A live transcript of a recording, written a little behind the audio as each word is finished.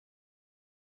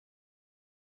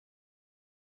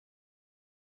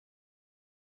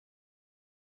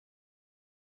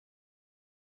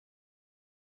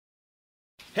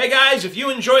Hey guys, if you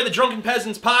enjoy the Drunken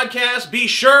Peasants podcast, be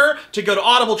sure to go to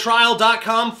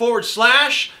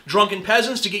audibletrial.com/Drunken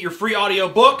Peasants to get your free audio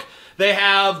book. They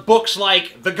have books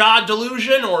like The God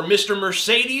Delusion or Mr.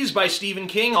 Mercedes by Stephen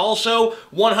King. Also,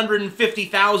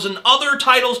 150,000 other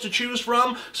titles to choose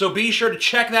from. So be sure to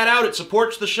check that out. It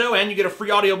supports the show and you get a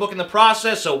free audiobook in the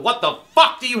process. So what the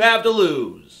fuck do you have to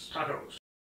lose? Tacos.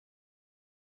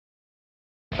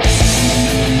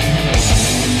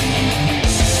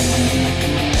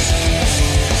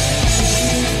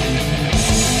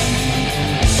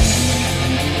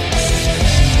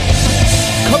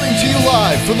 Coming to you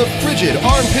live from the frigid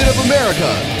armpit of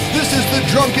America, this is the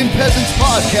Drunken Peasants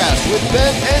Podcast with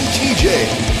Ben and TJ,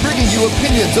 bringing you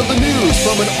opinions of the news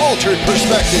from an altered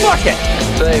perspective. Fuck it!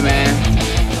 Say, man,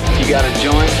 you got a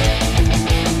joint?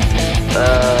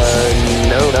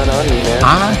 No, not on me, man.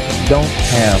 I don't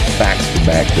have facts to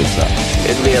back this up.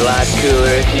 It'd be a lot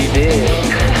cooler if you did.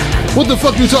 What the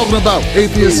fuck you talking about,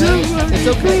 atheist? It's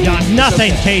okay. You're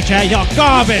nothing, TJ. You're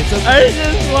garbage. I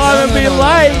just want to be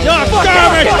light. You're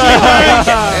garbage.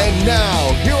 And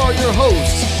now, here are your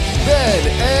hosts, Ben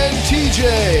and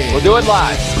TJ. We'll do it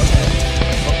live.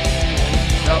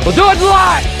 We'll do it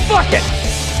live. Fuck it.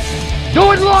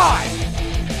 Do it live.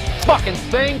 Fucking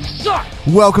thing sucks.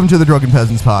 Welcome to the Drunken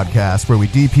Peasants Podcast, where we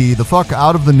DP the fuck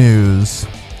out of the news.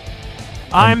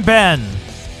 I'm Ben.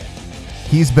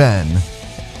 He's Ben.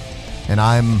 And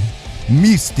I'm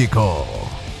Mystical.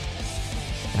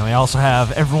 And we also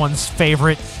have everyone's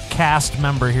favorite cast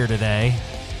member here today,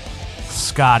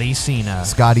 Scotty Cena.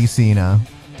 Scotty Cena.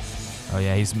 Oh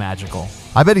yeah, he's magical.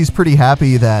 I bet he's pretty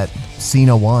happy that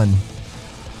Cena won.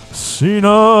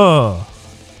 Cena!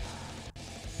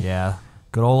 Yeah,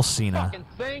 good old Cena. Fucking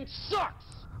thing sucks.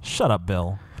 Shut up,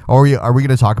 Bill. Are we going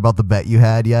to talk about the bet you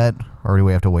had yet? Or do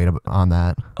we have to wait on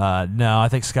that? No, I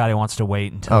think Scotty wants to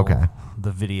wait until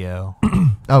the video.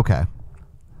 Okay.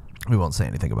 We won't say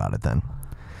anything about it then.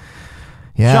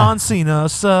 Yeah. John Cena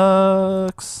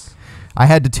sucks. I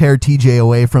had to tear TJ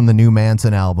away from the new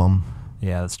Manson album.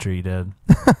 Yeah, that's true, you did.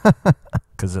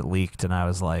 Because it leaked, and I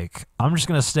was like, I'm just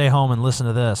going to stay home and listen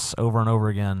to this over and over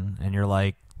again. And you're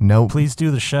like, nope. Please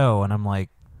do the show. And I'm like,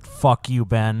 fuck you,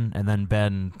 Ben. And then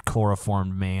Ben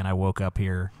chloroformed me, and I woke up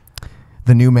here.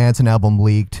 The new Manson album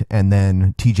leaked, and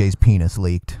then TJ's penis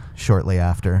leaked shortly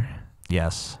after.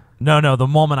 Yes. No, the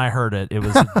moment I heard it, it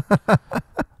was... I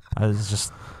was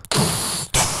just...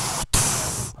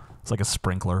 It's like a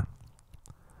sprinkler.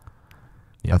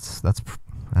 Yep. That's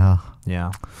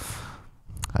yeah.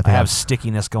 I have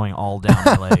stickiness going all down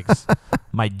my legs.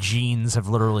 My jeans have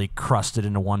literally crusted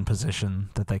into one position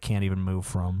that they can't even move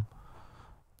from.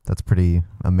 That's pretty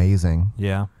amazing.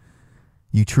 Yeah.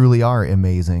 You truly are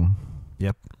amazing.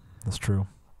 Yep, that's true.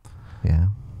 Yeah.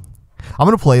 I'm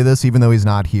going to play this even though he's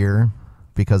not here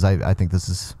because I think this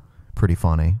is pretty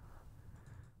funny.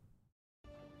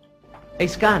 Hey,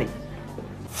 Scotty.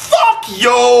 Fuck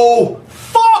yo!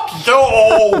 Fuck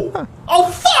yo!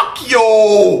 Oh, fuck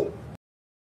yo!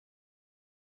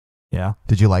 Yeah.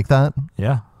 Did you like that?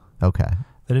 Yeah. Okay.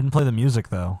 They didn't play the music,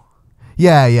 though.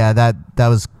 Yeah, that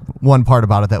was one part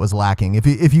about it that was lacking.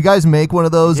 If you guys make one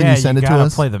of those and you send it to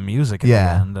us, gotta play the music at the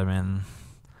end. I mean,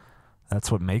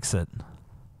 that's what makes it.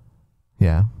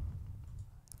 Yeah.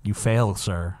 You fail,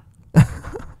 sir.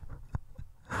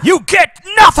 You get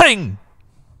nothing!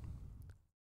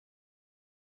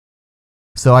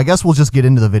 So I guess we'll just get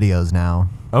into the videos now.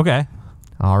 Okay.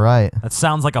 All right. That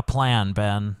sounds like a plan,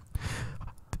 Ben.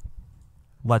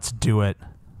 Let's do it.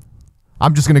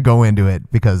 I'm just going to go into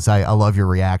it because I love your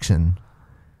reaction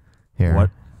here. What?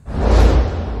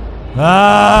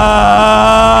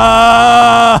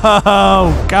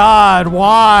 Oh, God,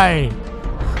 why?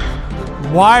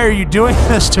 Why are you doing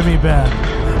this to me, Ben?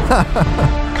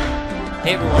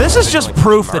 Hey, everyone, This is just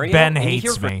proof that Mario, Ben and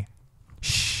hates here me.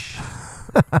 Shh.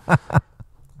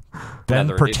 Ben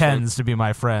Another pretends to be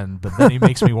my friend, but then he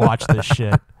makes me watch this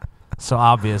shit. So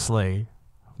obviously,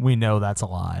 we know that's a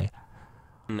lie.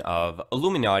 Of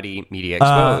Illuminati Media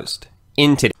Exposed.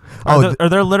 In today. Are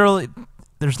there literally...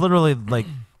 There's literally, like,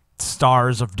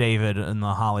 stars of David in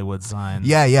the Hollywood sign.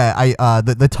 Yeah.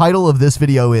 The title of this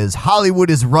video is Hollywood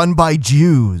is Run by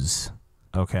Jews.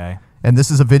 Okay. And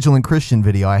this is a Vigilant Christian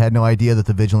video. I had no idea that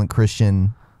the Vigilant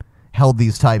Christian held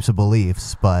these types of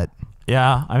beliefs, but...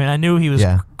 Yeah, I mean, I knew he was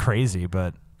crazy,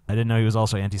 but I didn't know he was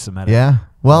also anti-Semitic. Yeah,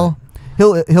 well,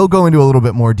 he'll go into a little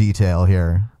bit more detail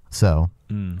here, so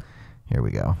here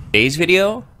we go. Today's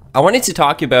video, I wanted to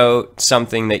talk about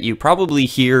something that you probably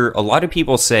hear a lot of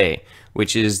people say,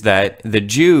 which is that the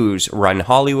Jews run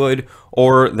Hollywood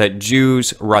or that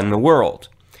Jews run the world.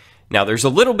 Now, there's a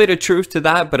little bit of truth to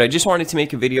that, but I just wanted to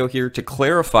make a video here to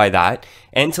clarify that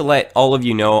and to let all of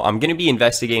you know I'm going to be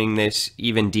investigating this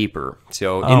even deeper.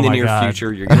 So in the near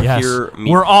future, you're going to hear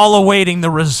me. We're all awaiting the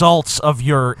results of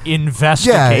your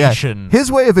investigation. Yeah.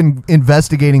 His way of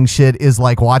investigating shit is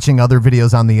like watching other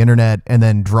videos on the internet and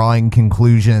then drawing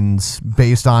conclusions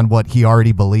based on what he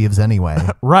already believes anyway.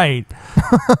 Right.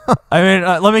 I mean,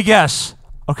 let me guess.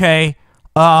 Okay.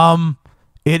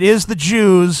 It is the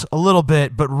Jews a little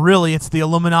bit, but really it's the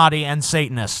Illuminati and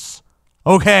Satanists.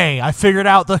 Okay, I figured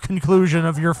out the conclusion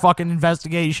of your fucking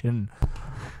investigation.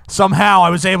 Somehow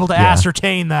I was able to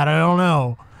ascertain that. I don't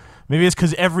know. Maybe it's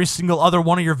because every single other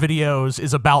one of your videos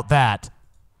is about that.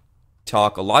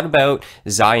 Talk a lot about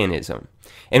Zionism.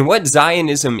 And what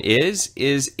Zionism is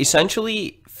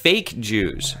essentially fake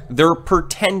Jews. They're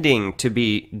pretending to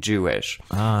be Jewish.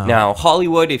 Now,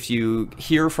 Hollywood, if you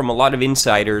hear from a lot of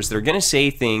insiders, they're going to say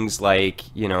things like,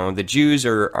 you know, the Jews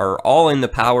are all in the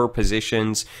power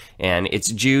positions and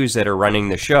it's Jews that are running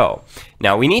the show.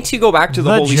 Now, we need to go back to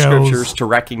the Holy Scriptures to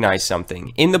recognize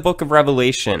something. In the book of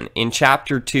Revelation, in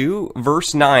chapter 2,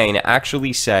 verse 9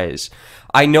 actually says,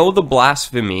 I know the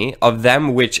blasphemy of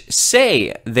them which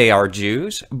say they are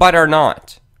Jews, but are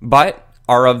not, but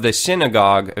are of the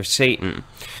synagogue of Satan.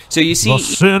 So you see, the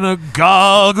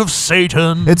synagogue of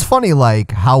Satan. It's funny,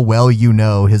 like how well you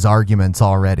know his arguments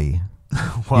already.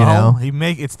 Well, you know?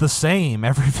 It's the same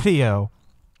every video.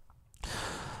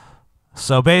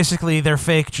 So basically, they're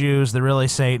fake Jews. They're really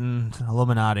Satan,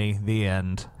 Illuminati. The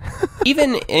end.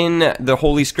 Even in the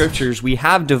Holy Scriptures, we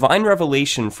have divine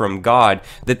revelation from God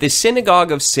that the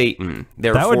synagogue of Satan,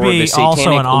 therefore that would be the satanic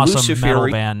also an awesome metal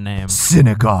Luciferi band name.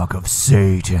 Synagogue of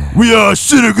Satan. We are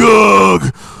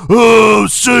synagogue of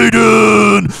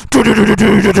Satan. Synagogue of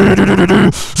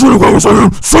Satan. Synagogue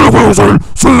of Satan.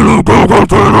 Synagogue of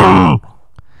Satan.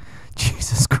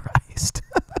 Jesus Christ.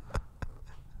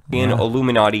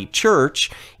 Illuminati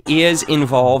church is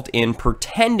involved in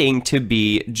pretending to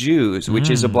be Jews, which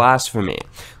is a blasphemy.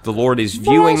 The Lord is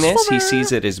viewing this. He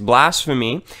sees it as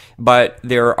blasphemy, but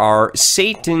there are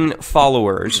Satan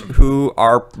followers who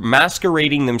are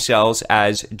masquerading themselves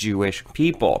as Jewish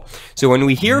people. So when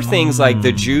we hear things like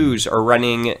the Jews are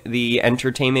running the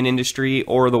entertainment industry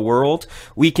or the world,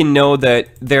 we can know that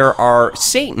there are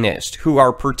Satanists who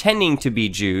are pretending to be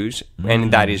Jews,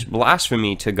 and that is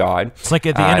blasphemy to God. It's like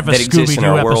at the end of a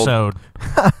Scooby-Doo episode.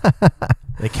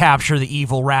 They capture the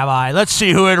evil rabbi. Let's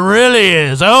see who it really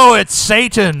is. Oh, it's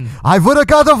Satan. I would have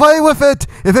got away with it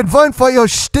if it weren't for your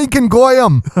stinking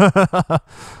goyim.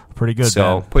 Pretty good.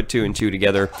 So man. put two and two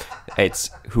together. It's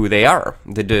who they are.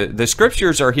 The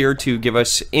scriptures are here to give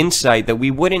us insight that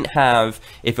we wouldn't have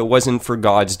if it wasn't for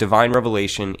God's divine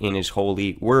revelation in his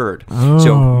holy word.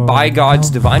 So by God's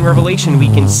divine revelation, we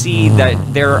can see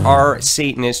that there are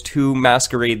Satanists who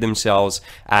masquerade themselves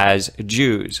as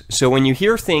Jews. So when you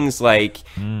hear things like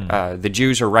the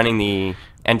Jews are running the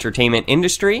entertainment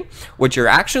industry, what you're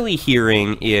actually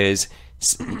hearing is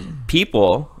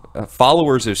people,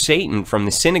 followers of Satan from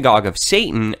the synagogue of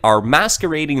Satan, are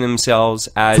masquerading themselves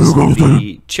as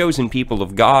the chosen people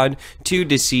of God to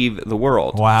deceive the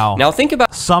world. Wow. Now think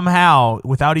about... Somehow,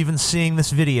 without even seeing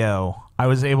this video, I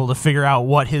was able to figure out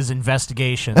what his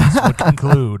investigations would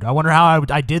conclude. I wonder how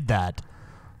I did that.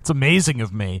 It's amazing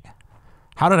of me.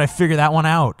 How did I figure that one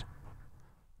out?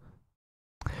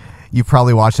 You've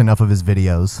probably watched enough of his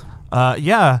videos.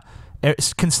 Yeah.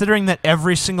 Considering that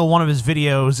every single one of his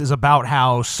videos is about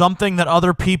how something that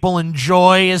other people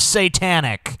enjoy is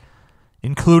satanic,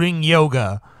 including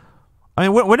yoga. I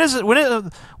mean, when is he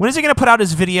going to put out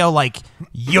his video like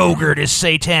yogurt is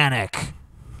satanic?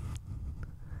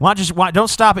 Don't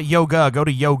stop at yoga. Go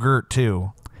to yogurt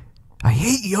too. I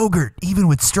hate yogurt, even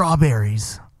with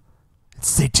strawberries. It's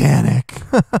satanic.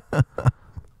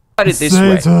 At it this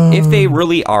way: if they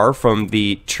really are from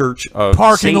the church of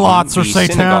parking Satan, lots are the synagogue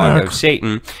satanic of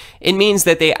Satan, it means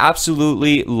that they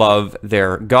absolutely love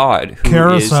their God, who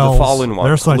Carousels, is the fallen one,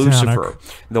 they're satanic. Lucifer,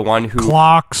 the one who...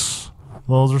 Clocks,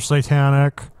 those are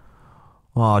satanic.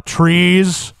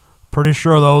 Trees, pretty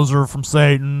sure those are from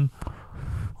Satan.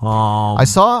 I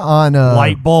saw on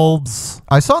light bulbs.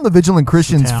 I saw on the Vigilant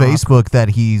Christians satanic. Facebook that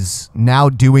he's now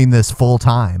doing this full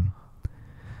time.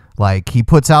 Like, he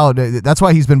puts out... That's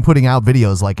why he's been putting out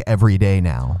videos, like, every day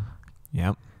now.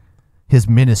 Yep. His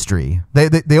ministry.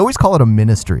 They always call it a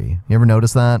ministry. You ever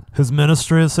notice that? His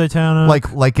ministry is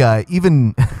satanic? Like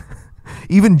even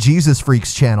Jesus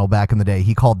Freak's channel back in the day,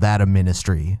 he called that a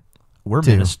ministry. We're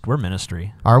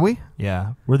ministry. Are we?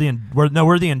 Yeah. We're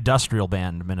the industrial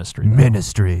band ministry. Though.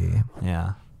 Ministry.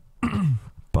 Yeah.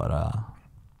 But,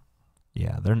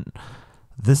 yeah,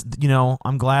 this, you know,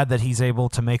 I'm glad that he's able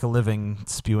to make a living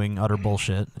spewing utter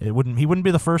bullshit. He wouldn't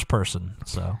be the first person.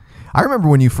 So I remember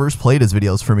when you first played his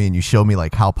videos for me and you showed me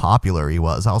like how popular he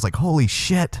was. I was like, holy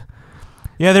shit.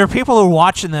 Yeah, there are people who are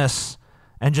watching this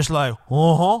and just like,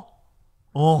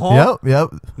 Yep. yeah,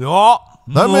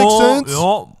 That makes sense.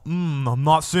 Yeah, I'm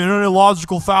not seeing any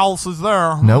logical fallacies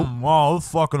there. Nope. Wow,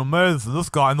 that's fucking amazing. This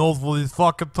guy knows what he's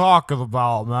fucking talking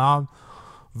about, man.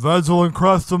 Vigilant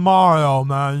Crescent Mario,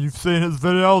 man. You've seen his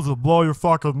videos, it'll blow your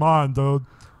fucking mind, dude.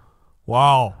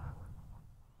 Wow.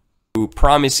 Who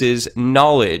promises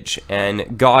knowledge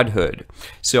and godhood.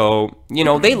 So, you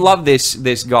know, they love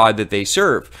this God that they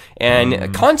serve.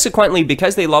 And consequently,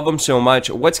 because they love him so much,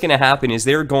 what's going to happen is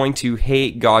they're going to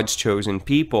hate God's chosen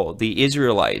people, the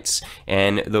Israelites,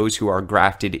 and those who are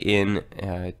grafted in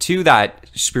to that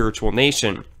spiritual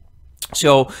nation.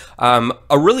 So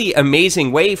a really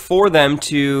amazing way for them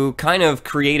to kind of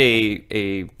create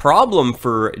a problem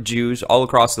for Jews all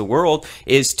across the world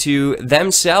is to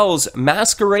themselves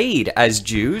masquerade as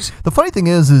Jews. The funny thing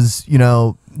is, you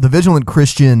know, the Vigilant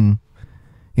Christian,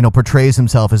 you know, portrays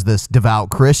himself as this devout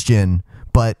Christian,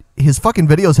 but his fucking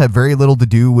videos have very little to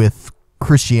do with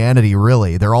Christianity,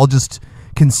 really. They're all just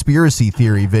conspiracy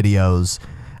theory videos.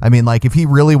 I mean, like, if he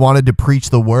really wanted to preach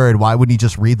the word, why wouldn't he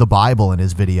just read the Bible in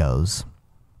his videos?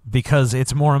 Because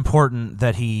it's more important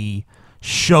that he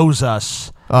shows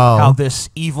us how this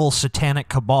evil satanic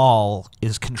cabal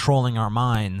is controlling our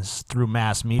minds through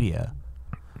mass media.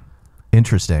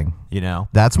 Interesting. You know?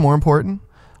 That's more important?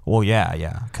 Well,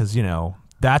 yeah. Because, you know,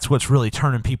 that's what's really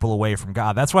turning people away from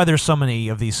God. That's why there's so many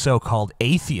of these so-called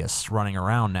atheists running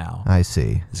around now. I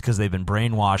see. It's because they've been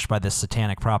brainwashed by this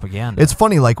satanic propaganda. It's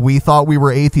funny, like, we thought we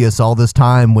were atheists all this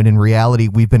time when in reality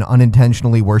we've been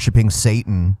unintentionally worshiping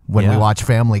Satan when we watch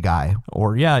Family Guy.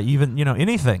 Or, yeah, even, you know,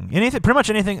 anything, pretty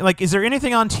much anything. Like, is there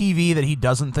anything on TV that he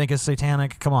doesn't think is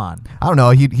satanic? Come on. I don't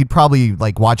know. He'd probably,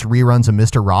 like, watch reruns of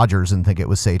Mr. Rogers and think it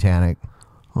was satanic.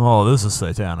 Oh, this is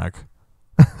satanic.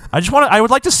 I would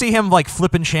like to see him like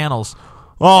flipping channels.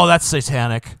 Oh, that's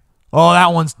satanic. Oh,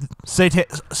 that one's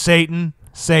Satan.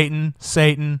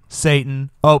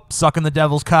 Oh, sucking the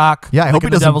devil's cock. Yeah, I hope he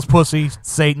the doesn't. Devil's pussy.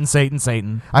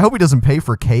 Satan. I hope he doesn't pay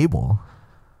for cable.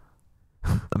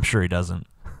 I'm sure he doesn't.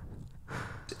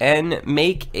 And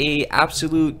make a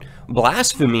absolute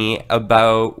blasphemy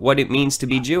about what it means to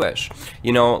be Jewish.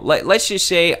 You know, let's just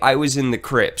say I was in the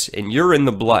Crips and you're in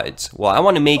the Bloods. Well, I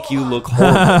want to make you look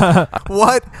horrible.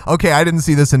 What? Okay, I didn't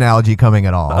see this analogy coming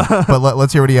at all. But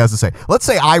let's hear what he has to say. Let's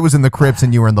say I was in the Crips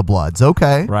and you were in the Bloods.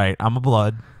 Okay. Right. I'm a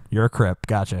Blood. You're a Crip.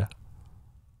 Gotcha.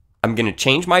 I'm going to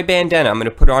change my bandana. I'm going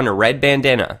to put on a red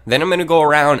bandana. Then I'm going to go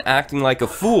around acting like a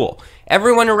fool.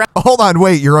 Everyone around... Hold on,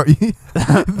 wait.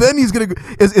 Then he's going to...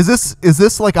 Is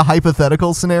this like a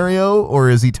hypothetical scenario,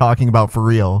 or is he talking about for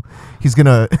real? He's going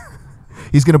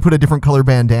to put a different color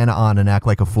bandana on and act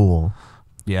like a fool.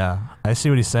 Yeah, I see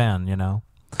what he's saying, you know.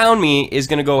 Around me is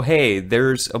going to go, hey,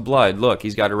 there's a Blood. Look,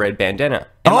 he's got a red bandana.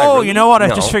 You know what? I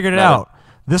just figured it out.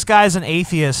 This guy's an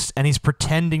atheist, and he's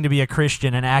pretending to be a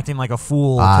Christian and acting like a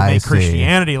fool to make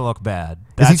Christianity look bad.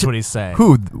 That's what he's saying.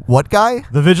 Who? What guy?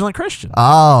 The Vigilant Christian.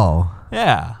 Oh.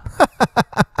 Yeah.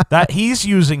 That he's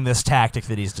using this tactic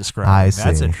that he's describing. I see.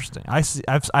 That's interesting. I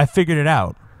figured it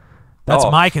out. That's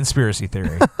my conspiracy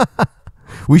theory.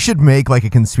 We should make like a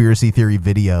conspiracy theory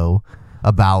video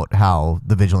about how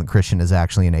the Vigilant Christian is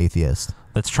actually an atheist.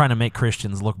 That's trying to make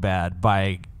Christians look bad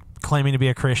by claiming to be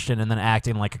a Christian and then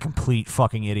acting like a complete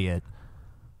fucking idiot.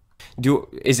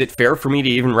 Is it fair for me to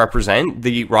even represent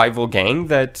the rival gang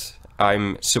that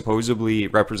I'm supposedly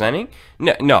representing?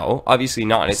 No, obviously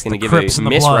not. It's going to give a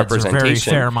misrepresentation. Very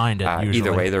fair-minded.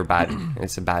 Either way, they're bad.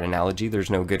 It's a bad analogy. There's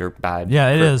no good or bad.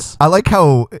 Yeah, it is. I like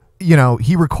how, you know,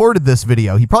 he recorded this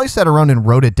video. He probably sat around and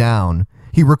wrote it down.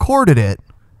 He recorded it,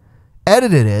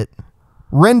 edited it,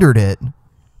 rendered it,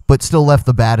 but still left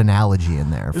the bad analogy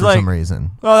in there for some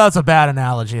reason. Oh, that's a bad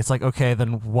analogy. It's like, okay,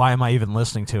 then why am I even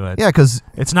listening to it? Yeah, because...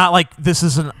 It's not like this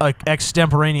is an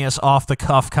extemporaneous,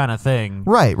 off-the-cuff kind of thing.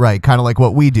 Right. Kind of like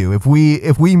what we do. If we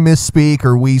misspeak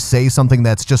or we say something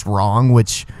that's just wrong,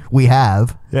 which we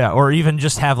have... Yeah, or even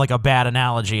just have like a bad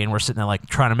analogy and we're sitting there like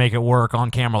trying to make it work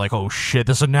on camera like, oh shit,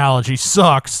 this analogy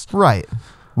sucks. Right.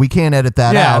 We can't edit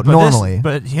that out normally.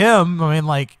 But him, I mean,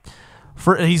 like...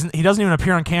 he doesn't even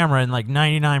appear on camera in like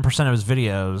 99% of his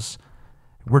videos.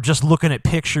 We're just looking at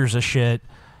pictures of shit.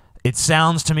 It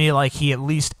sounds to me like he at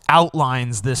least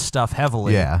outlines this stuff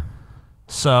heavily. Yeah.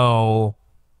 So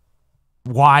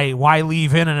why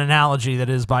leave in an analogy that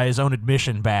is by his own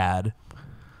admission bad?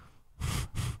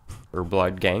 or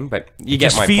blood gang, but you get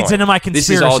just my feeds point. into my This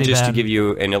is all conspiracy, just to Ben. give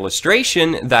you an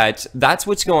illustration that that's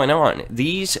what's going on.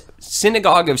 These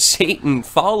Synagogue of Satan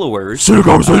followers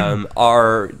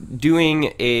are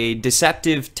doing a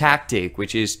deceptive tactic,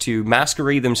 which is to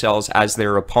masquerade themselves as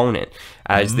their opponent,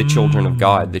 as the children of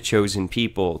God, the chosen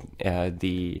people,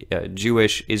 the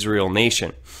Jewish Israel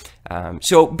nation.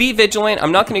 So be vigilant.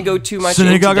 I'm not going to go too much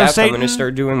into depth. I'm going to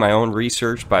start doing my own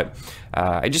research, but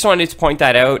I just wanted to point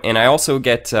that out. And I also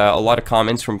get a lot of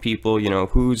comments from people,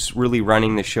 who's really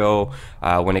running the show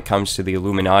when it comes to the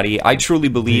Illuminati. I truly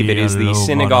believe it is the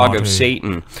Synagogue of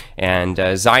Satan, and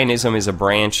Zionism is a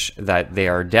branch that they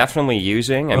are definitely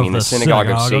using. I mean, the Synagogue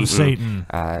of Satan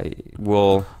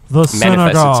will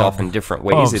manifest itself in different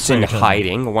ways. It's in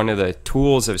hiding. One of the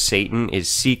tools of Satan is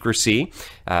secrecy,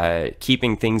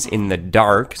 keeping things in the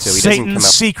dark, so he doesn't come out. Satan's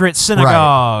secret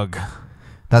synagogue. Right.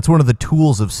 That's one of the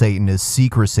tools of Satan is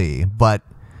secrecy, but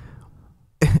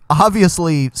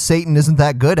obviously Satan isn't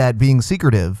that good at being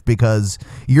secretive because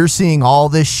you're seeing all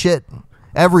this shit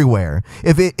everywhere.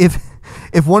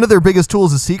 If one of their biggest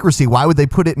tools is secrecy, why would they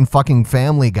put it in fucking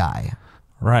Family Guy?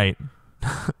 Right.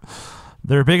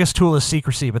 Their biggest tool is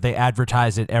secrecy, but they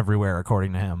advertise it everywhere,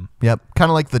 according to him. Yep, kind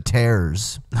of like the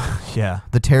Tears. Yeah.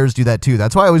 The Tears do that too.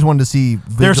 That's why I always wanted to see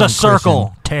Vigilant There's a circle.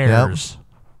 Christian. Tears.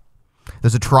 Yep.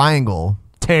 There's a triangle.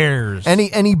 Tears.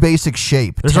 Any basic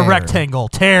shape. There's tear. a rectangle.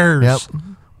 Tears. Yep.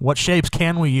 What shapes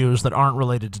can we use that aren't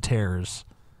related to tears?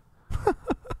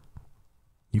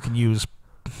 You can use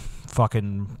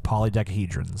fucking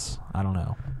polydecahedrons. I don't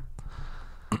know.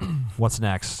 What's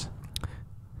next?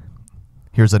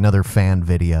 Here's another fan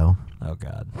video. Oh,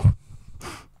 God.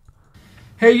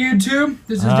 Hey, YouTube.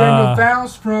 This is Daniel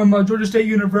Faust from Georgia State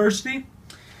University.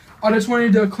 I just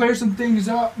wanted to clear some things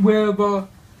up with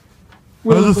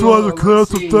He's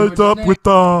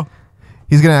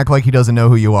gonna act like he doesn't know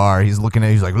who you are. He's looking at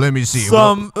you, he's like, let me see. His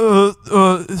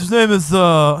name is,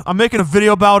 I'm making a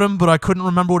video about him, but I couldn't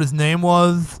remember what his name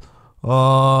was.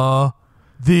 The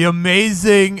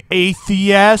Amazing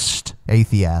Atheist.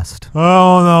 Atheist. I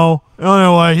don't know.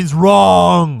 Anyway, he's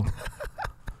wrong.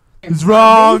 He's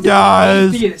wrong,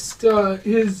 guys. Atheist.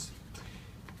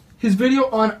 His video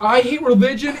on I Hate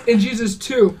Religion and Jesus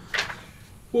Too.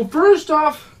 Well, first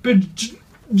off, but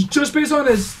just based on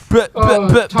his topic,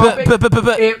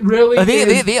 it really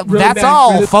is really that's bad all,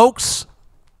 criticism. folks.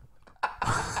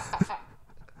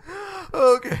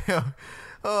 Okay.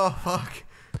 Oh, fuck.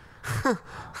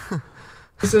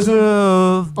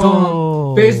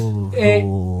 Based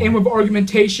aim of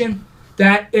argumentation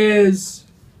that is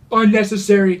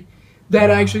unnecessary, that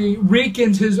actually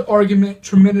weakens his argument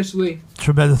tremendously.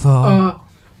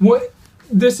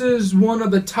 This is one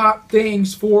of the top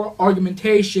things for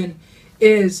argumentation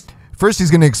is... First he's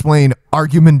going to explain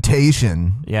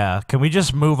argumentation. Yeah, can we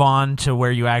just move on to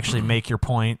where you actually make your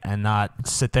point and not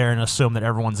sit there and assume that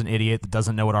everyone's an idiot that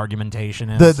doesn't know what argumentation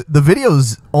is? The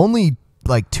video's only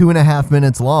like 2.5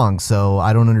 minutes long, so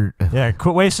I don't Yeah,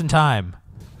 quit wasting time.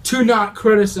 To not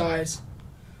criticize.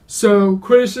 So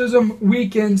criticism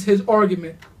weakens his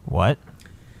argument. What?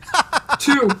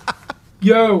 2,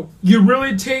 you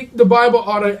really take the Bible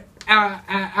out of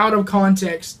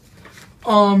context. This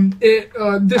is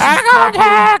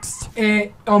context.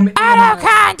 Out of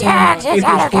context. It's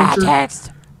out of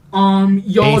context.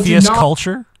 Y'all atheist do not,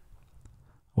 culture?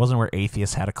 Wasn't where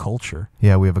atheists had a culture.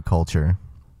 Yeah, we have a culture.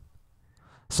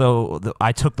 So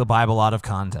I took the Bible out of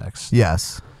context.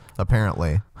 Yes,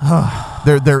 apparently.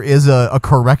 there is a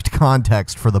correct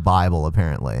context for the Bible,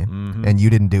 apparently, and you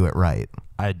didn't do it right.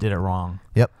 I did it wrong.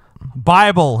 Yep.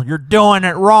 Bible, you're doing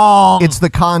it wrong. It's the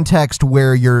context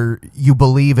where you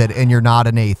believe it and you're not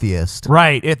an atheist.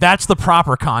 Right. That's the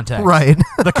proper context. Right.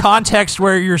 The context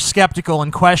where you're skeptical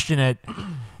and question it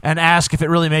and ask if it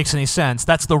really makes any sense.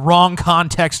 That's the wrong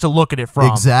context to look at it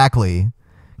from. Exactly.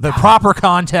 The proper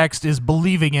context is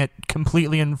believing it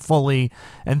completely and fully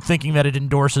and thinking that it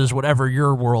endorses whatever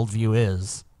your worldview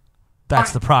is.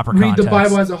 That's the proper context. Read the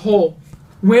Bible as a whole.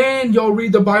 When y'all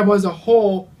read the Bible as a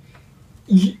whole,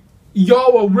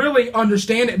 y'all will really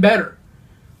understand it better.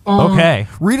 Okay.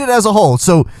 Read it as a whole.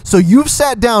 So you've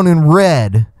sat down and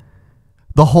read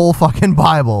the whole fucking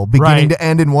Bible, beginning to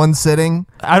end in one sitting?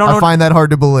 I find that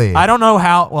hard to believe. I don't know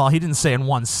how... Well, he didn't say in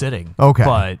one sitting. Okay.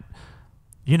 But,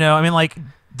 I mean, like...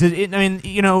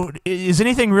 is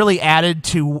anything really added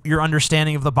to your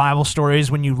understanding of the Bible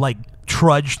stories when you, like,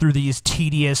 trudge through these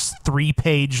tedious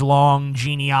 3-page long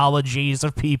genealogies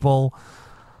of people?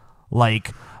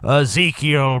 Like,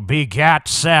 Ezekiel begat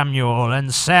Samuel,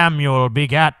 and Samuel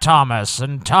begat Thomas,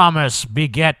 and Thomas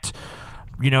beget,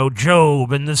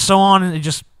 Job, and so on, and it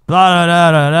just, blah, da,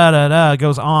 da, da, da, da, da,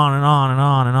 goes on and on and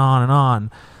on and on and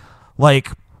on. Like,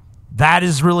 that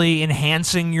is really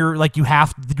enhancing your, like, you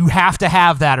have to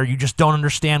have that, or you just don't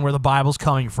understand where the Bible's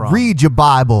coming from. Read your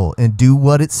Bible and do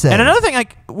what it says. And another thing,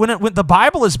 like, when the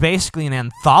Bible is basically an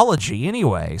anthology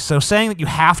anyway, so saying that you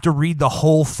have to read the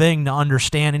whole thing to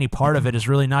understand any part of it is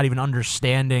really not even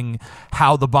understanding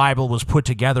how the Bible was put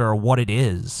together or what it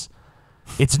is.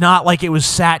 It's not like it was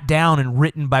sat down and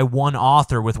written by one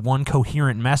author with one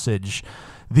coherent message.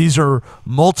 These are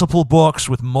multiple books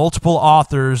with multiple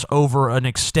authors over an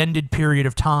extended period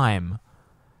of time.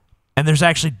 And there's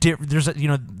actually,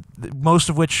 most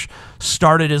of which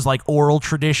started as like oral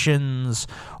traditions,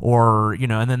 or,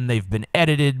 and then they've been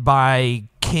edited by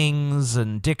kings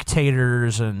and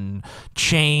dictators and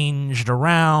changed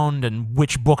around, and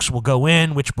which books will go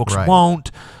in, which books won't.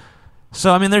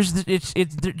 So, I mean,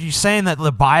 you're saying that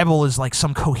the Bible is like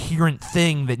some coherent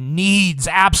thing that needs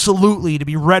absolutely to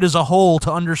be read as a whole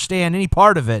to understand any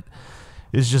part of it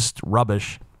is just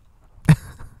rubbish.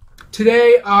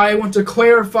 Today, I want to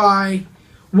clarify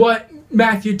what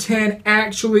Matthew 10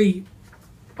 actually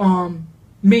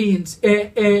means,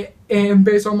 and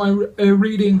based on my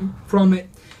reading from it,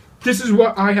 this is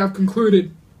what I have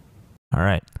concluded. All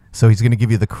right. So he's going to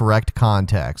give you the correct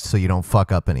context so you don't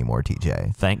fuck up anymore,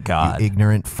 TJ. Thank God. You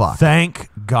ignorant fuck. Thank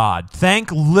God. Thank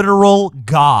literal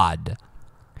God.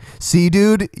 See,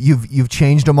 dude, you've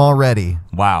changed him already.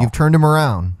 Wow. You've turned him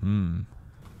around.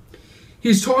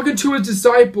 He's talking to his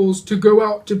disciples to go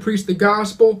out to preach the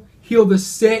gospel, heal the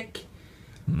sick,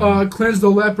 cleanse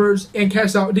the lepers, and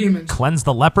cast out demons. Cleanse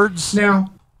the leopards?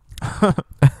 Now.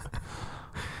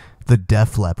 The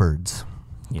deaf leopards.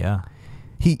 Yeah.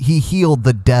 He healed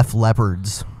the deaf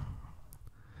leopards.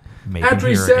 After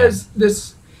he says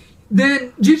this,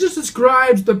 then Jesus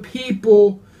describes the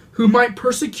people who might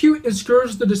persecute and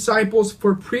scourge the disciples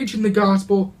for preaching the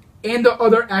gospel and the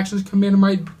other actions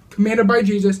commanded by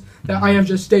Jesus that I have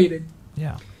just stated.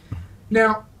 Yeah.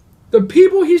 Now, the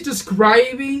people he's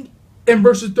describing in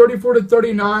verses 34 to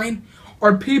 39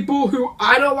 are people who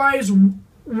idolize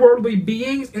worldly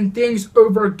beings and things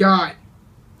over God.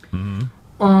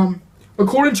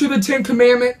 According to the Ten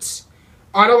Commandments,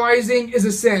 idolizing is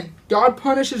a sin. God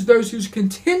punishes those who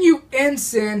continue in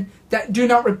sin that do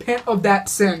not repent of that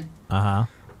sin.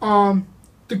 The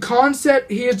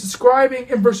concept he is describing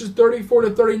in verses 34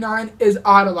 to 39 is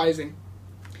idolizing.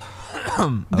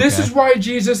 This is why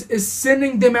Jesus is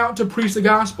sending them out to preach the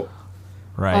gospel.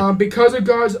 Right. Because of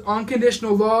God's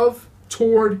unconditional love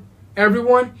toward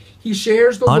everyone, he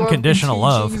shares the unconditional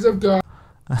love and teachings of God.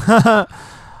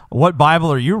 What Bible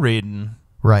are you reading?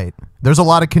 Right. There's a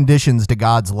lot of conditions to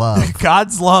God's love.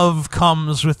 God's love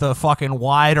comes with a fucking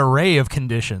wide array of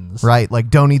conditions. Right, like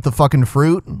don't eat the fucking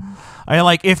fruit. I mean,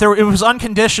 like if it was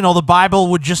unconditional, the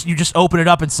Bible would you just open it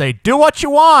up and say, "Do what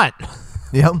you want."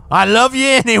 Yep. I love you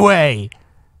anyway.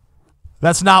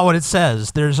 That's not what it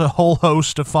says. There's a whole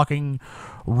host of fucking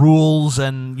rules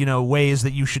and, ways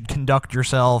that you should conduct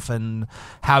yourself and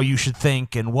how you should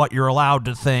think and what you're allowed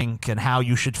to think and how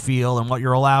you should feel and what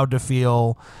you're allowed to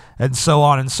feel and so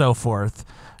on and so forth.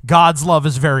 God's love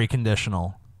is very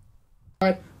conditional.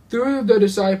 Through the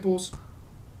disciples.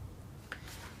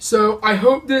 So I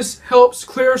hope this helps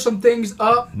clear some things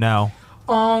up. No.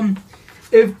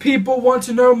 If people want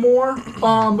to know more,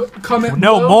 comment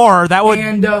below. More, that would...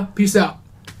 And peace out.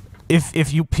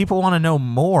 If people want to know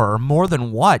more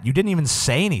than what? You didn't even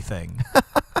say anything.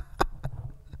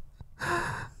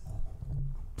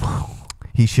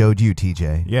 He showed you,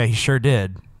 TJ. Yeah, he sure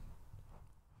did.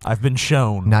 I've been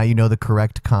shown. Now you know the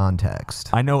correct context.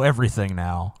 I know everything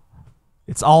now.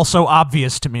 It's all so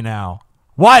obvious to me now.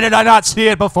 Why did I not see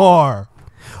it before?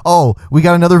 Oh, we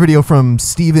got another video from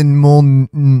Stefan Molyneux.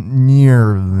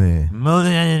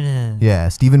 Yeah,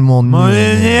 Stefan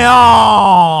Molyneux.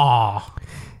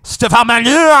 Stefan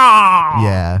Molyneux.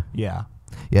 Yeah. Yeah.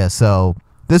 Yeah, so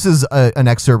this is an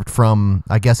excerpt from,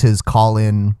 I guess, his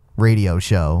call-in radio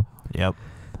show. Yep.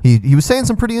 He was saying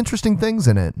some pretty interesting things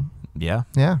in it. Yeah.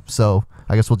 Yeah, so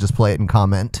I guess we'll just play it and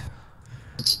comment.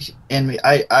 And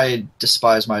I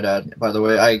despise my dad, by the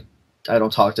way. I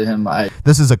don't talk to him.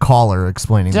 This is a caller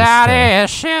explaining Daddy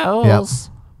this. Issues. Yep.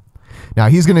 Now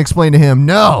he's going to explain to him,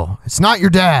 no, it's not your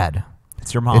dad.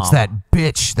 It's your mom. It's that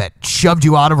bitch that shoved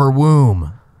you out of her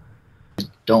womb.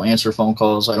 Don't answer phone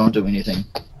calls. I don't do anything.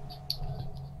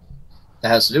 That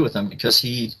has to do with him because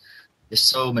he is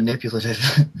so manipulative.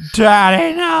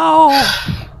 Daddy, no.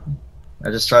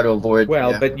 I just try to avoid.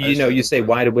 Well, but you say,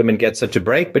 why do women get such a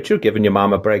break? But you're giving your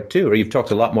mom a break too. Or you've talked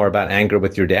a lot more about anger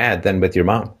with your dad than with your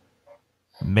mom.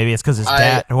 Maybe it's because his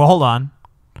dad. Well, hold on.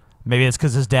 Maybe it's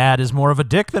because his dad is more of a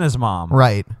dick than his mom.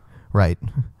 Right. Right.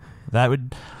 That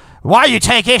would. Why you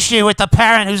take issue with the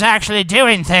parent who's actually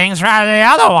doing things rather than the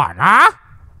other one, huh?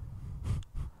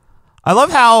 I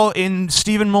love how in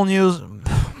Stefan Molyneux,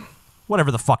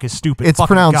 whatever the fuck is stupid. It's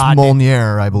pronounced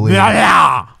Molyneux, I believe.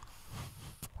 Yeah.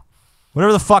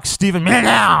 Whatever the fuck Stephen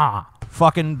Molyneux.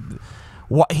 Fucking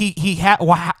I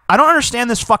don't understand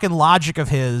this fucking logic of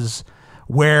his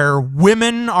where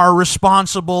women are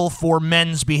responsible for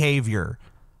men's behavior.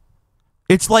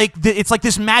 It's like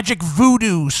this magic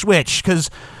voodoo switch, because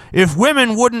if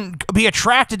women wouldn't be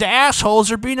attracted to assholes,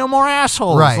 there'd be no more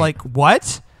assholes. Right. Like,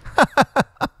 what?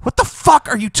 What the fuck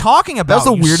are you talking about? That's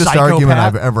the weirdest psychopath? argument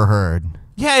I've ever heard.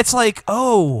 Yeah, it's like, I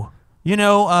don't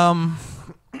know. I'm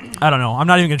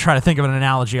not even going to try to think of an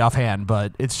analogy offhand,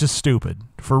 but it's just stupid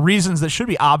for reasons that should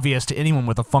be obvious to anyone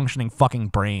with a functioning fucking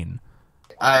brain.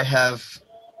 I have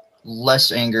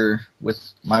less anger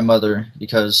with my mother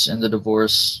because in the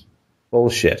divorce...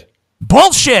 Bullshit.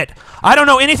 I don't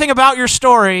know anything about your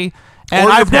story, and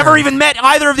I've never even met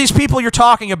either of these people you're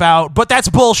talking about, but that's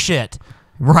bullshit.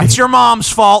 Right. It's your mom's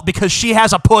fault because she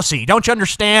has a pussy. Don't you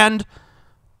understand?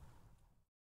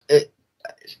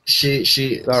 She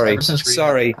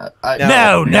Sorry.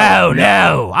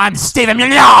 No. I'm Stephen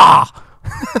Molyneux.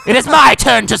 It is my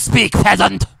turn to speak,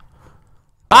 peasant.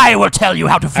 I will tell you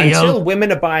how to feel. Until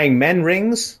women are buying men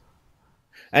rings,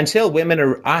 until women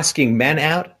are asking men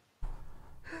out,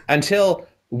 until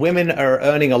women are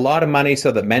earning a lot of money so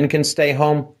that men can stay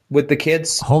home with the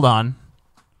kids. Hold on.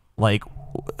 Like,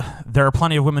 there are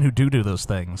plenty of women who do those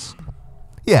things.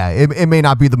 Yeah, it may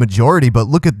not be the majority, but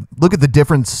look at the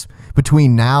difference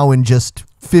between now and just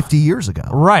 50 years ago.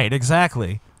 Right,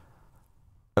 exactly.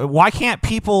 Why can't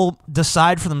people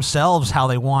decide for themselves how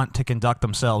they want to conduct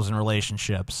themselves in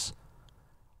relationships?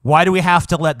 Why do we have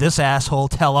to let this asshole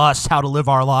tell us how to live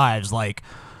our lives? Like,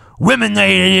 women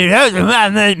need to do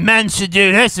this, men should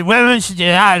do this, and women should do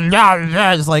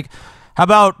that. It's like, how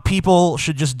about people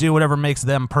should just do whatever makes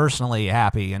them personally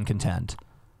happy and content?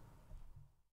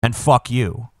 And fuck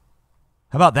you.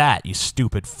 How about that, you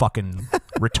stupid fucking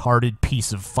retarded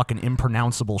piece of fucking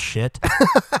impronounceable shit?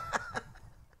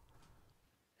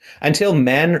 Until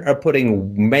men are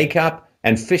putting makeup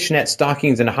and fishnet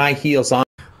stockings and high heels on.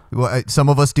 Well, some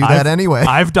of us do that anyway.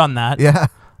 I've done that. Yeah.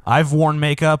 I've worn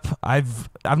makeup. I've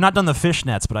not done the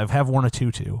fishnets, but I have worn a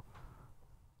tutu.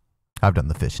 I've done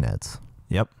the fishnets.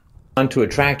 Yep. To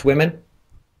attract women.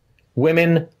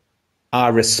 Women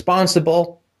are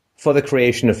responsible for the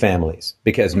creation of families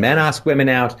because men ask women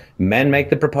out, men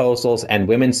make the proposals, and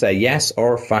women say yes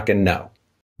or fucking no.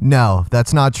 No,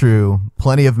 that's not true.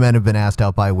 Plenty of men have been asked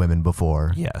out by women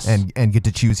before. Yes. And get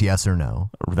to choose yes or no.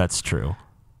 That's true.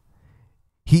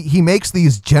 He makes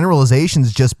these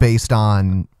generalizations just based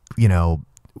on,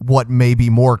 what may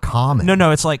be more common. No,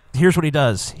 it's like, here's what he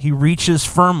does. He reaches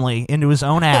firmly into his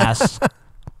own ass,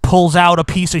 pulls out a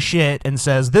piece of shit, and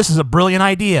says, this is a brilliant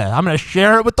idea. I'm going to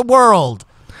share it with the world.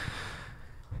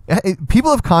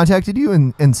 People have contacted you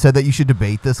and said that you should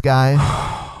debate this guy.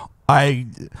 I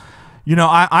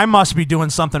must be doing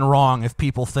something wrong if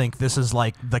people think this is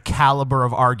like the caliber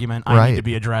of argument I need to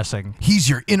be addressing. He's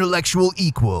your intellectual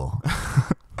equal.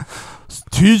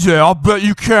 TJ, I'll bet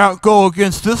you can't go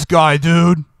against this guy,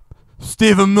 dude.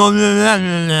 Stephen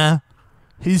Molyneux.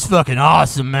 He's fucking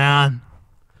awesome, man.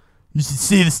 You should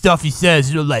see the stuff he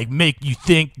says. It'll like make you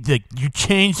think that you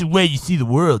change the way you see the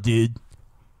world, dude.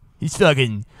 He's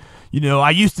fucking,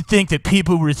 I used to think that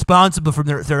people were responsible for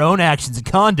their own actions and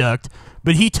conduct,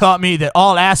 but he taught me that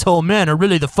all asshole men are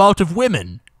really the fault of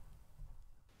women.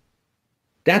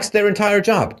 That's their entire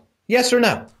job. Yes or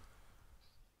no?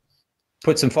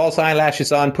 Put some false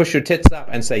eyelashes on, push your tits up,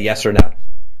 and say yes or no.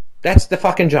 That's the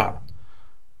fucking job.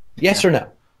 Yes or no?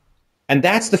 And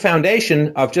that's the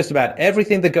foundation of just about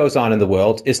everything that goes on in the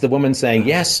world, is the woman saying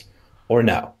yes or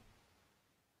no.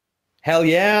 Hell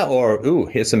yeah, or ooh,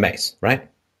 here's some mace, right?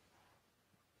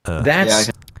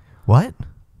 What?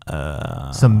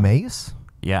 Some mace?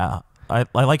 Yeah. I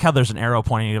like how there's an arrow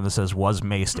pointing at him that says was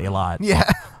maced a lot. Yeah.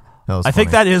 I think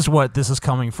that is what this is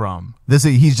coming from.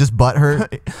 He's just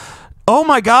butthurt. Oh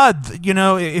my God!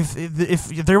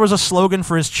 If there was a slogan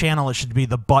for his channel, it should be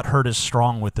 "The butthurt is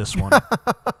strong" with this one.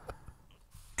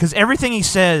 Because everything he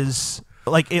says,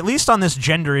 like at least on this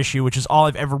gender issue, which is all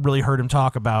I've ever really heard him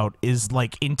talk about, is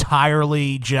like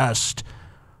entirely just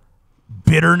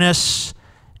bitterness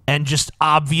and just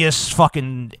obvious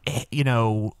fucking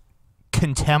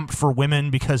contempt for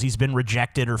women because he's been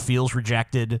rejected or feels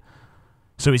rejected.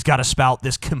 So he's got to spout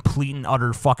this complete and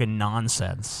utter fucking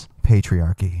nonsense.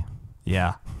 Patriarchy.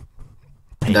 Yeah.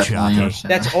 Patriarchy.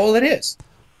 That's all it is.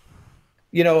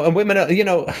 And women,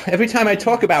 every time I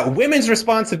talk about women's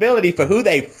responsibility for who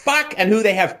they fuck and who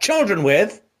they have children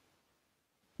with,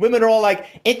 Women are all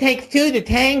like, it takes two to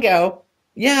tango.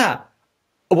 Yeah.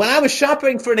 When I was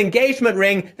shopping for an engagement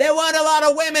ring, there weren't a lot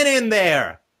of women in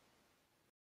there.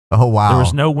 Oh, wow. There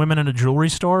was no women in a jewelry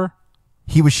store?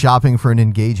 He was shopping for an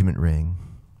engagement ring,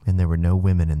 and there were no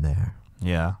women in there.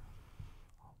 Yeah.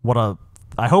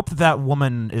 I hope that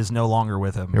woman is no longer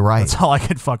with him. You're right. That's all I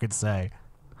could fucking say.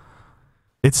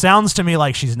 It sounds to me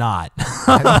like she's not.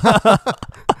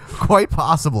 Quite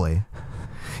possibly.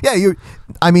 Yeah,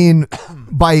 I mean,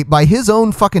 by his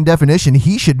own fucking definition,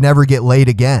 he should never get laid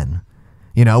again.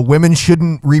 You know, women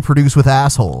shouldn't reproduce with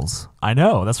assholes. I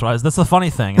know. That's the funny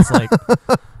thing. It's like,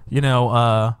 you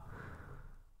know,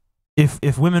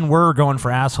 if women were going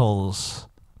for assholes,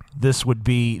 this would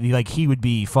be like he would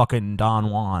be fucking Don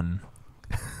Juan.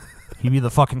 He'd be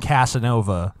the fucking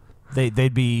Casanova.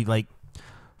 They'd be like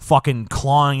fucking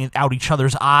clawing out each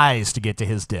other's eyes to get to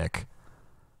his dick.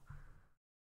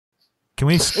 Can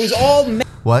we? It was all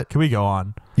what? Can we go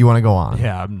on? You want to go on?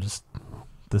 Yeah,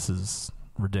 this is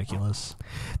ridiculous.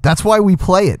 That's why we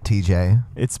play it, TJ.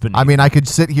 It's beneath. I mean, I could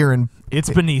sit here and. It's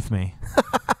beneath me.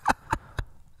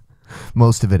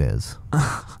 Most of it is.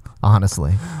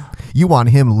 Honestly. You want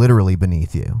him literally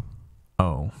beneath you.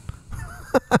 Oh.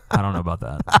 I don't know about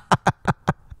that.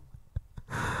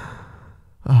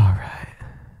 All right.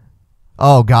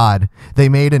 Oh, God. They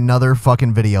made another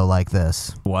fucking video like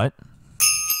this. What?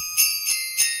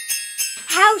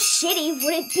 How shitty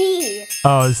would it be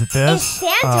Oh, is it if this?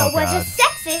 Santa was God. as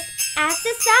sexist as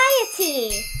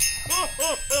society?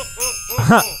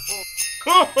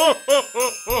 What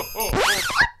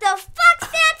the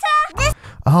fuck, Santa?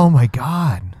 Oh, my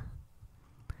God.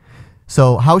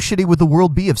 So, how shitty would the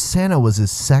world be if Santa was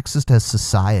as sexist as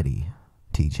society,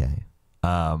 TJ?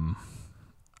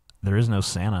 There is no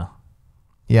Santa.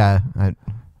 Yeah.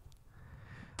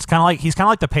 It's kind of like he's kind of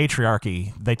like the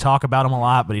patriarchy. They talk about him a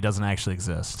lot, but he doesn't actually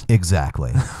exist.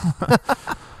 Exactly.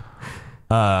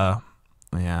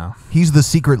 Yeah. He's the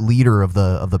secret leader of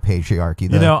the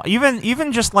patriarchy. You know,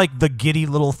 even just like the giddy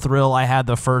little thrill I had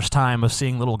the first time of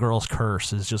seeing little girls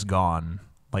curse is just gone.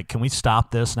 Like, can we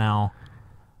stop this now?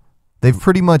 They've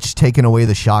pretty much taken away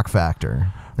the shock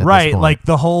factor. Right, like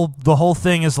the whole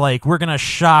thing is like, we're gonna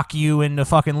shock you into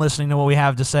fucking listening to what we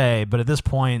have to say, but at this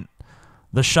point,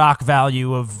 the shock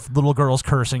value of little girls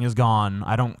cursing is gone.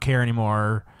 I don't care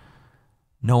anymore.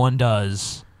 No one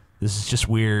does. This is just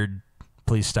weird.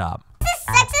 Please stop. This is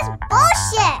sexist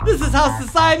bullshit! This is how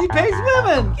society pays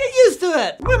women. Get used to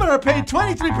it. Women are paid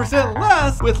 23%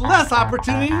 less with less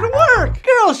opportunity to work.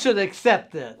 Girls should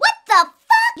accept it. What the fuck?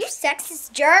 You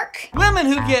sexist jerk. Women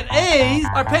who get A's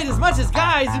are paid as much as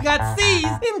guys who got C's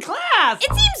in class. It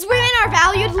seems women are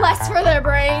valued less for their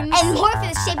brains and more for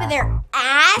the shape of their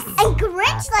ass. And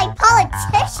Grinch-like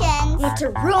politicians want to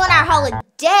ruin our holiday.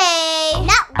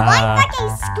 Not one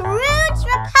fucking Scrooge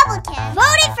Republican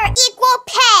voted for equal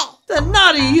pay. The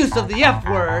naughty use of the F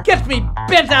word gets me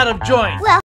bent out of joint.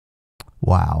 Well,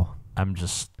 wow. I'm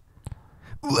just...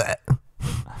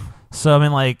 So, I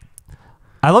mean, like,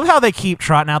 I love how they keep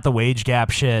trotting out the wage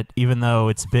gap shit, even though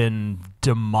it's been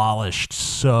demolished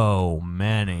so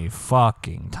many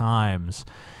fucking times.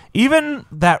 Even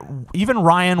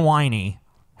Ryan Winey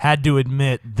had to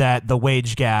admit that the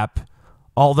wage gap,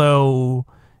 although,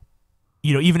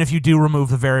 you know, even if you do remove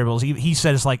the variables, he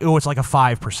said it's like, oh, it's like a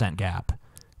 5% gap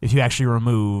if you actually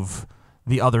remove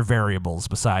the other variables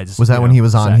besides. Was that when he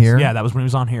was on here? Yeah, that was when he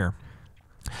was on here.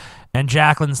 And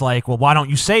Jacqueline's like, well, why don't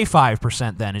you say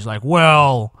 5% then? He's like,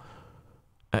 well,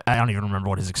 I don't even remember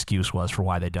what his excuse was for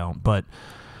why they don't. But,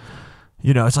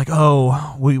 you know, it's like,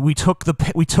 oh, we took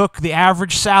the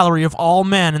average salary of all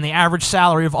men and the average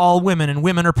salary of all women, and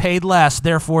women are paid less,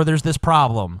 therefore there's this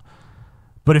problem.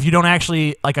 But if you don't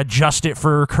actually, like, adjust it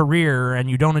for career, and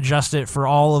you don't adjust it for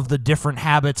all of the different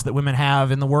habits that women have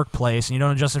in the workplace, and you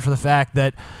don't adjust it for the fact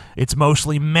that it's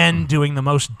mostly men doing the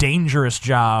most dangerous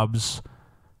jobs,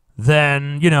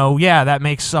 then, you know, yeah, that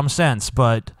makes some sense.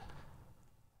 But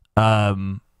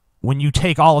when you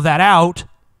take all of that out,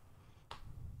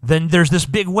 then there's this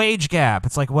big wage gap.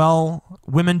 It's like, well,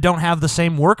 women don't have the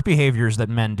same work behaviors that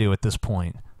men do at this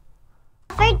point.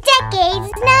 for decades,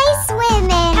 nice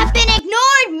women have been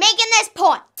ignored making this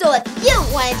point. So if you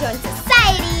want to join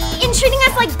society in treating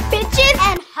us like bitches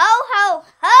and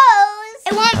ho-ho-hos,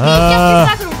 and want to be just your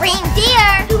fucking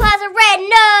reindeer who has a red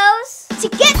nose, to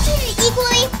get treated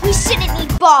equally, we shouldn't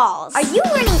need balls. Are you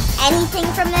learning anything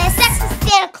from this? Sexist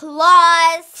Santa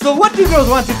Claus. So what do girls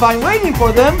want to find waiting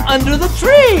for them under the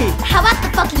tree? How about the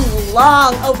fucking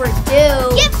long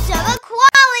overdue gift of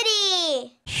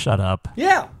equality? Shut up.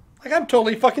 Yeah, like I'm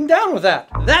totally fucking down with that.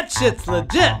 That shit's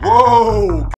legit.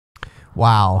 Whoa.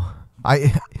 Wow.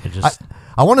 I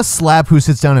I want to slap who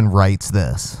sits down and writes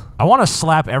this. I want to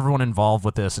slap everyone involved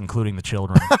with this, including the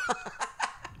children.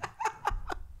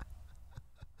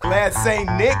 Glad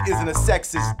St. Nick isn't a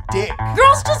sexist dick.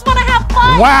 Girls just want to have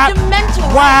fun. Whap! Mental.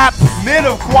 Whap! Men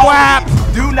of quality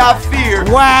Whap! do not fear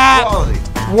Whap! quality.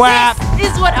 Whap!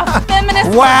 This is what a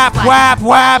feminist Whap! looks like. Whap!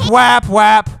 Whap! Whap!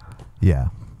 Whap! Yeah.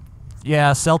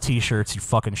 Yeah, sell T-shirts, you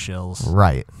fucking shills.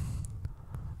 Right.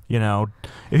 You know,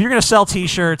 if you're gonna sell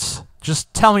T-shirts,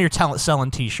 just tell me you're selling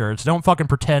T-shirts. Don't fucking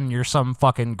pretend you're some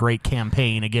fucking great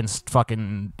campaign against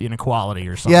fucking inequality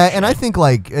or something. Yeah, and I think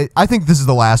this is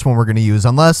the last one we're going to use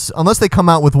unless they come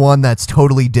out with one that's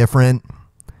totally different,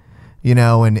 you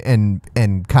know,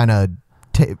 and kind of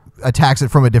attacks it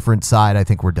from a different side. I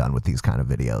think we're done with these kind of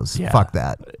videos. Yeah. Fuck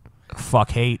that.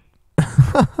 Fuck hate.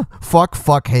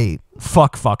 Fuck hate.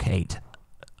 Fuck hate.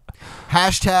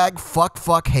 Hashtag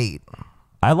fuck hate.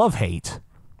 I love hate.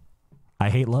 I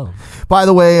hate love. By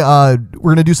the way, we're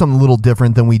going to do something a little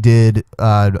different than we did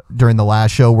during the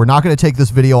last show. We're not going to take this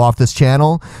video off this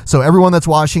channel. So everyone that's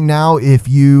watching now, if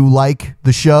you like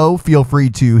the show, feel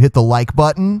free to hit the like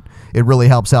button. It really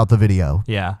helps out the video.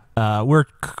 Yeah. We're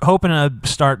hoping to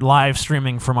start live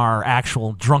streaming from our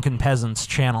actual Drunken Peasants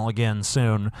channel again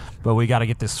soon, but we got to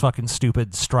get this fucking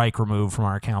stupid strike removed from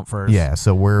our account first. Yeah,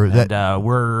 so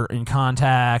we're in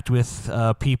contact with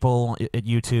people at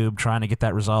YouTube trying to get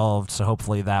that resolved, so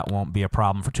hopefully that won't be a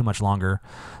problem for too much longer.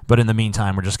 But in the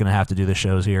meantime, we're just going to have to do the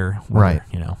shows here. Right.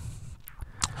 You know,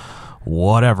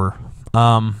 whatever.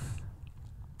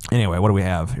 Anyway, what do we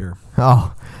have here?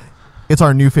 Oh, it's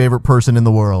our new favorite person in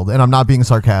the world, and I'm not being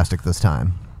sarcastic this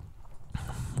time.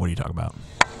 What are you talking about?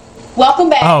 Welcome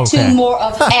back to more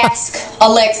of Ask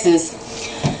Alexis.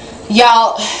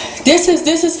 Y'all, this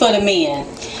is for the men.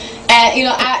 And you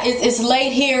know, it's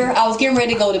late here. I was getting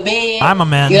ready to go to bed. I'm a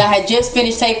man. You know, I had just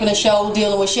finished taping a show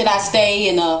dealing with should I stay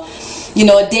in a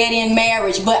dead end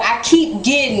marriage, but I keep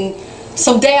getting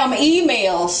some damn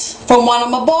emails from one of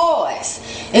my boys.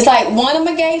 It's like one of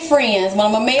my gay friends, one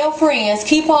of my male friends,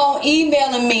 keep on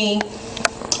emailing me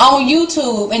on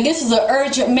YouTube, and this is an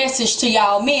urgent message to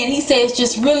y'all men. He says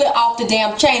just really off the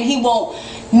damn chain. He want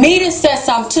me to say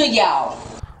something to y'all.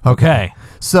 Okay.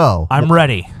 So I'm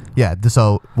ready. Yeah,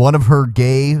 so one of her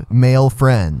gay male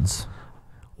friends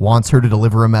wants her to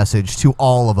deliver a message to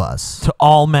all of us. To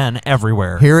all men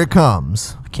everywhere. Here it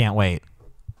comes. I can't wait.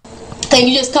 Can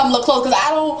you just come a little close? Because I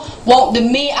don't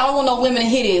want no women to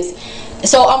hear this.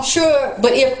 So I'm sure,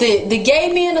 but if the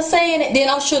gay men are saying it, then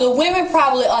I'm sure the women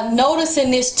probably are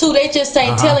noticing this too. They just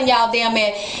ain't telling y'all damn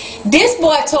man. This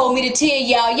boy told me to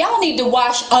tell y'all need to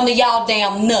wash under y'all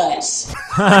damn nuts.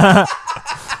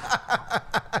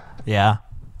 Yeah.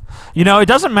 You know, it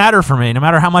doesn't matter for me. No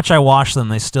matter how much I wash them,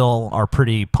 they still are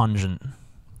pretty pungent.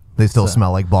 They still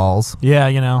smell like balls. Yeah,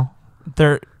 you know.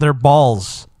 They're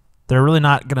balls. They're really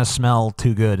not going to smell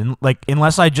too good. And like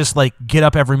unless I just like get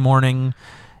up every morning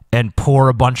and pour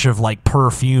a bunch of like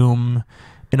perfume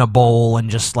in a bowl and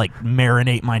just like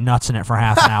marinate my nuts in it for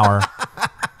half an hour.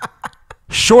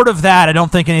 Short of that, I don't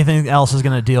think anything else is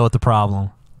going to deal with the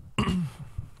problem.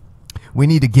 We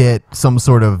need to get some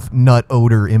sort of nut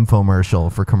odor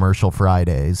infomercial for Commercial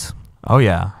Fridays. Oh,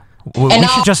 yeah. We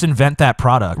should just invent that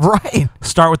product. Right.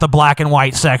 Start with the black and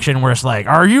white section where it's like,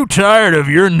 are you tired of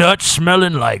your nuts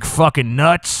smelling like fucking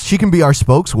nuts? She can be our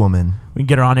spokeswoman. We can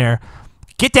get her on there.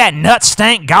 Get that nut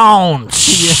stank gone.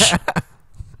 Yeah.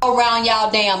 Around y'all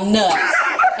damn nuts.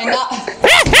 And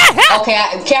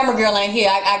okay, camera girl ain't here.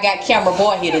 I got camera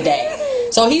boy here today.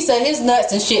 So he said his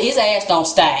nuts and shit, his ass don't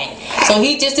stain. So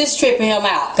he just is tripping him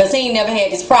out because he ain't never had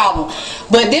this problem.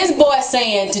 But this boy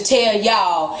saying to tell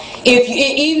y'all,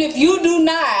 even if you do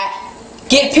not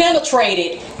get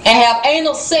penetrated and have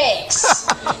anal sex,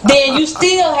 then you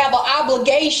still have an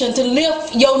obligation to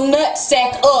lift your nut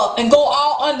sack up and go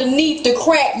all underneath the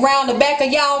crack round the back of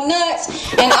y'all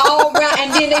nuts and all around,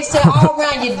 and then they said all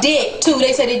around your dick too.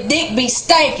 They said the dick be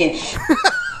stinking.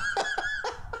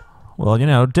 Well, you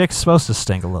know, dick's supposed to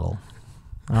stink a little.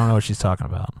 I don't know what she's talking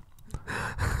about.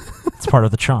 It's part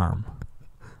of the charm.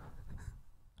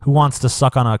 Who wants to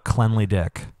suck on a cleanly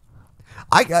dick?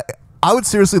 I would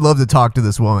seriously love to talk to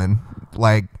this woman.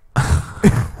 Like,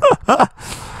 I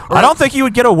don't think you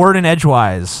would get a word in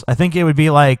edgewise. I think it would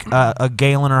be like a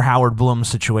Galen or Howard Bloom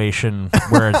situation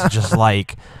where it's just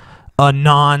like a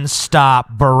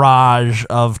non-stop barrage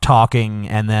of talking,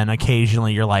 and then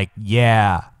occasionally you're like,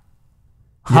 yeah.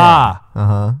 Ha!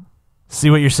 Uh-huh.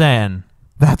 See what you're saying?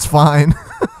 That's fine.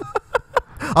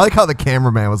 I like how the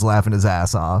cameraman was laughing his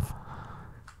ass off.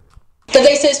 Cause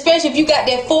they say, especially if you got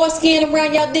that foreskin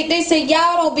around your dick, they say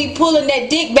y'all don't be pulling that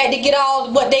dick back to get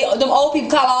all what them old people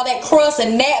call all that crust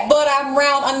and that butter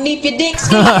around underneath your dick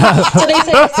skin. So they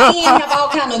say the skin have all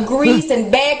kind of grease and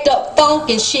bagged up funk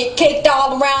and shit caked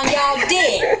all around y'all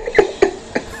dick.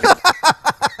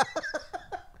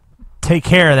 Take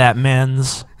care of that,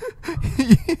 men's.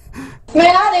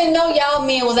 Man, I didn't know y'all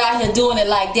men was out here doing it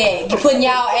like that. You putting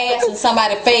y'all ass in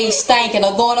somebody's face stinking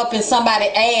or going up in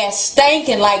somebody's ass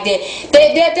stinking like that.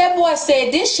 That boy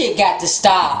said this shit got to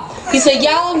stop. He said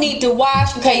y'all need to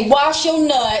wash your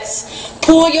nuts,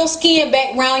 pull your skin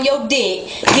back around your dick,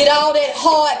 get all that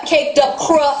hard caked up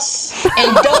crust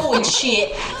and dough and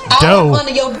shit all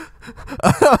under your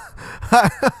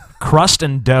crust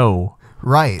and dough.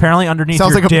 Right. Apparently underneath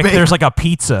Sounds your like dick there's like a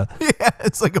pizza. Yeah,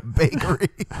 it's like a bakery.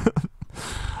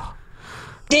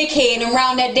 dickhead and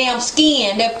around that damn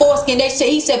skin, that foreskin.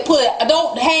 He said put it,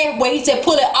 don't halfway, he said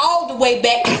put it all the way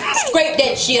back and scrape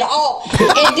that shit off.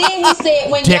 And then he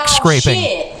said when y'all shit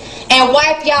and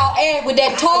wipe y'all ass with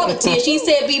that toilet tissue, he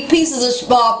said be pieces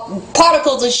of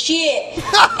particles of shit.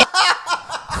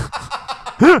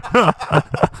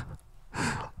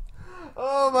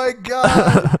 Oh my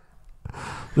god.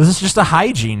 This is just a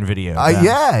hygiene video.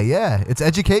 Yeah. It's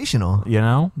educational. You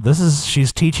know?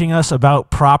 She's teaching us about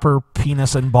proper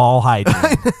penis and ball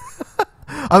hygiene.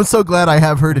 I'm so glad I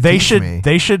have her to teach me.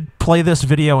 They should play this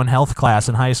video in health class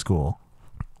in high school.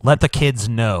 Let the kids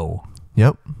know.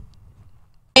 Yep.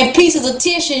 And pieces of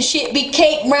tissue and shit be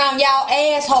caked around y'all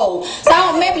asshole.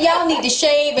 So maybe y'all need to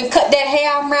shave and cut that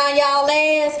hair around y'all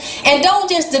ass. And don't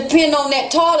just depend on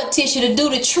that toilet tissue to do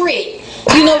the trick.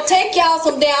 You know, take y'all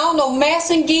some down, I don't know,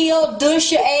 Massengill,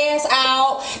 douche your ass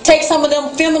out. Take some of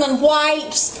them feminine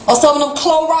wipes or some of them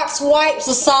Clorox wipes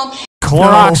or something.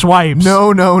 Clorox wipes.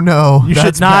 No.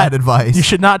 That's bad advice. You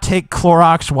should not take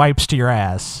Clorox wipes to your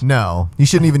ass. No. You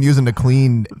shouldn't even use them to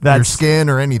clean your skin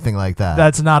or anything like that.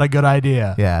 That's not a good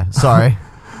idea. Yeah, sorry.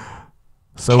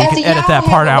 So we can edit that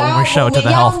part out when we show it to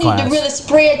the health class. Y'all need to really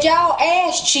spread y'all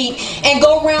ass cheek and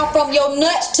go around from your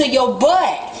nuts to your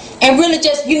butt. And really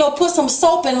just, you know, put some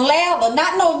soap and lather.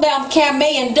 Not no damn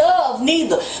Camay and Dove,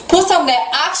 neither. Put some of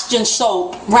that oxygen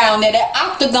soap around there, that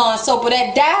Octagon soap, or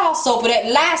that Dial soap, or that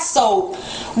Lye soap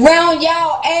round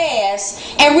y'all ass.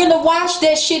 And really wash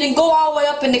that shit and go all the way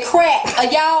up in the crack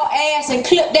of y'all ass and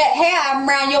clip that hair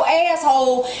around your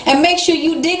asshole. And make sure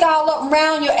you dig all up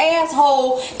around your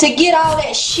asshole to get all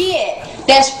that shit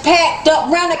that's packed up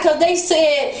around it. Because they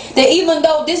said that even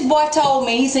though, this boy told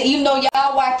me, he said, even though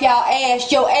y'all wipe y'all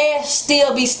ass, your ass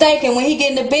still be stinking when he get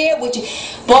in the bed with you.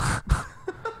 But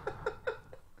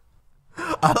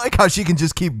I like how she can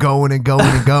just keep going and going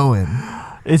and going.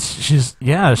 It's just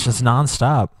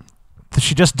nonstop.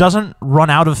 She just doesn't run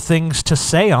out of things to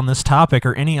say on this topic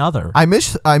or any other. I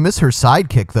miss her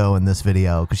sidekick though in this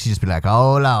video because she just be like,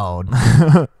 "Oh Lord."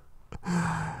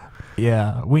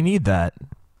 Yeah, we need that.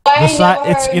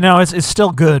 It's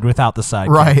still good without the sidekick,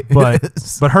 right?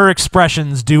 But her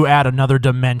expressions do add another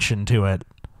dimension to it.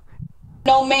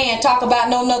 no man talk about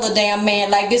no other damn man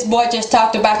like this boy just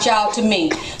talked about y'all to me.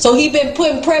 So he been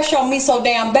putting pressure on me so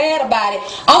damn bad about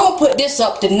it. I'm gonna put this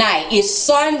up tonight. It's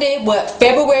Sunday,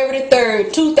 February the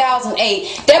 3rd,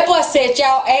 2008. That boy said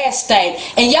y'all ass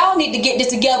stank. And y'all need to get this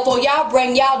together before y'all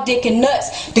bring y'all dick and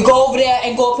nuts to go over there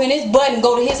and go up in his butt and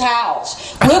go to his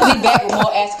house. We'll be back with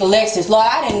more Ask Alexis. Lord,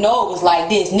 I didn't know it was like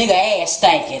this. Nigga ass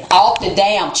stinking off the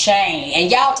damn chain. And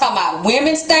y'all talking about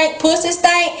women stink, pussy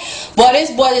stink? Boy,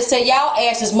 this boy just said y'all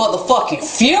ass is motherfucking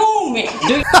fuming.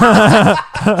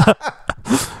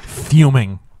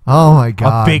 Fuming. Oh my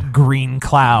god. A big green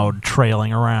cloud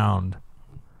trailing around.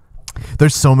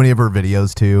 There's so many of her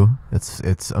videos too.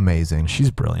 It's amazing.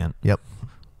 She's brilliant. Yep.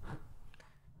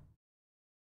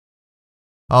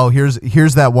 Oh,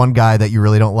 here's that one guy that you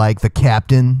really don't like, the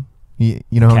captain. You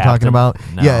know who I'm talking about?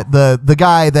 No. Yeah, the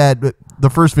guy that the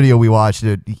first video we watched,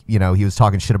 he was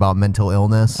talking shit about mental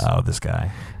illness. Oh, this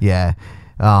guy. Yeah.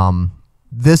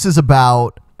 This is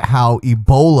about how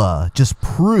Ebola just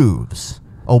proves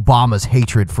Obama's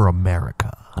hatred for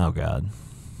America. Oh, God.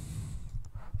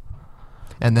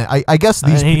 And then I guess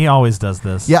these... he always does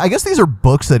this. Yeah, I guess these are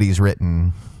books that he's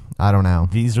written. I don't know.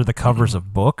 These are the covers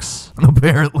of books?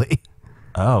 Apparently.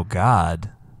 Oh, God.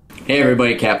 Hey,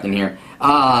 everybody, Captain here.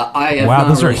 I have wow,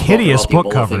 those are really hideous book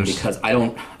Ebola covers. Because I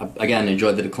don't, again,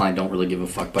 enjoy the decline, don't really give a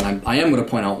fuck. But I am going to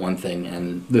point out one thing,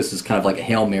 and this is kind of like a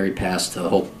Hail Mary pass to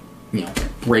hope,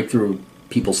 break through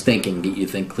people's thinking, get you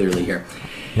think clearly here.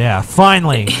 Yeah,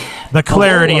 finally, the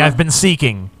clarity I've been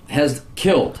seeking. Has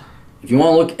killed, if you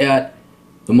want to look at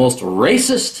the most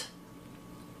racist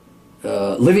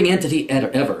living entity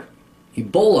ever,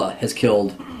 Ebola has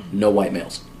killed no white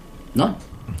males. None.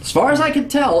 As far as I can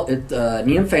tell,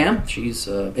 Niam Pham, she's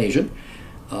Asian.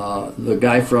 The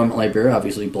guy from Liberia,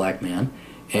 obviously black man.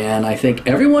 And I think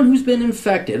everyone who's been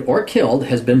infected or killed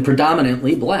has been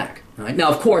predominantly black. Right? Now,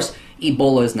 of course,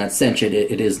 Ebola is not sentient.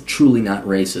 It is truly not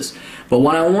racist. But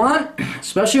what I want,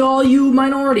 especially all you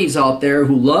minorities out there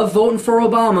who love voting for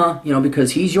Obama,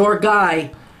 because he's your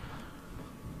guy,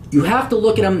 you have to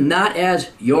look at him not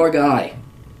as your guy.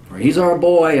 Or he's our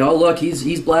boy. Oh, look,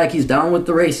 he's black. He's down with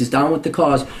the race. He's down with the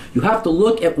cause. You have to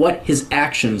look at what his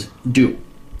actions do.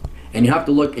 And you have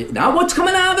to look at not what's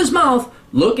coming out of his mouth.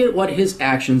 Look at what his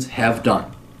actions have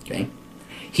done. Okay?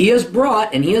 He has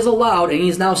brought, and he has allowed, and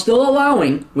he's now still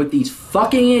allowing, with these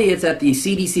fucking idiots at the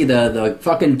CDC, the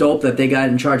fucking dope that they got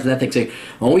in charge of that thing, saying,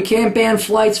 well, we can't ban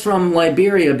flights from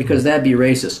Liberia because that'd be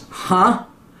racist. Huh?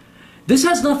 This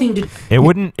has nothing to... It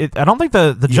wouldn't... I don't think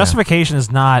the justification is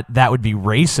not that would be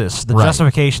racist. The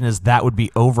justification is that would be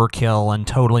overkill and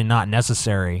totally not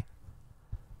necessary.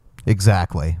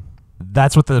 Exactly.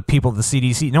 That's what the people at the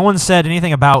CDC... No one said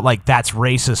anything about, like, that's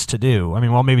racist to do. I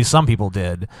mean, well, maybe some people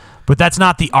did. But that's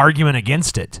not the argument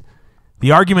against it.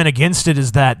 The argument against it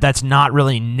is that that's not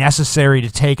really necessary to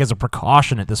take as a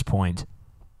precaution at this point.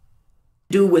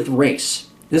 Do with race.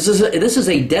 This is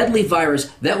a deadly virus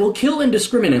that will kill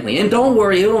indiscriminately. And don't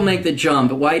worry, it'll make the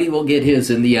jump. Whitey will get his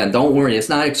in the end. Don't worry. It's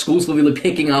not exclusively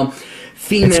picking out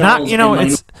females. It's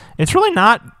not, it's really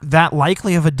not that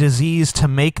likely of a disease to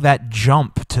make that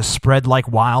jump to spread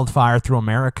like wildfire through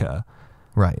America.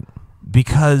 Right.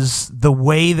 Because the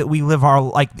way that we live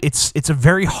our it's a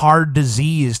very hard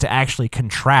disease to actually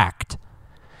contract.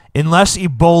 Unless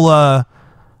Ebola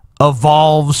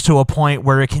evolves to a point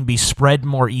where it can be spread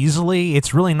more easily,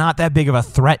 it's really not that big of a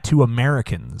threat to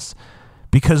Americans.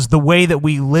 Because the way that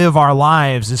we live our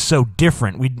lives is so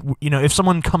different. If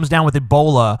someone comes down with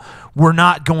Ebola, we're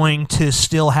not going to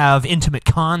still have intimate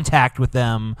contact with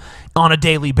them on a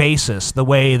daily basis the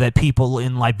way that people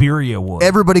in Liberia would.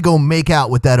 Everybody go make out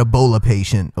with that Ebola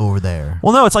patient over there.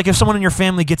 Well, no, it's like if someone in your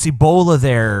family gets Ebola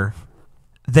there,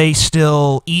 they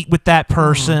still eat with that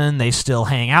person. They still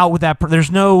hang out with that person.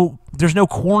 There's no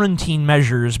quarantine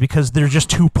measures because they're just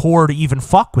too poor to even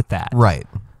fuck with that. Right.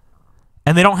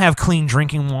 And they don't have clean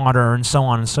drinking water and so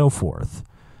on and so forth.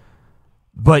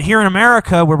 But here in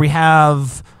America, where we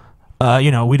have,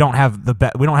 we don't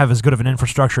have as good of an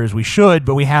infrastructure as we should,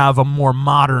 but we have a more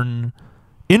modern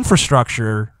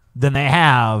infrastructure than they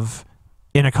have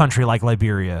in a country like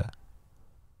Liberia.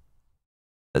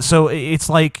 So it's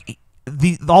like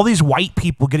all these white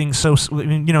people getting so...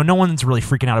 no one's really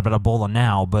freaking out about Ebola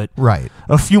now, but right.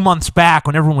 A few months back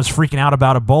when everyone was freaking out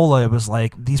about Ebola, it was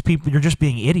like, these people, you're just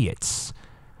being idiots.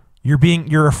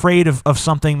 You're afraid of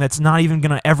something that's not even going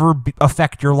to ever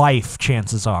affect your life,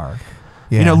 chances are.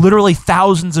 Yeah. Literally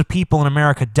thousands of people in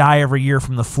America die every year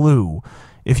from the flu.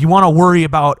 If you want to worry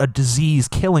about a disease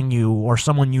killing you or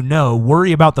someone you know,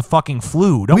 worry about the fucking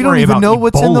flu. We don't even know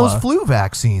what's in those Ebola. flu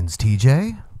vaccines,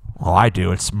 TJ. Well, I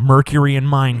do. It's mercury and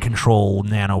mind control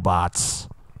nanobots.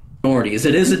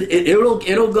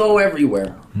 It'll go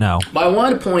everywhere. No. But I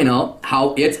want to point out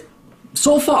how it's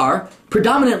so far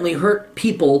predominantly hurt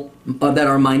people that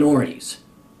are minorities.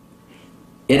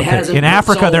 It hasn't. In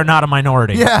Africa, they're not a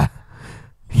minority. Yeah.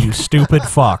 You stupid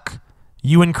fuck.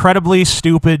 You incredibly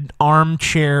stupid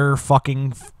armchair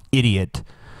fucking idiot.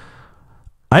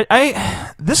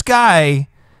 This guy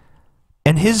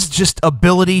and his just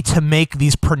ability to make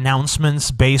these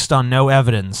pronouncements based on no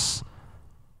evidence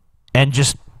and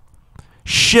just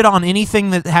shit on anything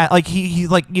that he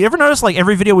you ever notice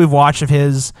every video we've watched of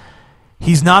his,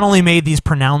 he's not only made these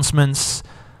pronouncements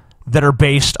that are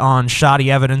based on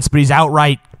shoddy evidence, but he's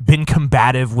outright been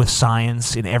combative with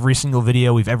science in every single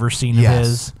video we've ever seen of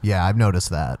his. Yeah, I've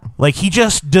noticed that. He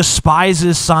just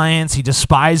despises science. He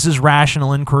despises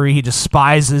rational inquiry. He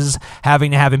despises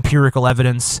having to have empirical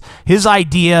evidence. His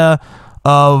idea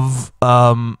of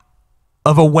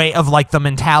a way of the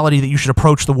mentality that you should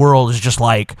approach the world is just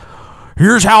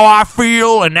here's how I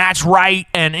feel, and that's right,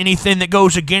 and anything that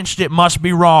goes against it must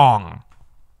be wrong.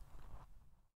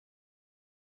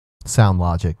 Sound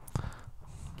logic.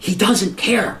 He doesn't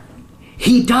care.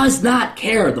 He does not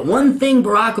care. The one thing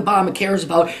Barack Obama cares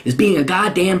about is being a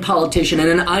goddamn politician and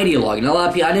an ideologue. And a lot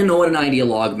of people, I didn't know what an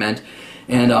ideologue meant.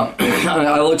 And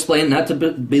I'll explain, not to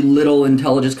belittle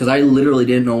intelligence, because I literally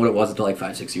didn't know what it was until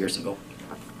 5-6 years ago.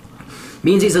 It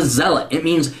means he's a zealot. It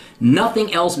means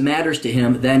nothing else matters to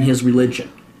him than his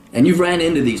religion. And you've ran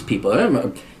into these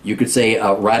people. You could say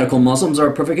radical Muslims are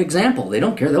a perfect example. They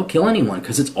don't care. They'll kill anyone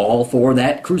because it's all for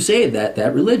that crusade,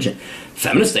 that religion.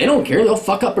 Feminists, they don't care. They'll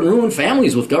fuck up and ruin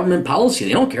families with government policy.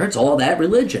 They don't care. It's all that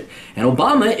religion. And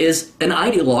Obama is an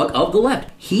ideologue of the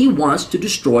left. He wants to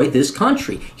destroy this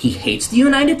country. He hates the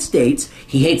United States.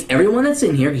 He hates everyone that's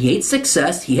in here. He hates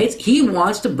success. He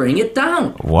wants to bring it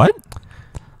down. What?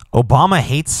 Obama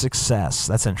hates success.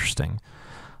 That's interesting.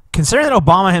 Considering that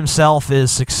Obama himself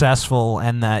is successful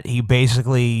and that he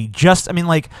basically just, I mean,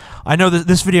 like, I know that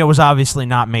this video was obviously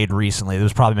not made recently. It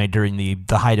was probably made during the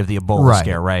height of the Ebola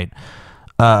scare, right?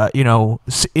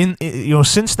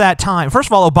 Since that time, first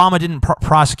of all, Obama didn't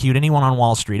prosecute anyone on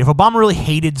Wall Street. If Obama really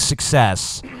hated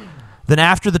success, then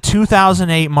after the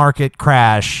 2008 market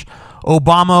crash,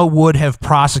 Obama would have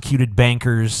prosecuted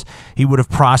bankers, he would have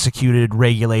prosecuted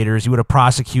regulators, he would have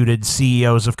prosecuted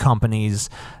CEOs of companies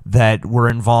that were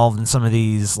involved in some of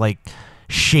these, like,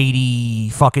 shady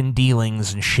fucking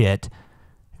dealings and shit.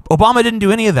 Obama didn't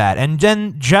do any of that. And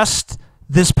then just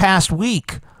this past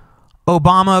week,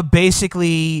 Obama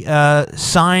basically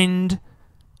signed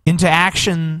into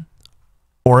action,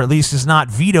 or at least is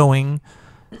not vetoing,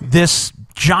 this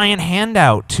giant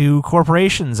handout to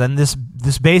corporations, and this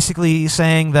basically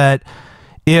saying that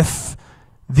if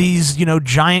these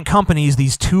giant companies,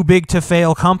 these too big to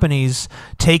fail companies,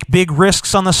 take big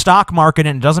risks on the stock market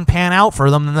and it doesn't pan out for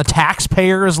them, then the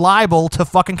taxpayer is liable to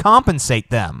fucking compensate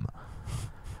them.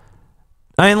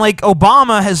 I mean, like,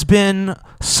 Obama has been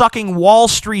sucking Wall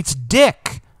Street's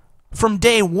dick from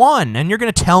day one, and you're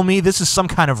going to tell me this is some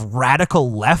kind of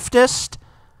radical leftist?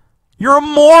 You're a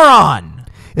moron!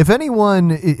 If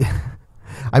anyone,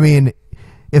 I mean,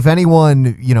 if anyone,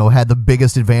 had the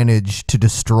biggest advantage to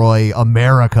destroy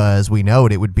America as we know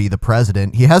it, it would be the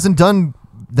president. He hasn't done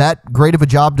that great of a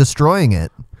job destroying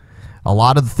it. A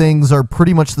lot of things are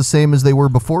pretty much the same as they were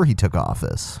before he took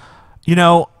office. If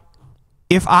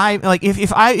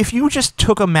you just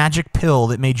took a magic pill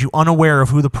that made you unaware of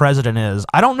who the president is,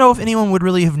 I don't know if anyone would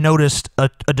really have noticed a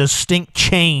distinct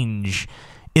change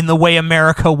in the way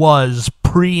America was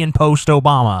pre and post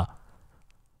Obama.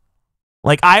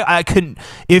 Like, I couldn't,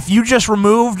 if you just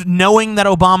removed knowing that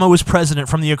Obama was president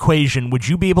from the equation, would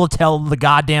you be able to tell the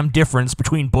goddamn difference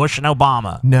between Bush and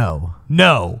Obama? No.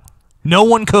 No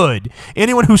one could.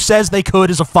 Anyone who says they could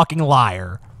is a fucking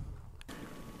liar.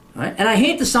 Right? And I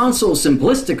hate to sound so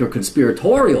simplistic or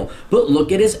conspiratorial, but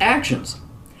look at his actions.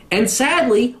 And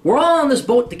sadly, we're all on this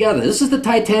boat together. This is the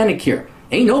Titanic here.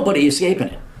 Ain't nobody escaping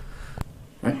it.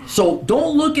 Right? So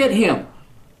don't look at him.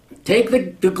 Take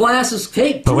the glasses.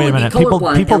 But wait a minute.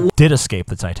 People did escape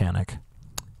the Titanic.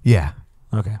 Yeah.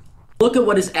 Okay. Look at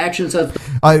what his actions have.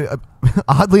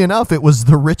 Oddly enough, it was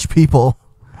the rich people.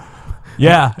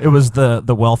 Yeah, it was the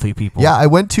wealthy people. Yeah, I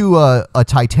went to a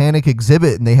Titanic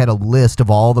exhibit, and they had a list of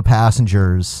all the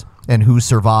passengers and who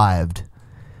survived.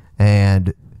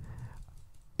 And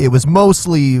it was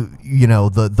mostly,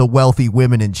 the wealthy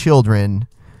women and children.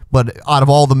 But out of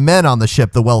all the men on the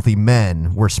ship, the wealthy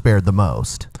men were spared the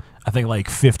most. I think like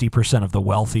 50% of the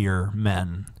wealthier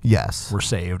men were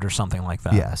saved or something like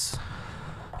that. Yes.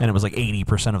 And it was like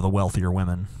 80% of the wealthier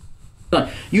women.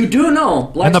 You do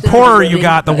know, and the poorer you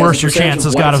got, the worse your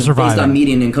chances got of surviving. Based on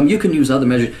median income, you can use other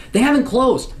measures. They haven't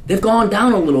closed. They've gone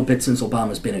down a little bit since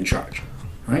Obama's been in charge.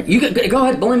 Right? You go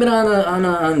ahead, blame it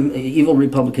on evil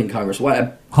Republican Congress.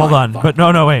 Why? Hold on, but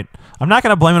no, wait. I'm not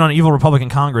going to blame it on evil Republican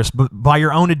Congress, but by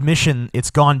your own admission, it's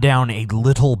gone down a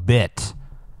little bit.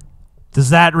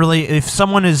 Does that really, if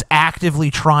someone is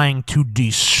actively trying to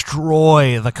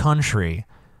destroy the country,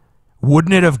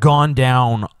 wouldn't it have gone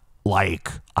down, like,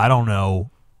 I don't know,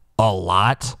 a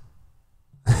lot?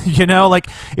 Like,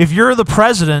 if you're the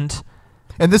president...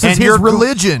 And this is his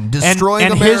religion,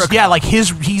 destroying America.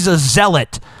 He's a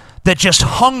zealot that just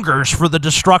hungers for the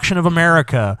destruction of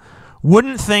America.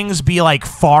 Wouldn't things be, like,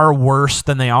 far worse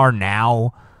than they are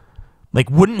now? Like,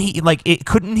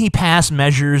 couldn't he pass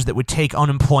measures that would take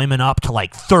unemployment up to,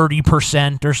 like,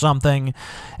 30% or something,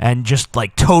 and just,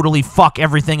 like, totally fuck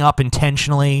everything up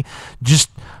intentionally?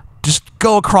 Just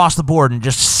go across the board and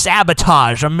just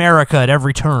sabotage America at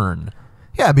every turn.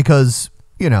 Yeah, because,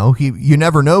 you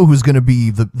never know who's going to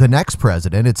be the next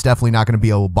president. It's definitely not going to be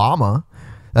Obama.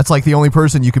 That's, like, the only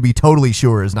person you could be totally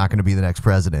sure is not going to be the next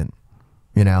president,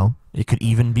 It could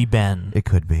even be Ben. It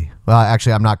could be. Well,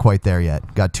 actually, I'm not quite there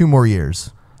yet. Got 2 more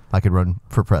years. I could run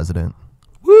for president.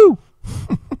 Woo!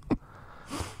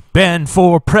 Ben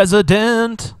for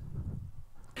president.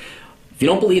 If you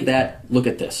don't believe that, look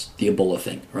at this, the Ebola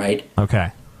thing, right?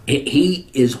 Okay. He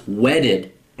is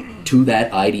wedded to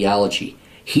that ideology.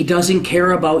 He doesn't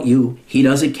care about you. He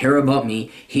doesn't care about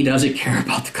me. He doesn't care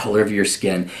about the color of your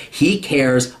skin. He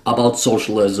cares about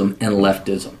socialism and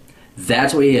leftism.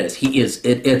 That's what he is. He is.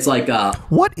 It's like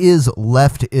What is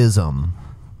leftism?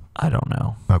 I don't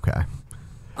know. Okay.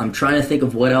 I'm trying to think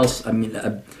of what else. I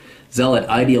mean, zealot,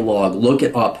 ideologue. Look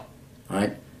it up. All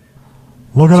right.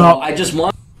 Look it up. I just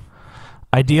want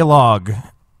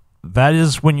Ideologue. That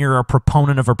is when you're a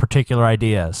proponent of a particular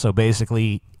idea. So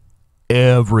basically,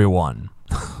 everyone.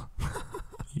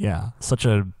 Yeah, such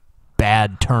a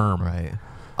bad term. Right.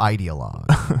 Ideologue.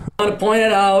 I want to point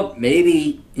it out.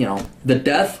 Maybe the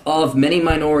death of many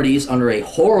minorities under a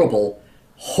horrible,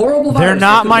 horrible virus. They're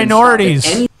not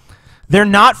minorities. They're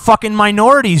not fucking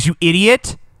minorities, you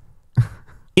idiot.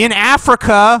 In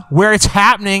Africa, where it's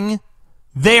happening,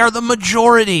 they are the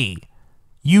majority.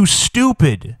 You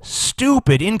stupid,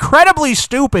 incredibly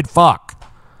stupid fuck.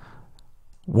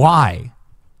 Why?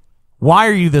 Why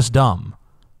are you this dumb?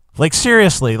 Like,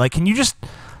 seriously, like, can you just...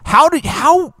 How...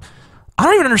 I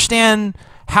don't even understand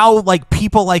how, like,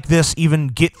 people like this even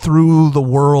get through the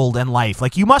world and life.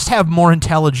 Like, you must have more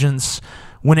intelligence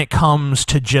when it comes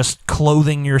to just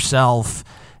clothing yourself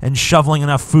and shoveling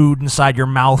enough food inside your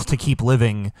mouth to keep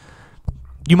living.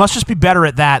 You must just be better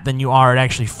at that than you are at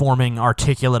actually forming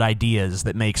articulate ideas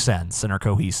that make sense and are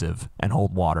cohesive and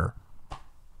hold water.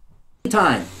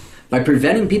 Time by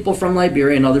preventing people from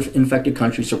Liberia and other infected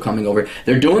countries from coming over.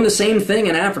 They're doing the same thing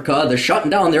in Africa. They're shutting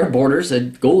down their borders.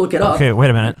 Go look it up. Okay, wait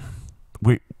a minute.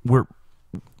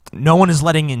 No one is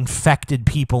letting infected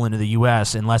people into the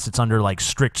U.S. unless it's under, like,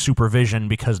 strict supervision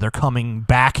because they're coming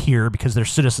back here because they're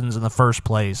citizens in the first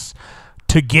place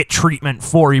to get treatment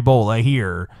for Ebola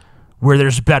here, where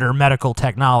there's better medical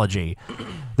technology.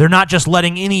 They're not just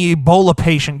letting any Ebola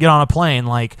patient get on a plane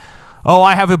like, oh,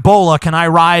 I have Ebola, can I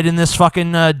ride in this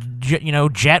fucking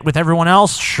jet with everyone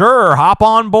else? Sure, hop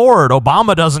on board.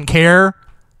 Obama doesn't care.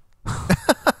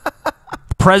 The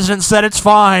president said it's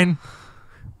fine.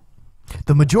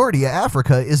 The majority of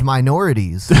Africa is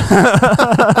minorities.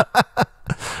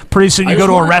 Pretty soon you go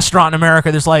to a restaurant in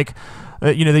America, there's like,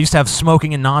 they used to have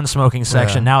smoking and non-smoking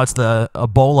section. Yeah. Now it's the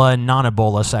Ebola and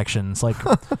non-Ebola section. It's like...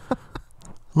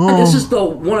 This is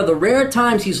one of the rare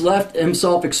times he's left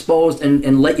himself exposed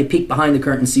and let you peek behind the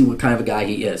curtain and see what kind of a guy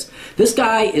he is. This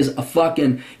guy is a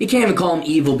fucking... You can't even call him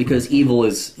evil because evil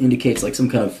indicates like some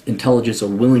kind of intelligence or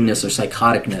willingness or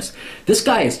psychoticness. This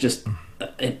guy is just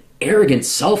an arrogant,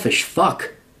 selfish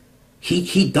fuck.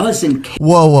 He doesn't care.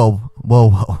 Whoa.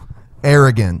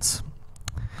 Arrogance.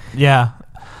 Yeah.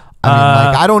 I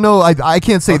mean, I don't know. I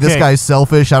can't say this guy's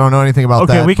selfish. I don't know anything about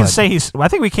that. Okay, we can say I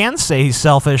think we can say he's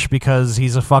selfish because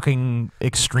he's a fucking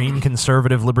extreme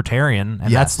conservative libertarian,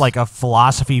 and that's like a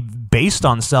philosophy based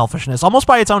on selfishness, almost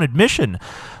by its own admission.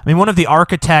 I mean, one of the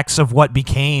architects of what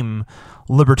became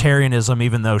libertarianism,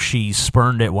 even though she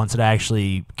spurned it once it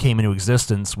actually came into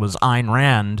existence, was Ayn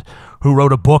Rand, who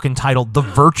wrote a book entitled The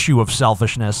Virtue of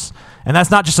Selfishness. And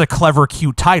that's not just a clever,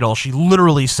 cute title. She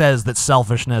literally says that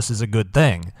selfishness is a good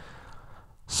thing.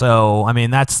 So, I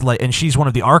mean, that's like, and she's one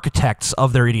of the architects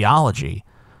of their ideology.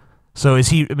 So is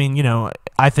he, I mean,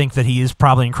 I think that he is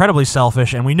probably incredibly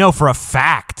selfish, and we know for a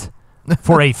fact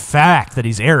that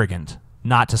he's arrogant.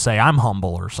 Not to say I'm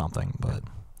humble or something, but...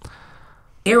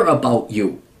 care about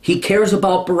you. He cares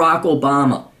about Barack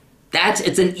Obama.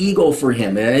 It's an ego for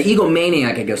him.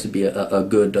 Egomaniac, I guess, would be a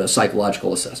good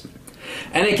psychological assessment.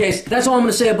 In any case, that's all I'm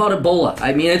going to say about Ebola.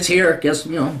 I mean, it's here. Guess,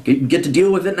 get to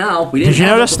deal with it now. Did you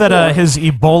notice that his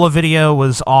Ebola video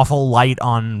was awful light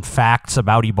on facts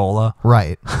about Ebola?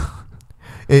 Right.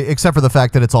 Except for the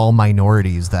fact that it's all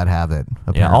minorities that have it.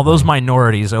 Apparently. Yeah, all those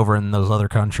minorities over in those other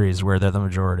countries where they're the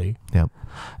majority. Yep.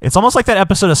 It's almost like that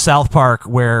episode of South Park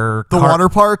where... The water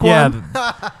park one?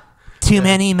 Yeah. Too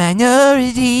many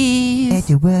minorities at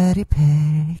the water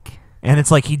park. And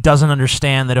it's like he doesn't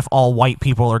understand that if all white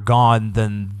people are gone,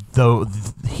 then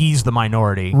he's the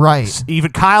minority. Right.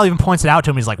 Even Kyle even points it out to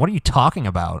him. He's like, what are you talking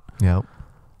about? Yep.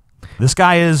 This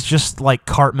guy is just like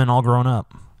Cartman all grown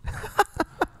up.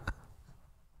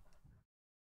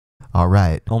 All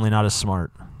right. Only not as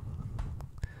smart.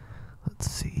 Let's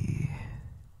see.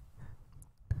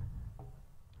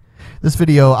 This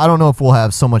video, I don't know if we'll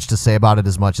have so much to say about it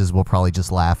as much as we'll probably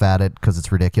just laugh at it because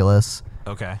it's ridiculous.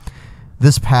 Okay.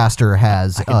 This pastor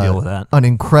has I can deal with that. An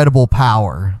incredible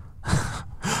power.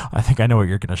 I think I know what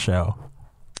you're going to show.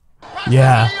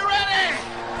 Yeah. Are you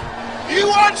ready? You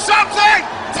want something?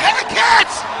 Take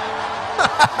it!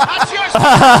 That's yours.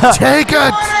 Take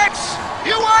it!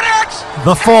 You want it?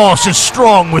 The force is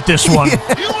strong with this one. You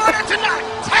want it tonight?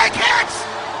 Take it!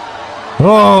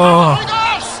 Oh. Holy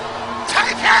Ghost!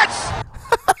 Take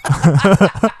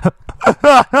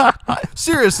it!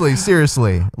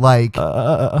 Seriously. Like,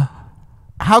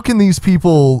 how can these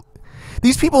people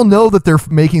know that they're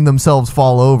making themselves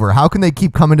fall over? How can they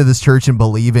keep coming to this church and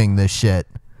believing this shit?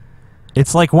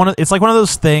 It's like one of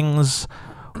those things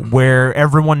where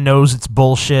everyone knows it's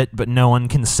bullshit, but no one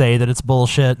can say that it's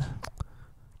bullshit.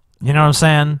 You know what I'm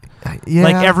saying? Yeah.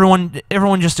 Like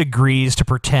everyone just agrees to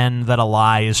pretend that a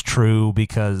lie is true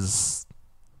because,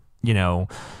 you know,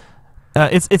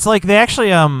 it's like they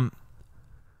actually I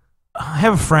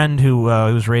have a friend who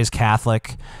was raised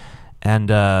Catholic, and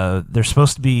there's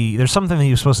something that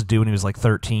he was supposed to do when he was like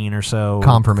 13 or so.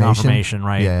 Confirmation,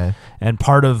 right? Yeah. And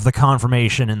part of the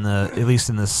confirmation at least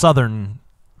in the southern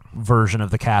version of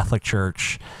the Catholic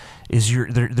Church is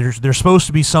there's supposed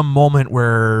to be some moment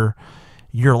where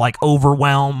you're like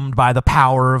overwhelmed by the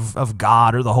power of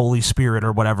God or the Holy Spirit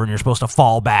or whatever, and you're supposed to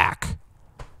fall back.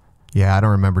 Yeah, I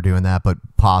don't remember doing that, but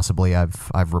possibly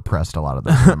I've repressed a lot of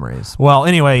those memories. Well,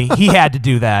 anyway, he had to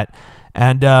do that,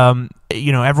 and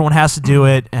you know, everyone has to do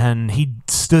it, and he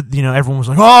stood. You know, everyone was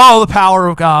like, "Oh, the power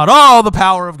of God! Oh, the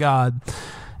power of God!"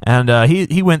 And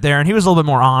he went there, and he was a little bit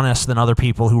more honest than other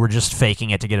people who were just faking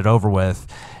it to get it over with.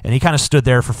 And he kind of stood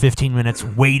there for 15 minutes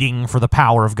waiting for the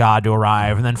power of God to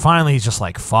arrive. And then finally he's just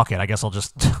like, fuck it, I guess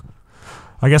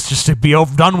just to be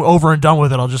over and done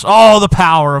with it, I'll just, the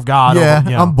power of God. Yeah,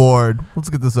 you know. I'm bored. Let's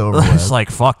get this over with. It's like,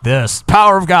 fuck this.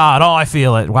 Power of God. Oh, I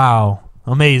feel it. Wow.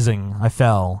 Amazing. I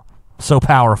fell. So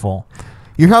powerful.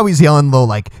 You hear how he's yelling low,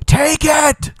 like, take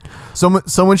it!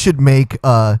 Someone should make,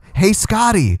 hey,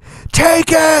 Scotty,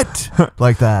 take it!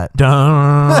 Like that. Yeah.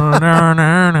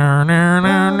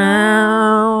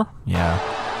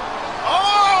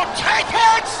 Oh, take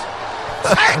it!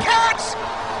 Take it!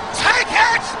 Take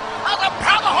it! Of the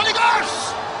power of the Holy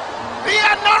Ghost! The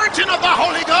anointing of the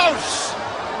Holy Ghost!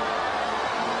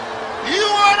 You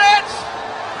want it?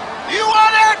 You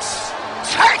want it?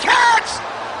 Take it!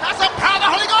 That's the power of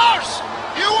the Holy Ghost!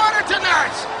 You want it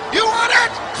tonight? You want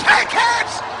it? Take it!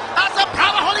 That's the power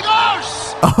of the Holy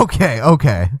Ghost!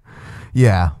 Okay.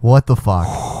 Yeah, what the fuck?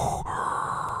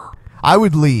 I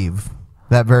would leave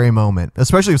that very moment,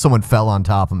 especially if someone fell on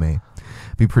top of me.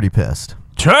 Be pretty pissed.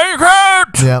 Take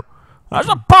it! Yep. That's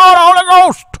the power of the Holy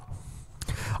Ghost!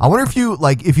 I wonder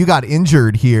if you got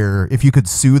injured here, if you could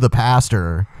sue the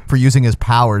pastor for using his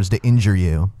powers to injure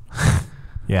you.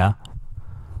 Yeah.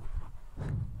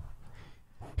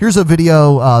 Here's a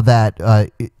video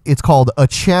that it's called A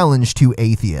Challenge to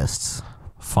Atheists.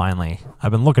 Finally.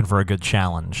 I've been looking for a good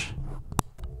challenge.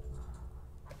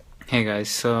 Hey guys,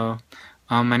 so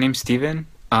my name's Steven.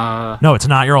 No, it's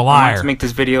not. You're a I liar. wanted to make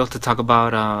this video to talk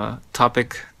about a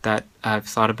topic that I've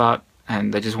thought about,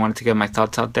 and I just wanted to get my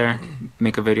thoughts out there,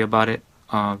 make a video about it,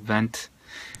 vent,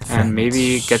 and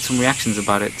maybe get some reactions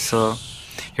about it. So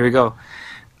here we go.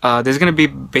 There's going to be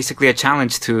basically a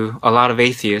challenge to a lot of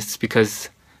atheists because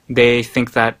they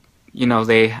think that, you know,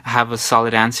 they have a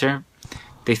solid answer.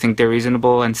 They think they're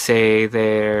reasonable and say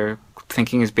their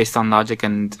thinking is based on logic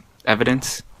and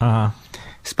evidence.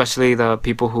 Especially the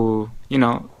people who, you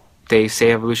know, they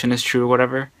say evolution is true or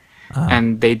whatever.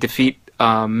 And they defeat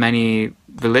many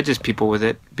religious people with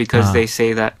it because they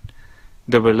say that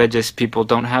the religious people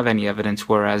don't have any evidence,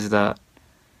 whereas the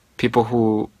people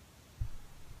who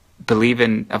believe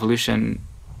in evolution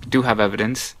do have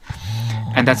evidence.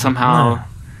 And that somehow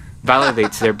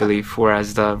validates their belief,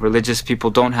 whereas the religious people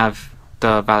don't have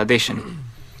the validation.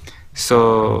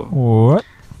 So what?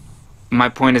 My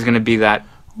point is going to be that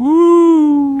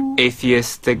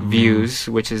atheistic views,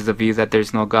 which is the view that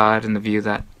there's no God and the view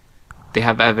that they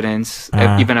have evidence,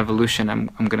 even evolution, I'm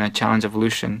going to challenge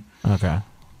evolution. Okay.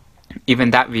 Even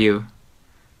that view,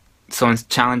 so in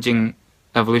challenging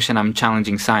evolution, I'm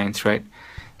challenging science, right?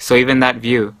 So even that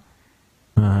view,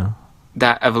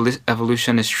 that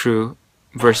evolution is true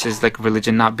versus like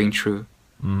religion not being true.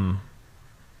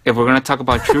 If we're going to talk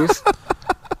about truth,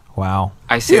 wow,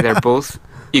 I say they're both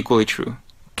equally true.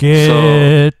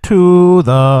 Get to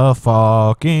the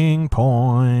fucking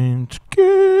point. Get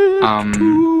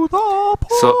to the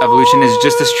point. So evolution is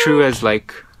just as true as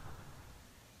like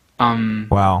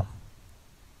wow,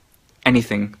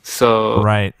 anything. So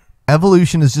right.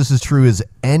 Evolution is just as true as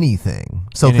anything.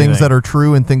 So Anything. things that are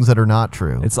true and things that are not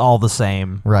true. It's all the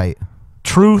same. Right.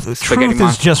 Truth is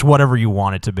monster. just whatever you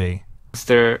want it to be. It's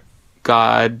their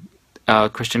God,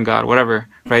 Christian God, whatever,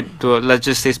 right? So let's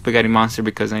just say spaghetti monster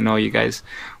because I know you guys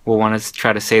will want to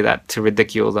try to say that to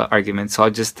ridicule the argument. So I'll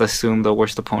just assume the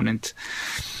worst opponent.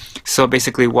 So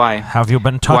basically, why? Have you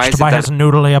been touched by his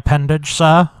noodly appendage,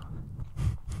 sir?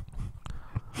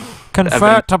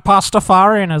 Convert to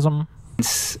Pastafarianism.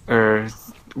 Or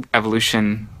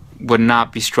evolution would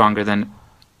not be stronger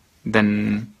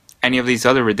than any of these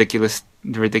other ridiculous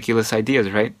ridiculous ideas,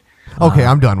 right? Okay,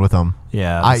 I'm done with them.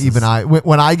 Yeah,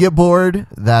 when I get bored,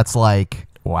 that's like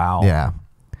wow. Yeah.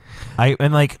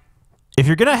 If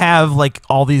you're gonna have like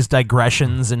all these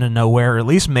digressions into nowhere, at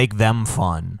least make them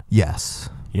fun. Yes.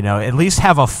 At least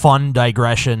have a fun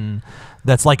digression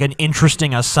that's like an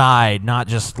interesting aside, not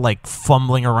just like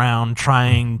fumbling around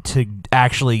trying to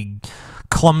actually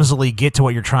clumsily get to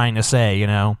what you're trying to say.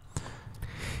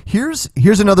 Here's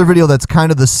another video that's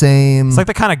kind of the same. It's like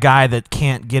the kind of guy that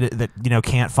can't get it, that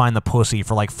can't find the pussy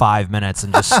for like 5 minutes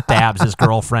and just stabs his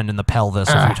girlfriend in the pelvis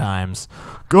a few times.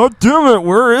 God damn it,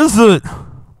 where is it?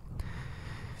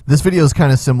 This video is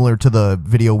kind of similar to the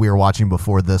video we were watching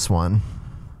before this one.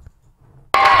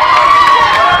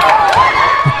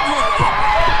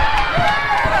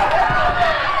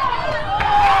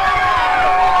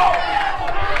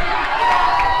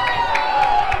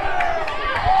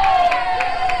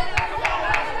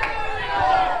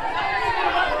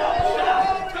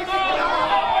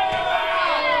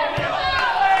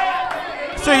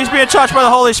 So he's being touched by the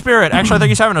Holy Spirit. Actually, I think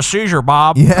he's having a seizure,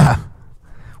 Bob. Yeah.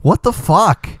 What the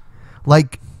fuck?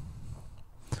 Like,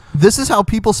 this is how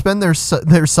people spend their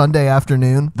Sunday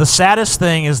afternoon? The saddest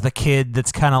thing is the kid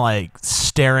that's kind of like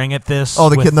staring at this. Oh,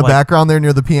 the kid in the background there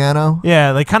near the piano?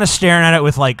 Yeah, like kind of staring at it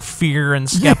with like fear and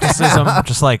skepticism. Yeah.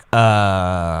 Just like,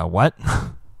 what?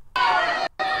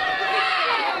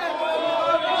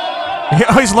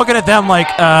 He's looking at them like,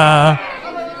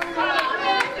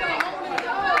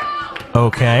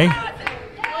 okay.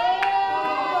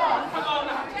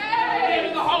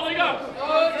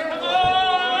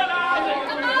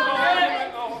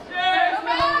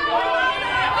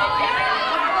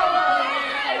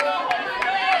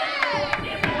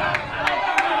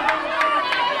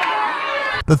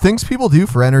 The things people do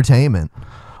for entertainment.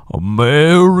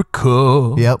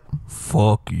 America. Yep.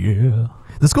 Fuck yeah.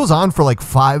 This goes on for like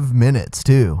 5 minutes,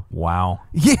 too. Wow.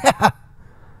 Yeah.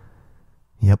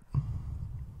 Yep.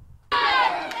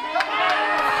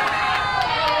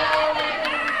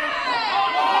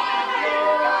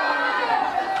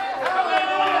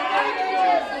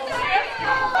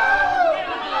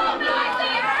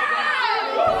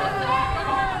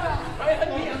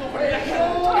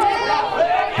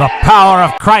 The power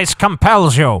of Christ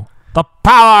compels you. The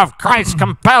power of Christ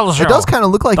compels you. It does kind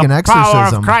of look like an exorcism. The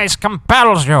power of Christ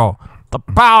compels you. The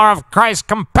power of Christ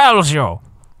compels you.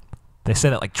 They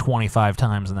say that like 25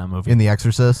 times in that movie. In The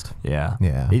Exorcist? Yeah.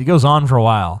 Yeah. It goes on for a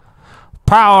while.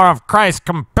 Power of Christ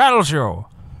compels you.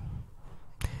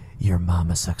 Your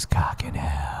mama sucks cock in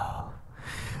hell.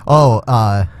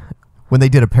 Oh, when they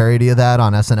did a parody of that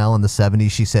on SNL in the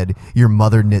 70s, she said, your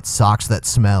mother knits socks that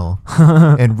smell.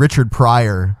 And Richard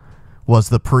Pryor was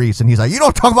the priest, and he's like, you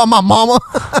don't talk about my mama.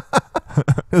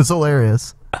 It was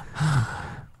hilarious.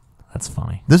 That's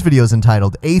funny. This video is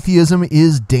entitled, Atheism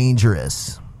is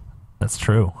Dangerous. That's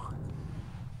true.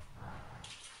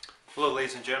 Hello,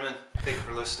 ladies and gentlemen. Thank you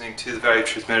for listening to the Value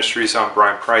Truth Ministries. I'm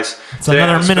Brian Price. It's another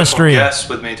I have a ministry. special guest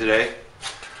with me today,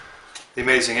 the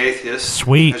amazing atheist.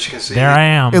 Sweet. As you can see, there I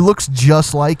am. It looks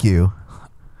just like you.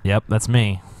 Yep, that's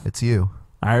me. It's you.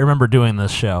 I remember doing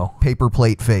this show. Paper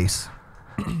plate face.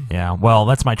 Yeah, well,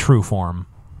 that's my true form.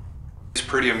 He's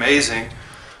pretty amazing.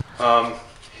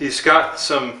 He's got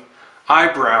some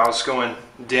eyebrows going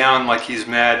down like he's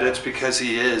mad. That's because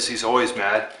he is. He's always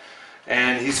mad.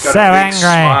 And he's got So a big angry.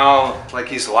 smile like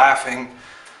he's laughing.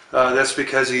 That's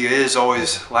because he is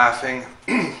always laughing.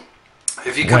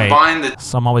 If you combine the...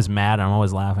 So I'm always mad and I'm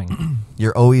always laughing.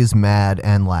 You're always mad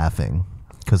and laughing,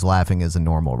 because laughing is a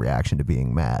normal reaction to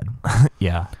being mad.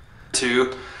 Yeah.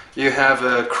 two, you have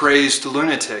a crazed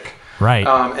lunatic. Right.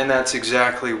 And that's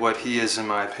exactly what he is, in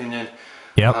my opinion.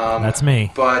 Yep, that's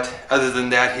me. But other than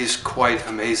that, he's quite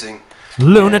amazing.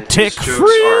 Lunatic and his jokes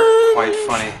are quite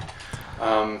funny.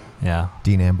 Yeah.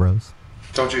 Dean Ambrose.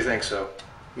 Don't you think so?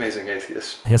 Amazing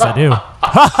atheist. Yes, I do.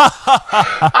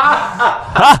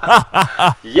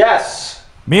 Yes.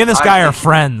 Me and this guy are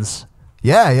friends.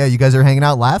 Yeah, you guys are hanging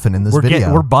out laughing in this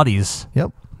video. We're buddies.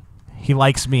 Yep. He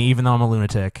likes me even though I'm a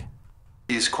lunatic.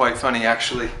 He's quite funny,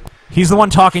 actually. He's the one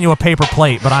talking to a paper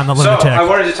plate, but I'm the lunatic. So, I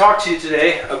wanted to talk to you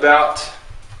today about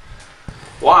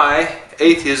why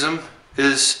atheism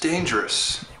is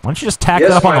dangerous. Why don't you just tack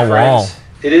that up on the wall?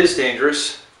 It is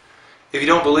dangerous. If you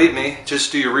don't believe me,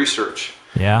 just do your research.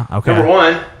 Yeah, okay. Number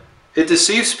one, it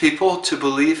deceives people to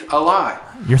believe a lie.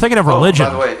 You're thinking of religion.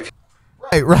 Oh, by the way,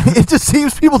 Right. It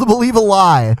deceives people to believe a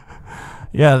lie.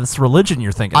 Yeah, that's religion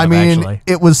you're thinking I of, mean, actually.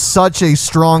 it was such a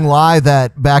strong lie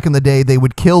that back in the day they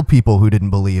would kill people who didn't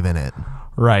believe in it.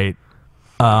 Right.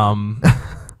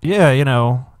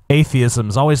 Yeah,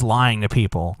 atheism's always lying to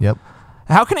people. Yep.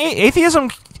 How can atheism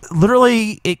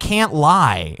literally? It can't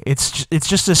lie. It's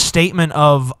just a statement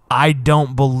of I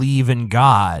don't believe in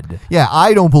God. Yeah,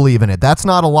 I don't believe in it. That's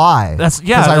not a lie. That's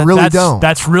I really don't.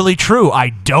 That's really true. I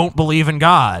don't believe in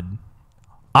God.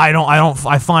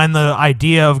 I find the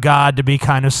idea of God to be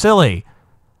kind of silly.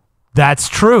 That's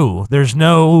true. There's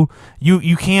no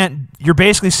you can't. You're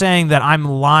basically saying that I'm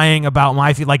lying about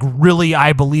my like really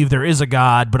I believe there is a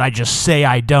God, but I just say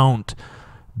I don't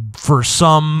for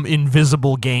some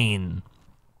invisible gain.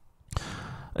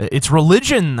 It's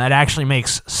religion that actually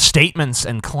makes statements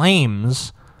and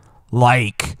claims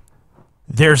like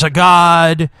there's a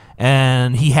God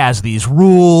and he has these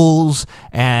rules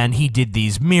and he did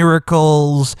these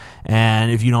miracles,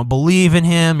 and if you don't believe in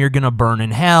him, you're going to burn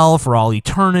in hell for all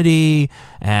eternity,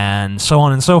 and so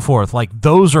on and so forth. Like,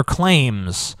 those are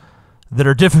claims that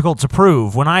are difficult to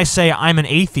prove. When I say I'm an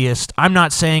atheist, I'm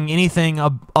not saying anything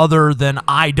other than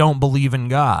I don't believe in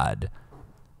God.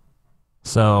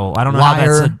 So I don't know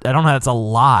how that's a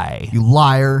lie. You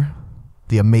liar.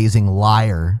 The amazing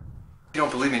liar. If you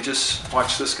don't believe me, just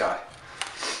watch this guy.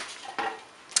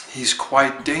 He's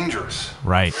quite dangerous.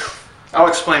 Right. I'll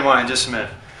explain why in just a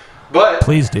minute. But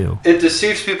please do. It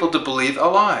deceives people to believe a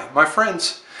lie. My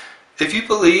friends, if you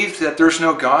believe that there's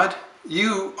no God,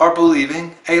 you are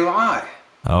believing a lie.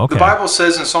 Okay. The Bible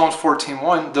says in Psalms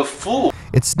 14:1, the fool.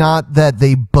 It's not that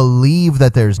they believe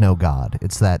that there's no God.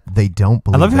 It's that they don't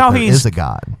believe that there is a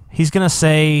God. He's going to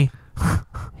say,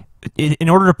 in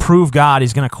order to prove God,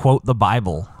 he's going to quote the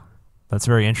Bible. That's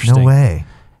very interesting. No way.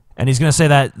 And he's going to say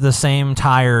that the same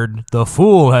tired, the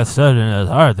fool hath said in his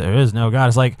heart, there is no God.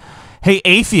 It's like, hey,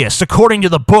 atheists, according to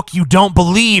the book you don't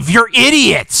believe, you're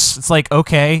idiots. It's like,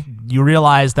 okay, you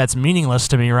realize that's meaningless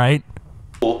to me, right?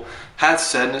 Hath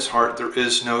said in his heart, there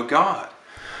is no God.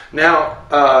 Now,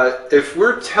 if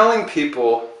we're telling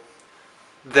people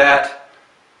that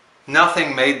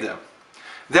nothing made them,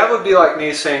 that would be like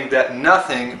me saying that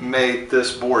nothing made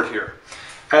this board here.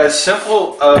 As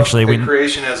simple of a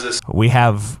creation as this.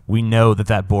 We know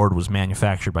that board was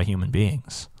manufactured by human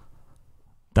beings.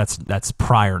 That's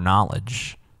prior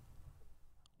knowledge.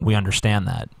 We understand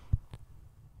that.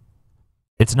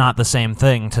 It's not the same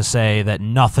thing to say that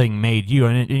nothing made you.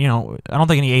 And, you know, I don't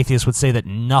think any atheist would say that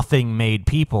nothing made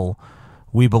people.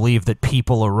 We believe that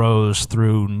people arose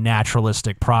through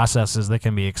naturalistic processes that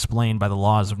can be explained by the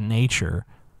laws of nature.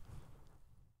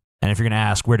 And if you're going to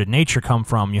ask, where did nature come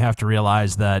from, you have to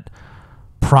realize that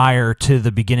prior to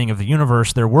the beginning of the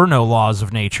universe, there were no laws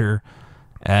of nature.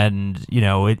 And, you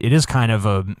know, it is kind of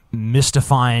a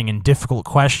mystifying and difficult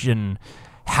question,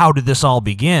 how did this all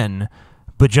begin?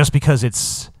 But just because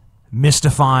it's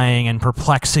mystifying and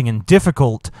perplexing and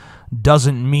difficult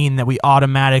doesn't mean that we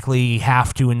automatically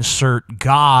have to insert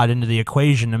God into the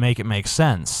equation to make it make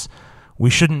sense. We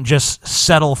shouldn't just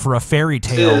settle for a fairy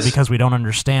tale because we don't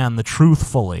understand the truth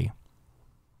fully.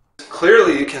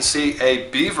 Clearly you can see a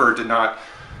beaver did not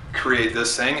create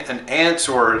this thing. An ant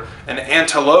or an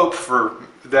antelope, for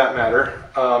that matter,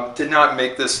 did not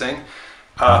make this thing.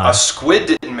 A squid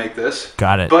didn't make this.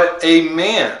 Got it. But a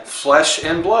man, flesh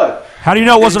and blood. How do you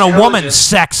know it wasn't a woman,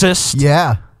 sexist?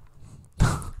 Yeah.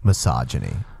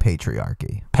 Misogyny.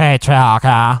 Patriarchy.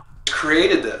 Patriarchy.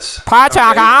 Created this.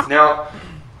 Patriarchy. Okay? Now,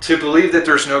 to believe that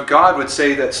there's no God would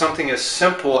say that something as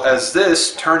simple as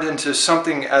this turned into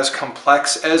something as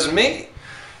complex as me.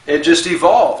 It just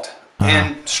evolved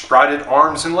and sprouted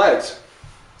arms and legs.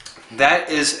 That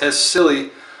is as silly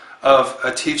of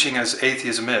a teaching as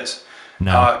atheism is.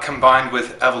 No. Combined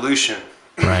with evolution.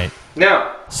 Right.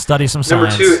 Now, study some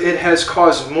science. Number 2, it has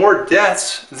caused more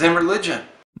deaths than religion.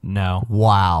 No.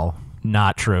 Wow.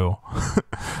 Not true.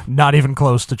 Not even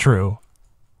close to true.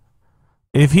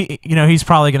 If he, you know, he's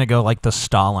probably going to go like the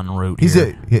Stalin route.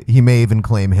 He may even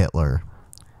claim Hitler.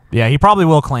 Yeah, he probably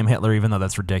will claim Hitler, even though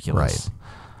that's ridiculous.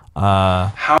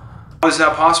 Right. How is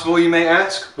that possible, you may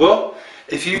ask? Well,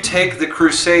 if you take the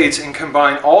Crusades and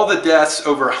combine all the deaths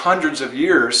over hundreds of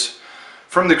years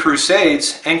from the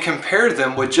Crusades and compare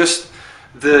them with just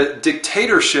the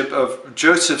dictatorship of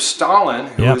Joseph Stalin,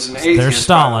 who was an atheist,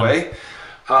 by the way,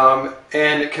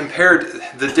 and compared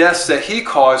the deaths that he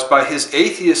caused by his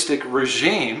atheistic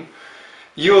regime,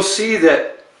 you'll see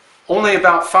that only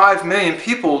about 5 million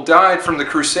people died from the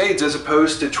Crusades as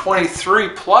opposed to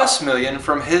 23+ million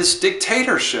from his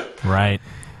dictatorship. Right.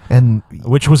 And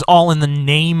which was all in the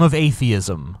name of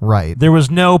atheism. Right. There was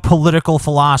no political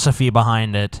philosophy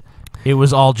behind it. It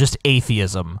was all just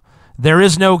atheism. There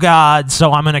is no God,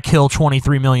 so I'm going to kill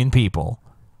 23 million people.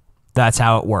 That's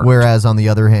how it worked. Whereas, on the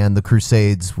other hand, the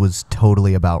Crusades was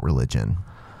totally about religion.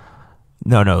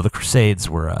 No, the Crusades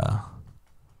were...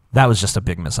 that was just a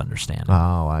big misunderstanding.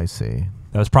 Oh, I see.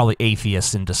 That was probably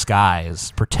atheists in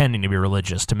disguise, pretending to be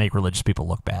religious to make religious people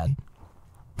look bad.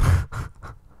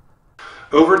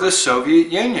 Over the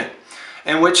Soviet Union,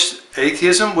 in which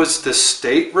atheism was the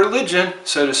state religion,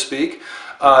 so to speak.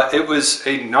 It was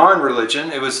a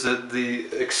non-religion. It was the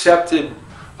accepted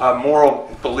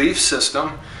moral belief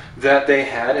system that they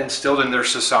had instilled in their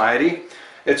society.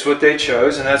 It's what they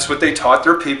chose, and that's what they taught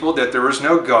their people, that there was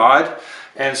no God,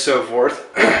 and so forth.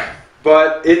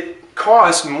 But it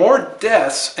caused more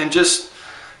deaths in just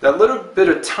that little bit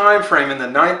of time frame in the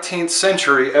 19th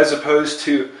century as opposed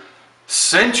to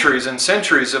centuries and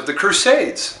centuries of the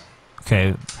Crusades.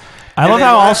 Okay. I love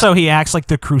how also he acts like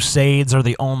the Crusades are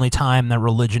the only time that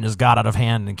religion has got out of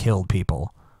hand and killed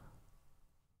people.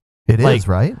 It is,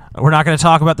 right? We're not going to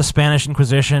talk about the Spanish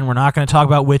Inquisition. We're not going to talk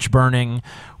about witch burning.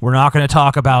 We're not going to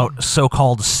talk about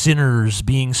so-called sinners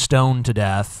being stoned to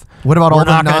death. What about all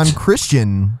the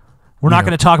non-Christian? We're not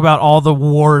going to talk about all the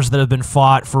wars that have been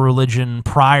fought for religion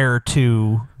prior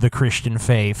to the Christian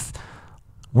faith.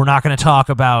 We're not going to talk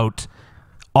about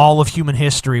all of human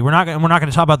history. We're not going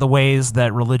to talk about the ways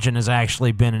that religion has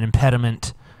actually been an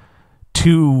impediment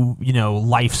to,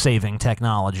 life-saving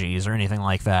technologies or anything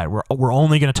like that. We're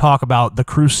only going to talk about the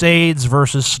Crusades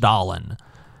versus Stalin.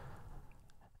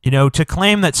 To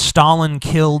claim that Stalin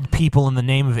killed people in the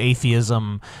name of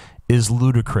atheism is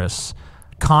ludicrous.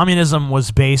 Communism was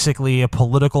basically a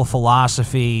political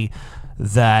philosophy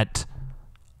that,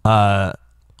 at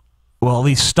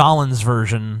least Stalin's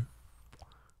version,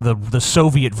 the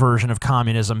Soviet version of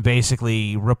communism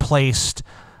basically replaced,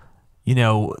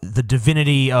 the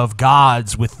divinity of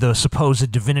gods with the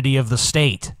supposed divinity of the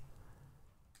state.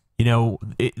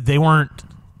 They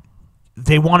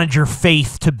wanted your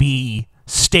faith to be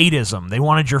statism. They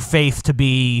wanted your faith to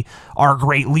be our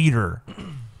great leader.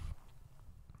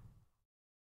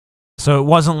 So it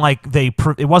wasn't like the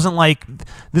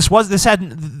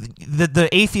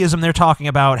atheism they're talking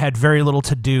about had very little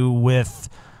to do with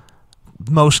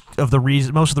most of the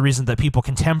reasons that people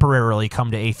contemporarily come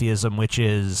to atheism, which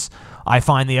is, I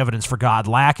find the evidence for God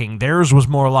lacking. Theirs was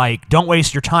more like, don't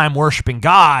waste your time worshiping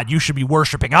God, you should be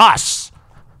worshiping us.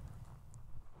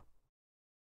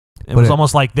 It was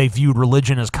almost like they viewed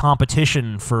religion as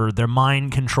competition for their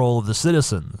mind control of the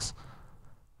citizens.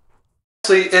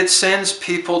 It sends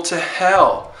people to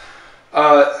hell.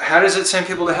 How does it send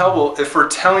people to hell? Well, if we're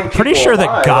telling people pretty sure a lie,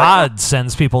 that God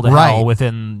sends people to hell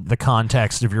within the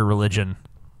context of your religion.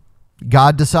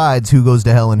 God decides who goes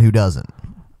to hell and who doesn't.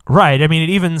 Right. I mean, it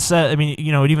even says. It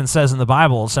even says in the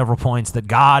Bible at several points that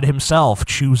God Himself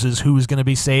chooses who's going to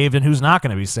be saved and who's not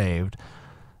going to be saved.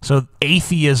 So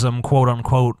atheism, quote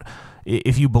unquote,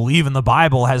 if you believe in the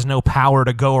Bible, has no power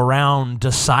to go around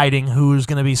deciding who's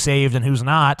going to be saved and who's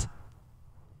not.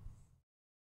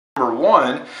 Number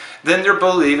one, then they're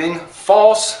believing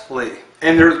falsely,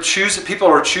 and people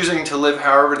are choosing to live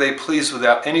however they please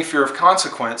without any fear of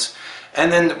consequence.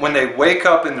 And then when they wake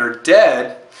up and they're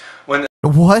dead,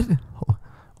 What?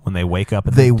 When they wake up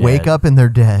and they wake up and they're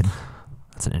dead.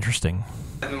 That's an interesting.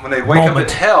 And when they wake up in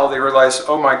hell, they realize,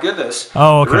 oh my goodness,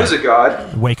 there is a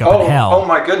God. Wake up in hell. Oh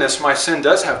my goodness, my sin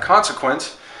does have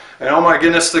consequence, and oh my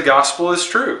goodness, the gospel is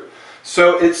true.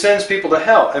 So it sends people to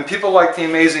hell, and people like the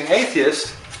amazing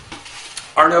atheist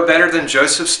are no better than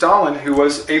Joseph Stalin, who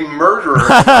was a murderer.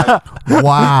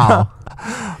 Wow.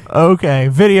 Okay,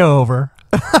 video over.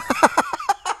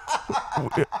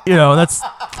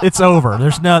 It's over.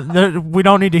 We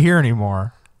don't need to hear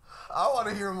anymore. I want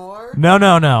to hear more.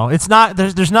 No. It's not.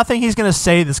 There's nothing he's going to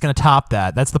say that's going to top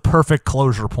that. That's the perfect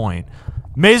closure point.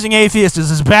 Amazing Atheist is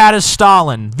as bad as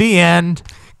Stalin. The end.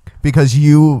 Because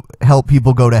you help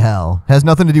people go to hell. Has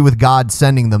nothing to do with God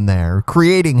sending them there,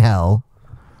 creating hell.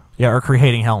 Yeah, or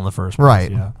creating hell in the first place.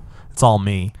 Right. Yeah. It's all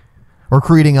me. Or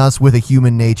creating us with a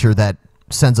human nature that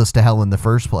sends us to hell in the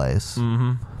first place.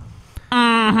 Mm-hmm.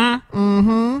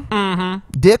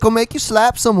 Dick will make you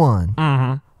slap someone.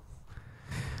 Mm-hmm.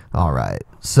 All right.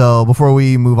 So before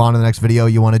we move on to the next video,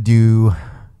 you want to do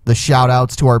the shout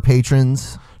outs to our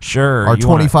patrons? Sure. Our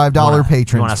 $25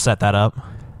 patrons. You want to set that up?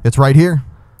 It's right here.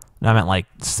 No, I meant like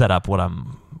set up what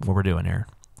we're doing here.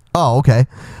 Oh, okay.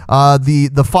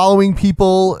 The following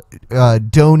people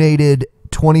donated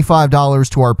 $25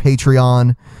 to our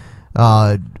Patreon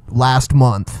last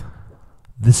month.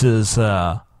 This is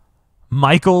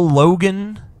Michael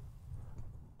Logan.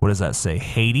 What does that say?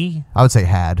 Haddie? I would say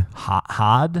Had.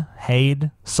 Hade?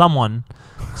 Someone.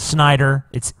 Snyder.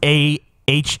 It's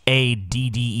AHADDE.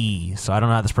 So I don't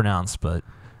know how that's pronounced, but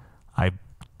I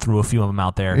threw a few of them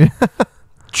out there.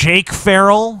 Jake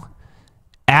Farrell.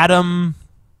 Adam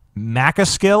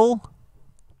Macaskill.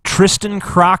 Tristan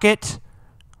Crockett.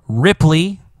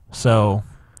 Ripley. So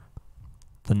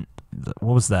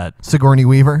what was that? Sigourney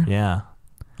Weaver? Yeah.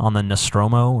 On the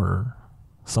Nostromo or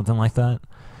something like that.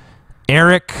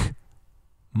 Eric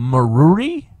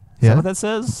Maruri? Is that what that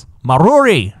says?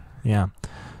 Maruri! Yeah.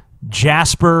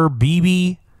 Jasper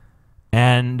Beebe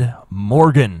and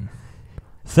Morgan.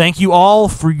 Thank you all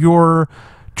for your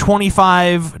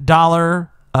 $25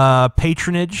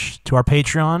 patronage to our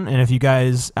Patreon. And if you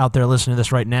guys out there listening to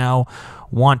this right now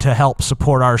want to help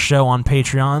support our show on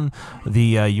Patreon,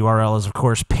 the URL is, of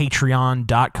course,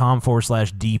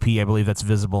 patreon.com/DP. I believe that's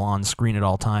visible on screen at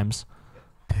all times.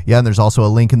 Yeah, and there's also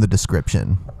a link in the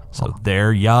description. So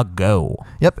there ya go.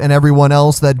 Yep, and everyone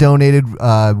else that donated,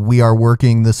 we are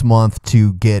working this month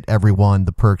to get everyone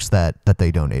the perks that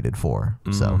they donated for.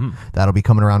 So that'll be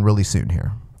coming around really soon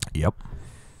here. Yep.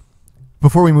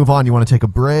 Before we move on, you want to take a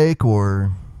break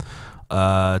or?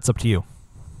 It's up to you.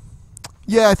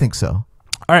 Yeah, I think so.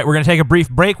 All right, we're going to take a brief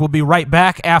break. We'll be right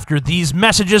back after these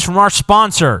messages from our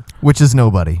sponsor. Which is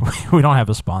nobody. We don't have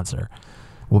a sponsor.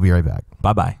 We'll be right back.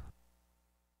 Bye-bye.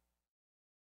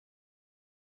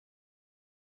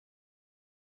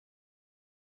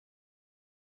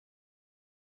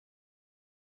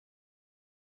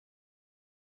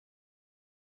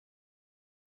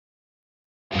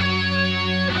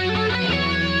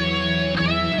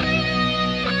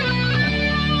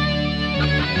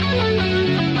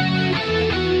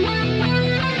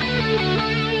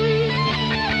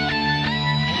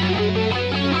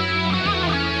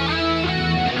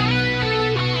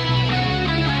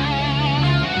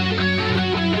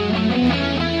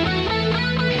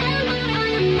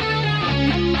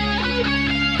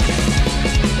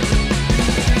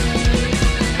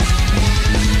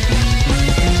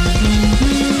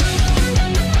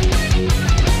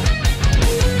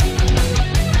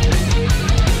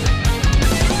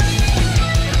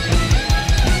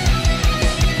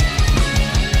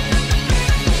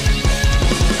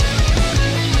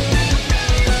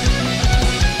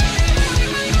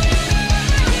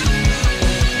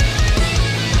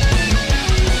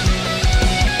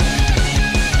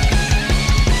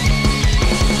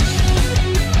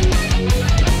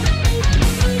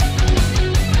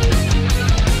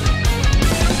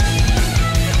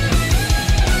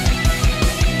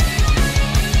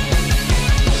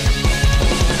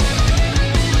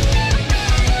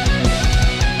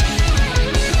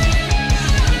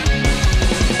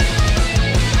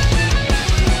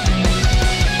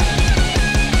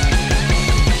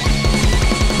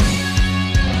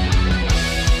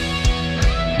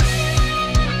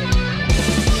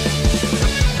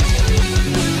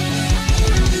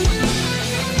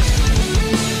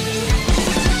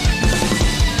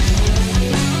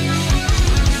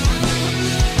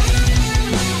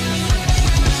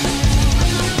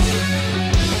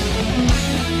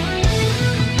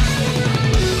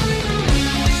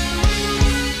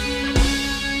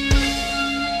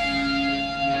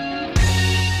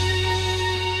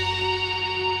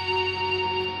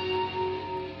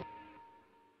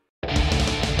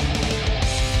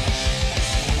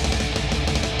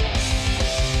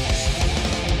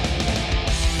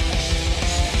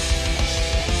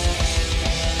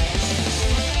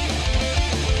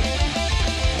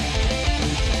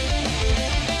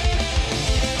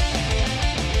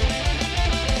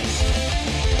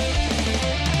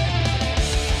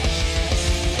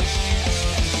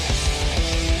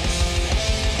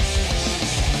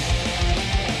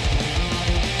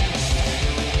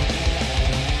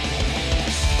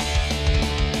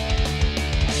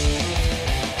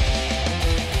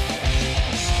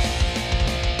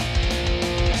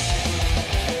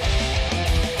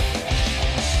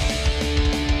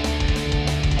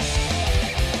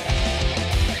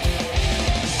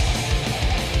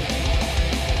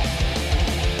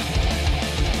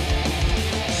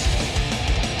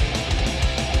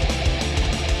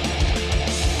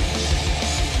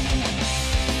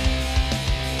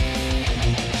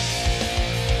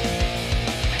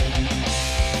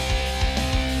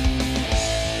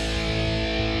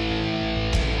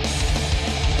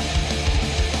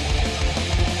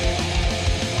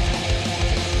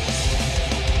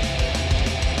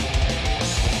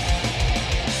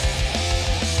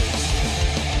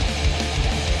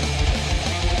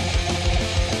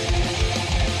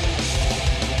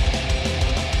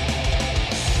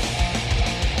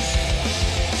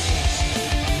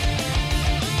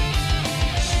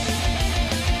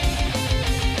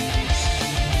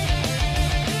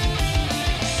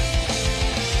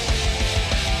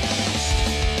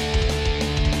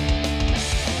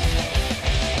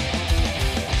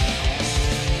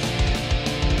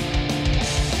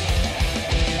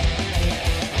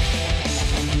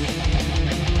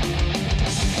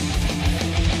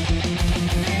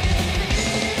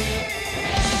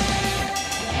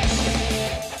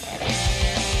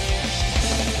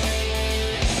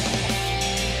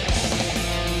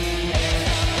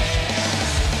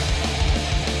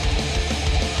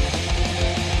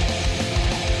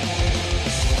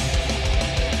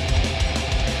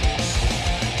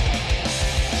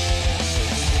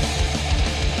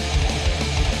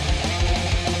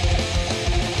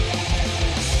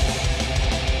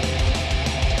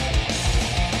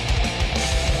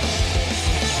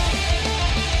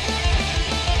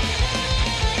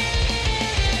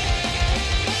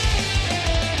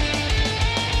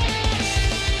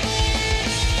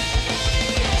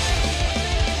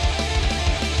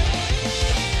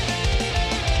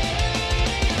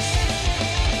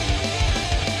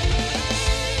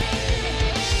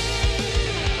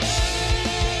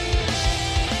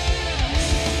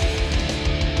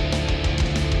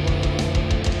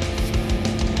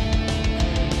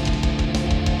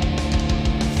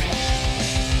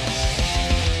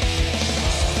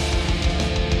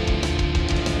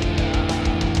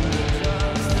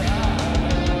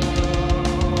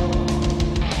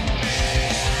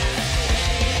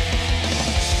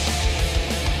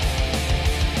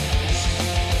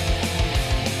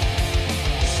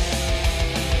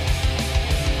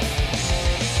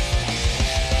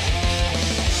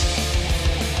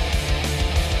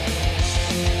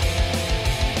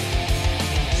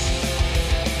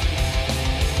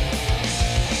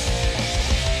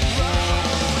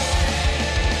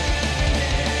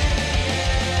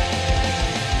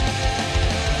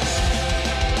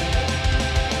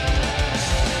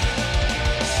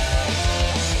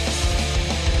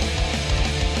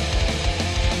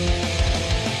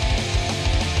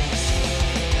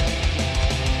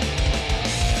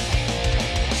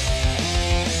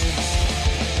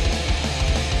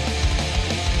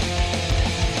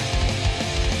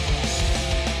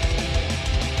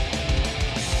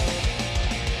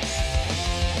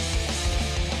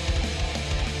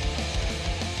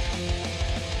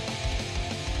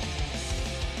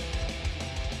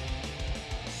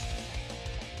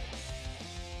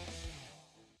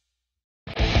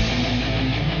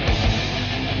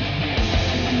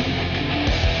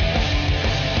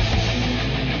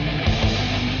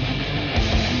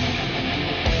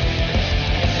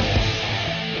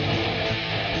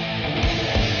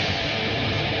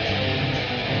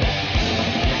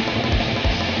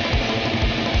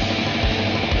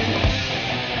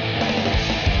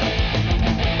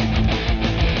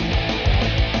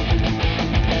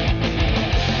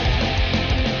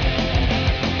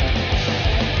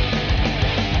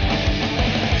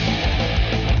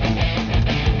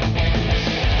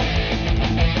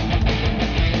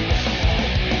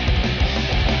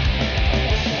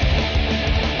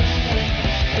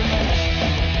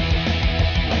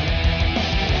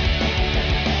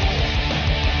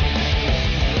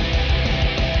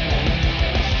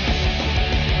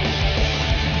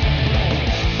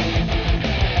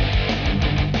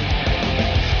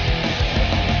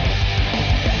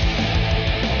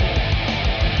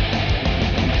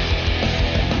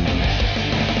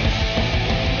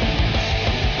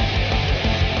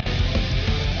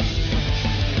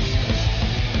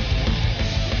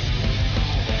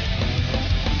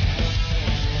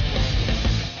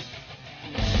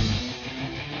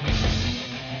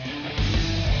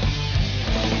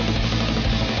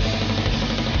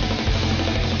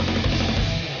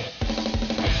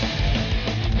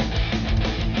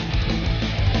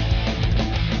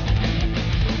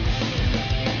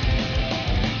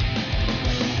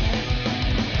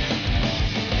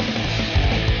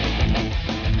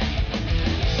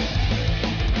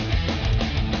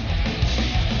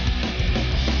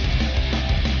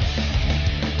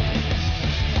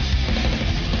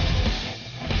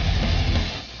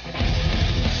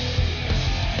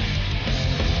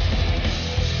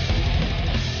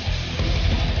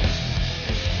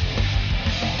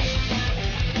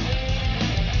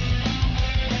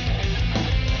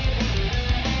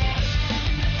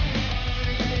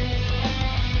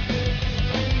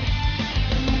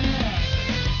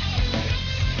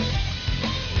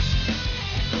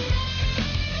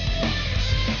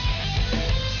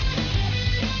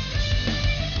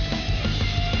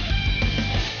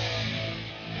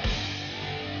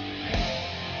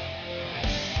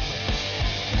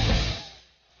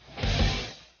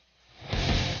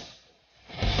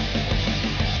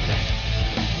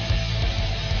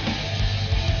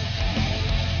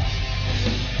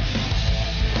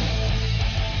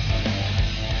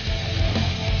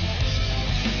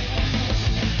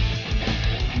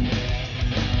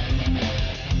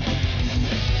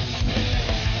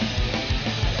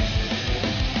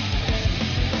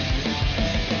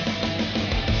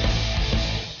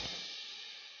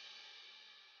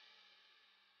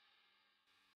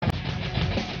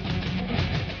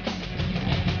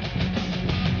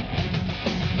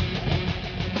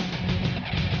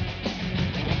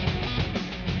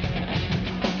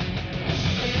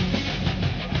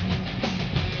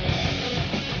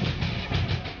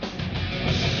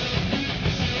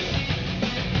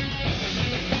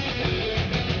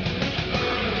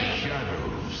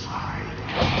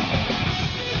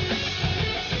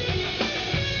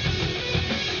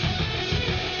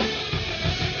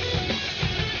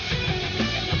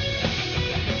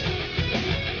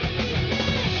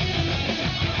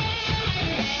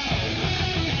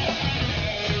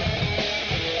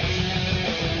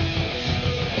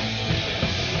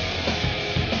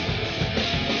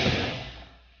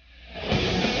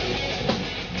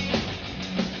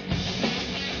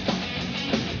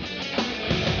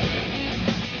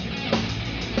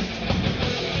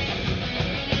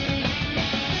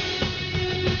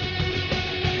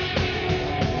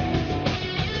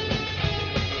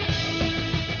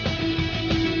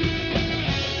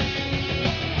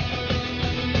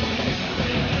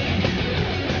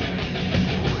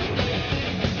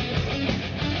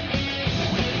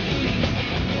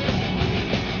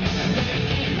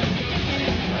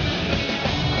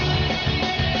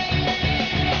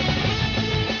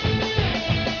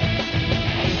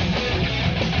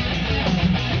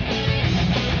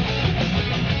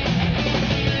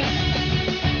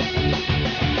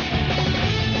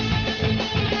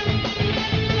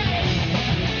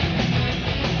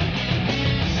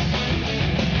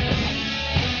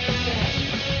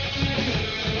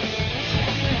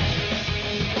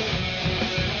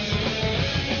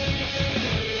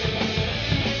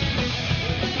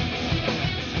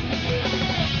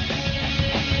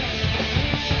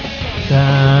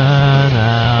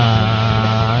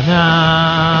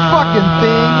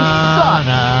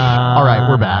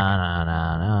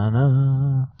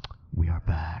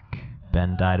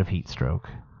 of heat stroke.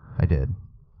 I did.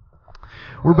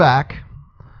 We're back.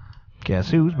 Guess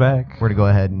who's back? We're going to go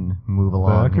ahead and move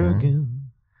along Back here. again.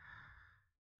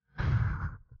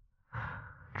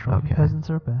 Drunken peasants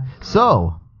are back.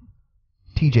 So,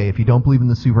 TJ, if you don't believe in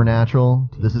the supernatural,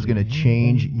 this is going to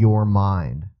change your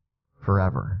mind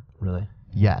forever. Really?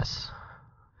 Yes.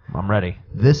 I'm ready.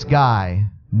 This guy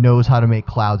knows how to make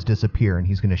clouds disappear, and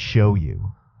he's going to show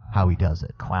you how he does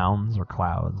it. Clowns or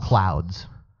clouds? Clouds.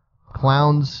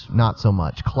 Clowns, not so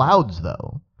much. Clouds,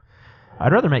 though.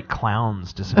 I'd rather make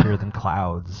clowns disappear than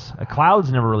clouds. A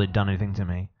cloud's never really done anything to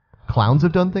me. Clowns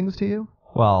have done things to you?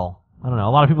 Well, I don't know.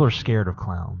 A lot of people are scared of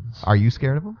clowns. Are you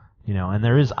scared of them? You know, and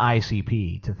there is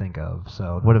ICP to think of.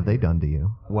 So what have they done to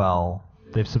you? Well,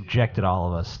 they've subjected all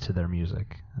of us to their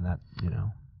music, and that, you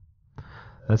know,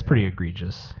 that's pretty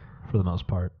egregious for the most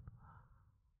part.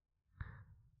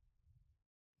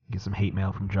 Get some hate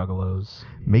mail from juggalos.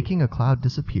 Making a cloud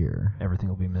disappear. Everything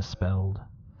will be misspelled.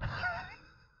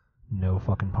 No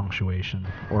fucking punctuation.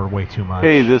 Or way too much.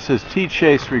 Hey, this is T.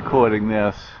 Chase recording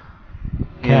this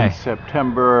in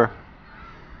September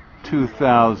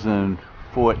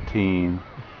 2014.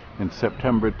 In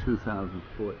September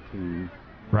 2014.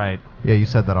 Right. Yeah, you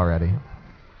said that already.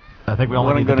 I think we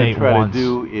only need the date What I'm once.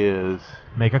 going to try to do is...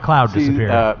 Make a cloud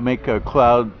disappear. Make a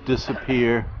cloud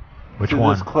disappear. Which See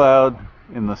one? this cloud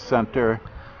in the center?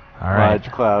 All right.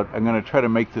 Large cloud. I'm going to try to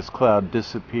make this cloud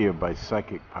disappear by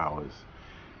psychic powers.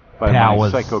 By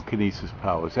Powers. my psychokinesis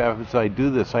powers. As I do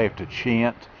this, I have to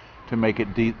chant to make it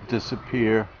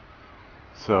disappear.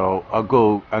 So I'm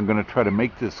going to try to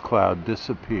make this cloud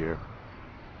disappear.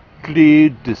 Clear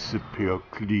disappear.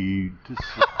 Clear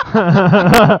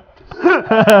disappear.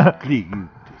 Clear disappear.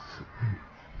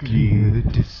 Clear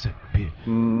disappear.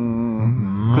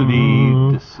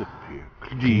 Clear disappear.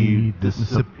 Clear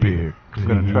disappear. I'm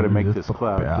going to try to make this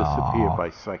cloud disappear by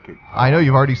psychic. I know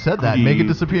you've already said that. Make it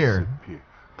disappear.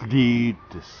 Clear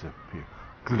disappear.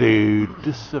 Clear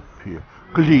disappear.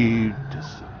 Clear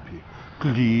disappear.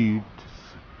 Clear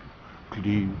disappear.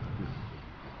 Clear disappear.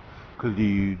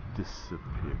 Clear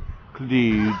disappear.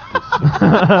 Clear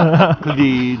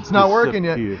It's not working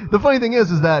yet. The funny thing is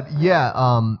that,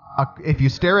 if you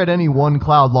stare at any one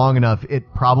cloud long enough,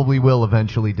 it probably will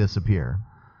eventually disappear.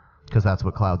 Because that's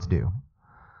what clouds do.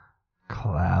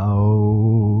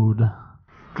 Cloud.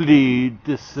 Clear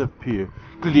disappear.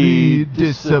 Clear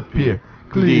disappear.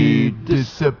 Clear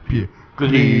disappear.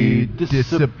 Clear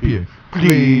disappear.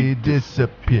 Clear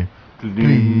disappear.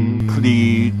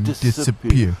 Clear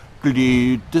disappear.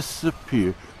 Clear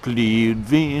disappear. Clear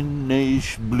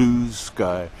Venus blue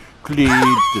sky. Clear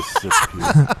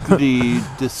disappear. Clear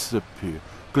disappear.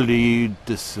 Clear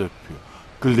disappear.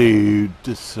 Clear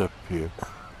disappear.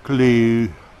 Clear.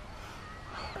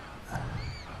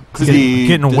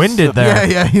 Getting winded there.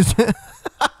 Yeah, he's...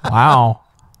 Wow.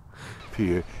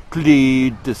 Clear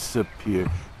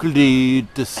disappear. Clear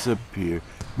disappear.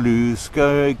 Blue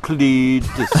sky, clear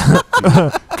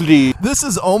disappear. Clear. This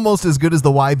is almost as good as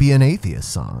the Why Be an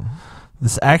Atheist song.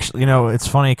 This actually, you know, it's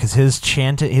funny because his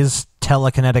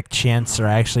telekinetic chants are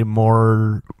actually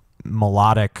more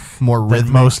melodic, more rhythmic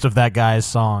than most of that guy's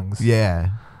songs. Yeah.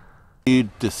 Clear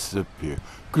disappear.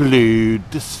 Clear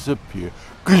disappear.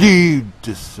 Clear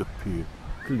disappear.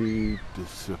 Clear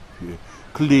disappear.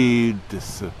 Clear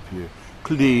disappear.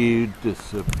 Clear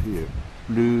disappear.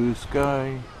 Blue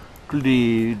sky.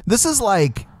 Clear. This is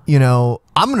like, you know,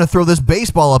 I'm going to throw this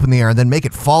baseball up in the air and then make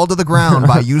it fall to the ground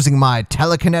by using my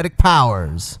telekinetic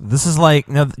powers. This is like,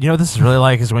 you know what this is really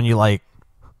like is when you like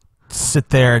sit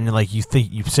there and you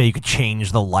say you could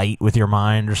change the light with your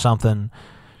mind or something.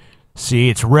 See,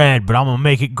 it's red, but I'm going to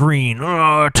make it green.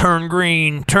 Turn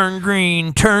green, turn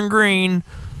green, turn green.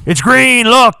 It's green,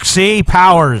 look, see,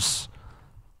 powers.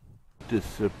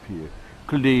 Disappear.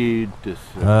 Clear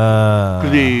disappear.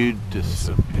 Clear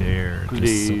disappear.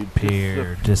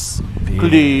 Disappear. Disappear.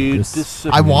 Clear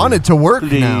disappear. I want it to work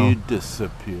now. Clear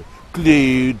disappear.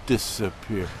 Clear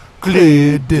disappear.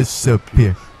 Clear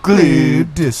disappear. Clear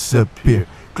disappear.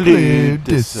 Clear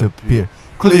disappear.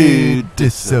 Clear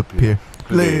disappear.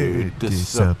 Clear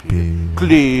disappear.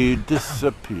 Clear disappear. Clear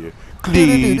disappear.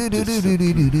 Clear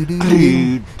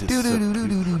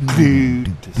disappear.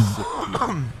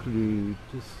 Clear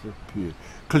disappear.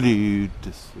 Clear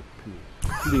disappear.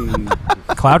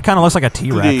 Cloud kind of looks like a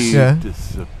T-Rex. Yeah.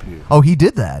 Disappear. Oh, he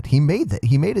did that. He made that.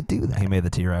 He made it do that. He made the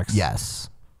T-Rex.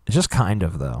 Yes. It's just kind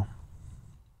of though.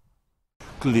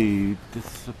 Clear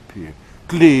disappear.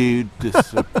 Clear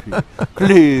disappear.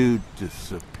 Clear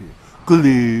disappear.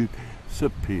 Clear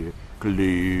disappear.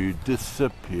 Clear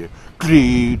disappear.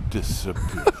 Clear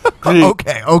disappear.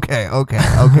 Okay.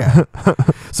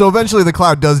 So eventually the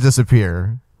cloud does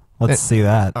disappear. Let's see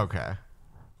that. Okay.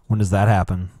 When does that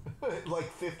happen? Like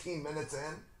 15 minutes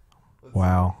in.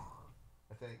 Wow.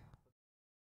 I think.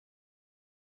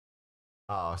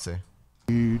 Oh, I see.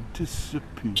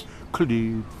 Disappear,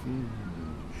 clear,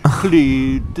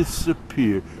 clear,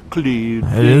 disappear, clear.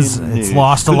 It's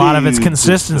lost a lot of its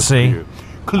consistency.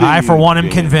 I, for one, am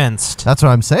convinced. That's what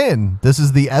I'm saying. This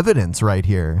is the evidence right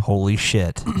here. Holy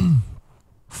shit.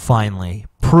 Finally.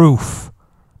 Proof.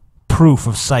 Proof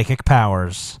of psychic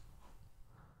powers.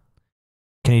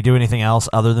 Can he do anything else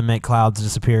other than make clouds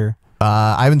disappear?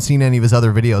 I haven't seen any of his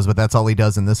other videos, but that's all he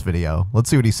does in this video. Let's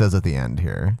see what he says at the end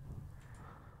here.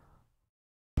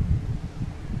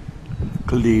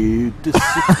 Clear,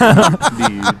 disappear,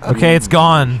 clear, okay, it's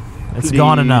gone. It's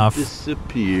gone enough.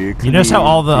 Disappear, you notice how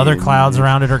all the other clouds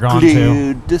around it are gone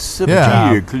clear, too?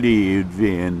 Disappear, clear,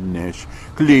 vanish.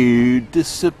 Clear,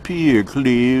 disappear,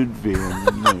 clear,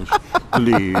 vanish.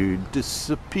 Clear,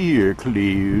 disappear,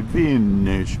 clear,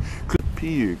 vanish.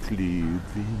 Clear, clear,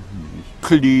 vanish.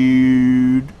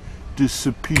 Clear,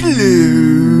 disappear.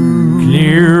 Clear,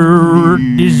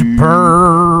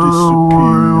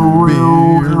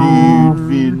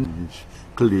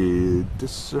 Clear,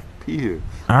 disappear.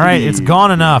 All right, it's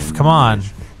gone enough. Come on.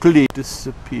 Clear,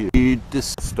 disappear.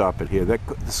 Stop it here.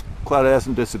 This cloud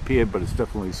hasn't disappeared, but it's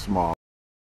definitely small.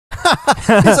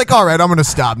 He's like, all right, I'm going to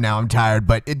stop now. I'm tired,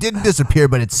 but it didn't disappear,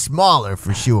 but it's smaller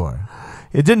for sure.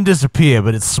 It didn't disappear,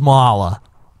 but it's smaller.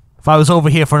 If I was over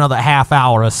here for another half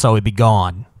hour or so, it'd be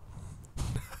gone.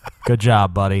 Good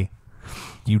job, buddy.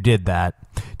 You did that.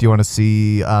 Do you want to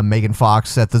see Megan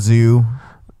Fox at the zoo?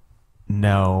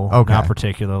 No, okay. Not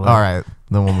particularly. All right,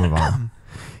 then we'll move on.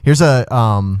 Here's a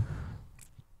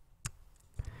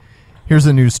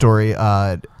news story.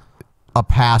 A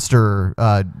pastor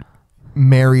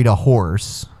married a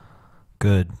horse.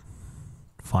 Good.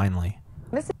 Finally.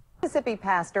 Mississippi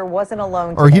pastor wasn't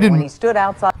alone Or he today when didn't- he stood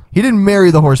outside. He didn't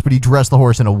marry the horse, but he dressed the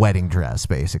horse in a wedding dress,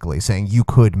 basically, saying you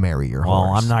could marry your horse.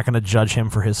 Well, I'm not going to judge him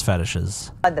for his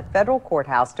fetishes. The federal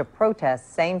courthouse to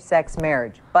protest same-sex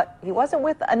marriage, but he wasn't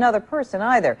with another person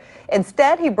either.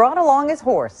 Instead, he brought along his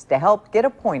horse to help get a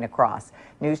point across.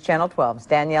 News Channel 12's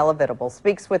Daniela Vitable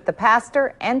speaks with the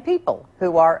pastor and people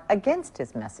who are against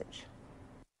his message.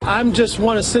 I just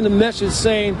want to send a message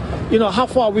saying, you know, how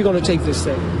far are we going to take this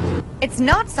thing? It's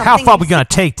not something How far are we going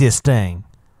to take this thing?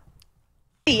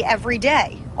 you see every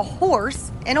day. A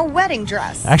horse in a wedding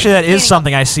dress. Actually, that is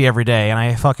something I see every day, and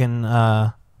I fucking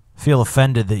feel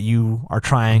offended that you are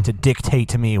trying to dictate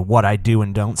to me what I do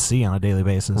and don't see on a daily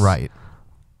basis. Right.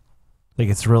 Like,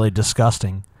 it's really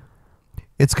disgusting.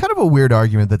 It's kind of a weird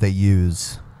argument that they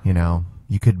use, you know.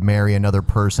 You could marry another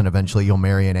person, eventually you'll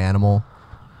marry an animal.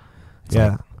 It's yeah,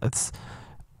 like, it's...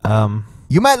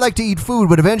 you might like to eat food,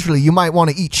 but eventually you might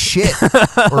want to eat shit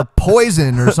or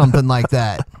poison or something like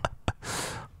that.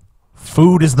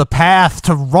 Food is the path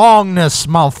to wrongness,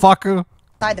 motherfucker.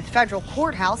 Inside the federal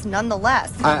courthouse,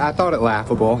 nonetheless. I thought it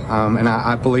laughable, and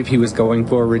I believe he was going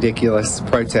for a ridiculous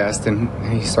protest, and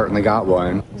he certainly got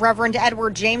one. Reverend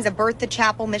Edward James of Bertha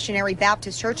Chapel Missionary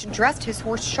Baptist Church dressed his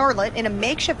horse Charlotte in a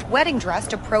makeshift wedding dress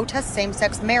to protest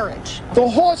same-sex marriage. The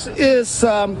horse is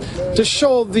to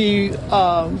show the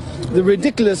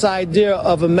ridiculous idea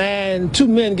of two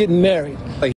men getting married.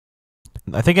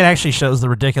 I think it actually shows the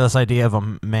ridiculous idea of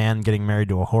a man getting married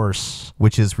to a horse.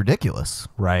 Which is ridiculous.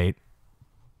 Right.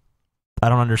 I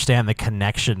don't understand the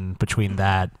connection between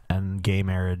that and gay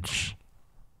marriage.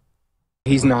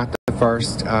 He's not the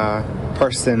first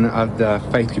person of the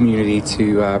faith community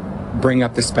to bring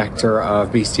up the specter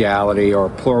of bestiality or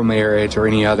plural marriage or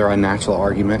any other unnatural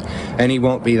argument, and he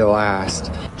won't be the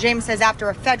last. James says after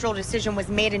a federal decision was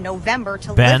made in November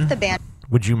to Ben, lift the ban.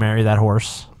 would you marry that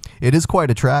horse? It is quite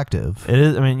attractive. It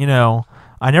is. I mean, you know,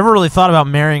 I never really thought about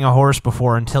marrying a horse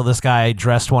before until this guy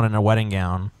dressed one in a wedding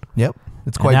gown. Yep.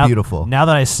 It's quite beautiful. Now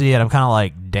that I see it, I'm kind of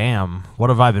like, damn, what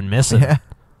have I been missing? Yeah.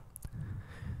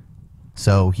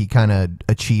 So he kind of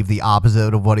achieved the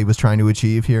opposite of what he was trying to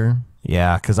achieve here.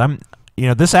 Yeah, because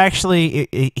this actually,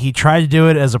 he tried to do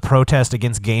it as a protest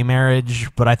against gay marriage,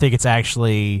 but I think it's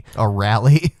actually... A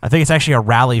rally? I think it's actually a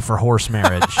rally for horse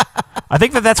marriage. I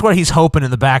think that's what he's hoping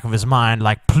in the back of his mind,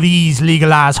 like, please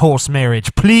legalize horse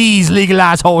marriage. Please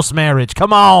legalize horse marriage.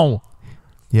 Come on.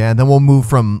 Yeah, and then we'll move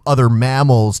from other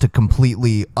mammals to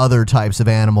completely other types of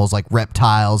animals like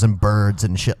reptiles and birds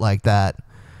and shit like that.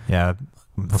 Yeah.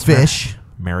 Fish.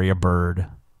 Marry a bird.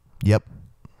 Yep.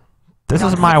 This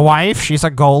is my wife. She's a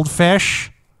goldfish.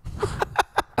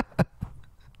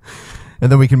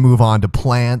 And then we can move on to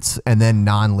plants and then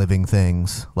non-living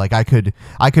things. Like I could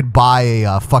buy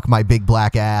a fuck my big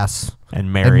black ass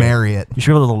And marry it. You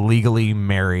should be able to legally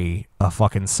marry a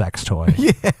fucking sex toy.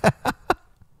 Yeah.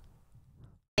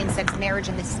 Same-sex marriage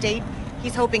in the state.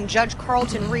 He's hoping Judge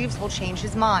Carlton Reeves will change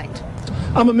his mind.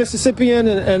 I'm a Mississippian,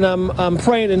 and I'm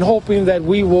praying and hoping that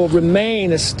we will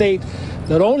remain a state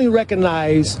that only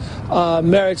recognize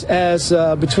marriage as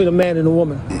between a man and a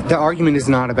woman. The argument is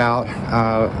not about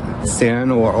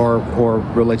sin or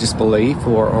religious belief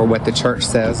or what the church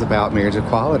says about marriage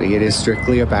equality. It is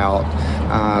strictly about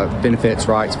benefits,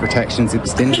 rights, protections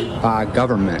extended by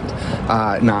government,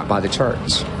 not by the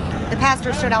church. The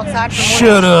pastor stood outside for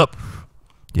Shut up.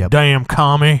 Damn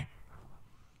commie.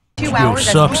 2 hours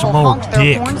as suck people some more honked their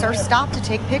dick. horns or stopped to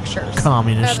take pictures.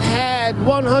 Communist. I've had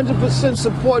 100%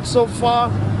 support so far.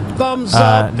 Thumbs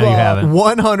up. No, you haven't.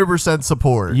 100%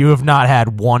 support. You have not had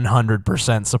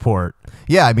 100% support.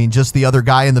 Yeah, I mean, just the other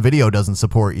guy in the video doesn't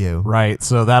support you. Right,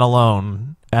 so that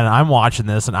alone, and I'm watching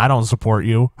this and I don't support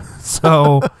you,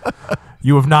 so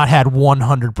you have not had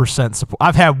 100% support.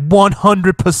 I've had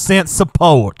 100%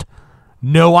 support.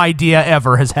 No idea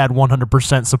ever has had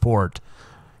 100% support.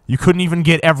 You couldn't even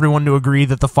get everyone to agree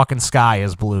that the fucking sky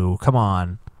is blue. Come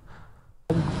on.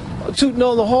 Tooting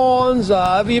on the horns.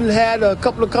 I've even had a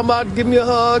couple of come out and give me a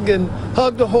hug and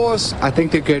hug the horse. I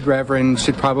think the good reverend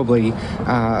should probably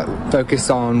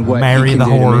focus on what Marry he can the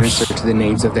do to horse. minister to the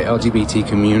needs of the LGBT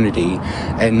community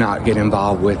and not get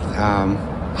involved with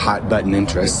hot button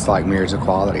interests like marriage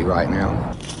equality right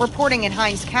now. Reporting in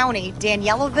Hinds County,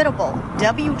 Daniela Vitable,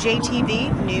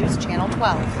 WJTV News Channel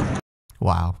 12.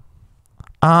 Wow.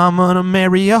 I'm gonna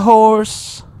marry a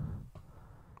horse.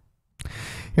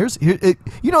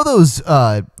 You know those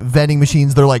vending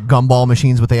machines? They're like gumball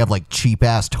machines, but they have like cheap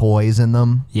ass toys in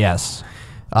them. Yes.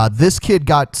 This kid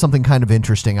got something kind of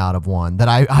interesting out of one that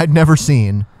I'd never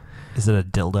seen. Is it a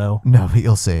dildo? No, but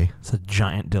you'll see. It's a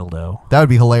giant dildo. That would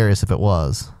be hilarious if it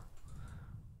was.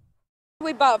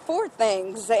 We bought 4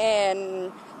 things,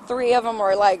 and 3 of them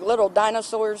were like little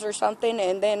dinosaurs or something,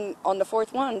 and then on the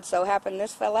 4th one, so happened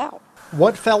this fell out.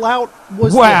 What fell out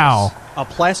was Wow. this, a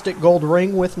plastic gold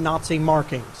ring with Nazi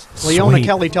markings. Leona Sweet.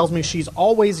 Kelly tells me she's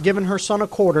always given her son a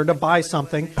quarter to buy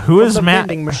something Who from is the ma-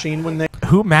 vending machine when they...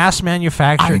 Who mass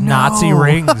manufactured I know. Nazi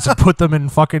rings and put them in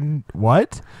fucking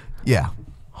what? Yeah.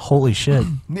 Holy shit.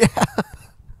 Yeah.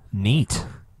 Neat.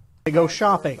 They go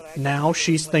shopping. Now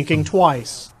she's thinking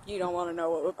twice. You don't want to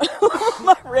know what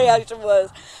my reaction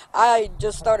was. I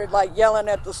just started like yelling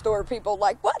at the store people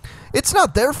like, what? It's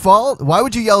not their fault. Why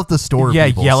would you yell at the store Yeah,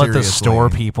 people? yell at the Seriously. store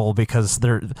people because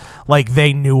they're like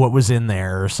they knew what was in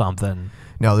there or something.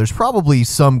 No, there's probably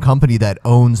some company that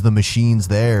owns the machines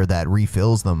there that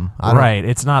refills them. I don't- Right.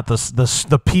 It's not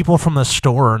the people from the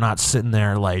store are not sitting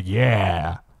there like,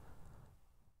 yeah.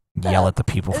 Yell at the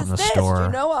people from the store.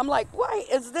 You know, I'm like, why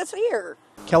is this here?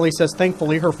 Kelly says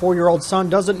thankfully her 4-year-old son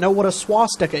doesn't know what a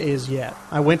swastika is yet.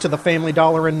 I went to the Family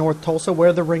Dollar in North Tulsa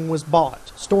where the ring was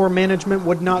bought. Store management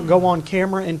would not go on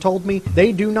camera and told me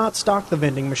they do not stock the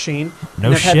vending machine No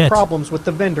and have shit. had problems with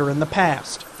the vendor in the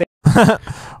past.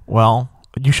 Well,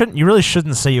 you really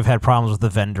shouldn't say you've had problems with the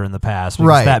vendor in the past because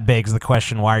Right. that begs the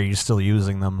question, why are you still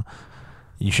using them?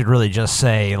 You should really just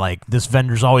say, like, this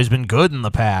vendor's always been good in the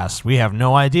past. We have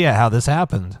no idea how this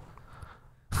happened.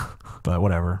 But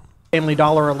whatever. Family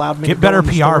Dollar allowed me Get to better go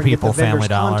in the PR store and people, get the vendor's Family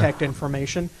Dollar. contact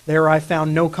information. There I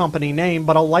found no company name,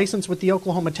 but a license with the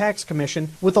Oklahoma Tax Commission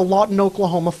with a Lawton,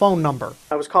 Oklahoma phone number.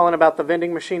 I was calling about the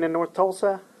vending machine in North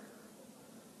Tulsa.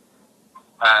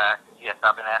 Yes,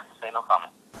 I've been asked to say no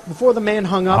comment. Before the man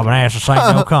hung up, I'm going to ask to say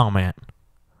no comment.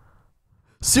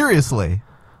 Seriously.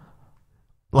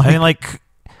 I mean, like,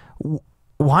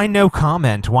 why no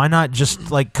comment? Why not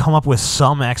just, like, come up with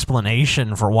some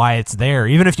explanation for why it's there?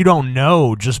 Even if you don't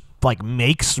know, just, like,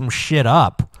 make some shit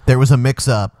up. There was a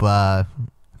mix-up.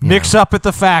 Mix up at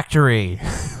the factory.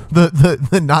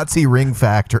 The Nazi ring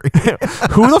factory.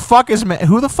 Who the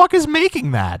fuck is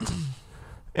making that?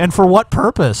 And for what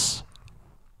purpose?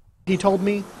 he told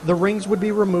me the rings would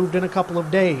be removed in a couple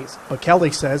of days, but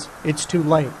Kelly says it's too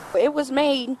late. It was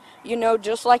made, you know,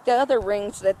 just like the other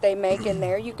rings that they make in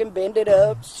there. You can bend it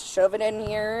up, shove it in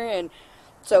here, and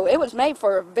so it was made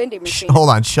for a vending machine. Hold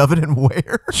on, shove it in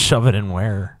where? Shove it in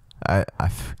where? I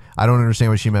don't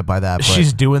understand what she meant by that. But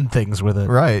She's doing things with it.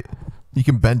 Right. You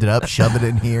can bend it up, shove it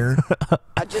in here.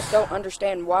 I just don't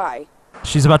understand why.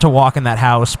 She's about to walk in that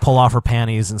house, pull off her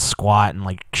panties, and squat and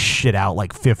like shit out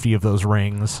like 50 of those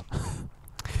rings.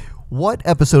 What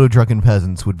episode of Drunken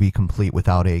Peasants would be complete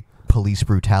without a police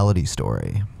brutality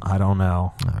story? I don't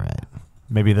know. All right.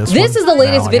 Maybe this This one? is the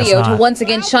latest No, I guess video to not. once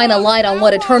again shine a light on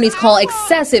what attorneys call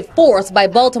excessive force by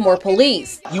Baltimore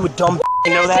police. You a dumb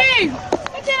you know that?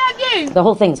 The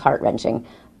whole thing's heart-wrenching,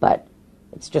 but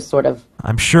It's just sort of...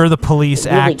 I'm sure the police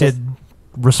really acted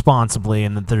responsibly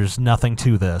and that there's nothing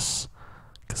to this,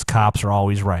 because cops are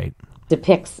always right.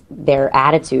 Depicts their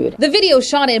attitude. The video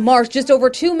shot in March, just over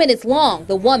 2 minutes long.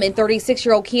 The woman,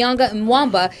 36-year-old Kianga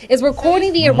Mwamba, is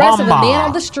recording the arrest of a man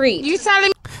on the street. You telling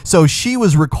me? So she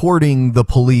was recording the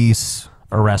police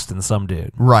arresting some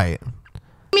dude. Right.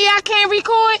 Me, I can't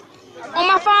record on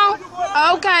my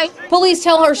phone? Okay. Police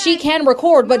tell her she can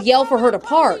record, but yell for her to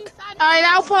park. All right,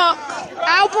 I'll park.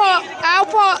 I'll park. I'll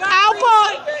park. I'll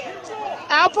park.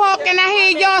 I'll park, and I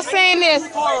hear y'all saying this.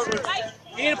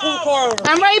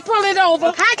 I'm ready to pull it over.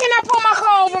 How can I pull my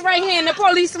car over right here and the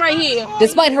police right here?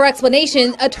 Despite her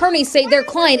explanation, attorneys say their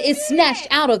client is snatched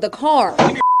out of the car.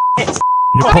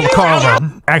 You pull the car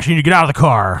over. Actually, you get out of the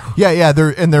car. Yeah.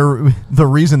 The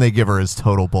reason they give her is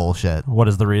total bullshit. What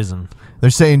is the reason? They're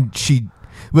saying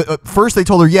first they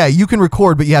told her, yeah, you can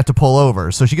record, but you have to pull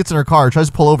over. So she gets in her car, tries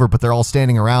to pull over, but they're all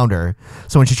standing around her.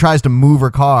 So when she tries to move her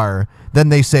car, then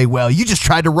they say, well, you just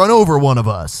tried to run over one of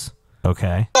us.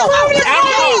 Okay.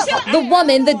 The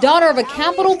woman, the daughter of a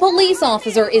Capitol police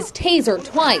officer, is tasered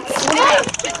twice.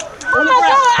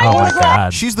 Oh my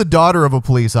God. She's the daughter of a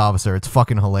police officer. It's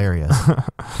fucking hilarious.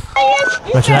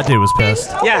 Bet you that dude was pissed.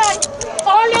 Yes.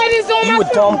 All that is on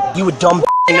You a dumb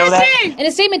you know that? In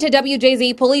a statement to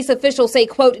WJZ, police officials say,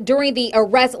 quote, during the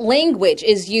arrest, language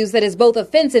is used that is both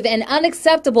offensive and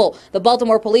unacceptable. The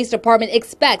Baltimore Police Department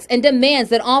expects and demands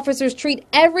that officers treat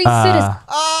every citizen.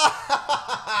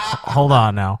 Hold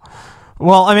on now.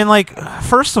 Well, I mean, like,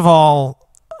 first of all,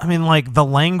 I mean, like, the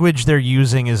language they're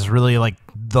using is really, like,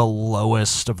 the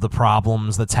lowest of the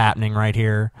problems that's happening right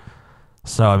here.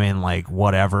 So, I mean, like,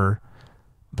 whatever.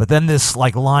 But then this,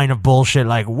 like, line of bullshit,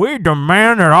 like, we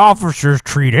demand that officers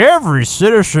treat every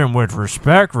citizen with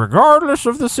respect regardless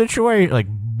of the situation. Like,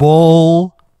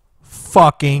 bull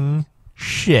fucking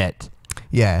shit.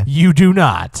 Yeah. You do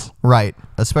not. Right.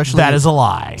 Especially that is a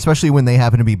lie. Especially when they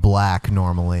happen to be black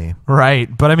normally. Right.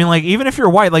 But I mean, like, even if you're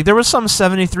white, like, there was some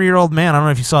 73-year-old man. I don't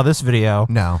know if you saw this video.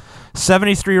 No.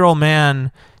 73-year-old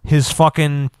man, his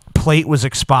fucking plate was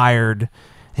expired.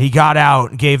 He got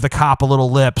out and gave the cop a little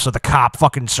lip, so the cop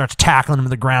fucking starts tackling him to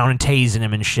the ground and tasing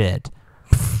him and shit.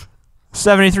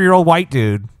 73-year-old white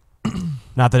dude.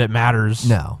 Not that it matters.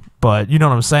 No. But you know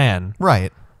what I'm saying.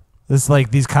 Right. It's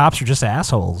like these cops are just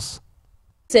assholes.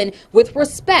 With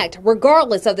respect,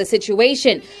 regardless of the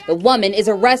situation. The woman is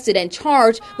arrested and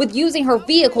charged with using her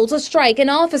vehicle to strike an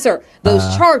officer. Those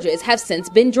charges have since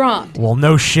been dropped. Well,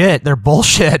 no shit. They're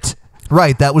bullshit.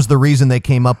 Right, that was the reason they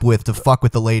came up with to fuck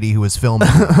with the lady who was filming.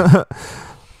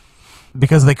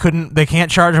 Because they can't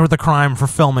charge her with a crime for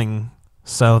filming,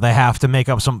 so they have to make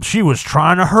up some, she was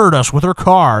trying to hurt us with her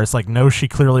car. It's like, no, she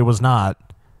clearly was not.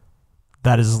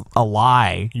 That is a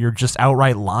lie. You're just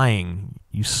outright lying,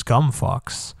 you scum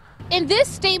fucks. In this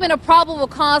statement of probable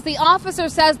cause, the officer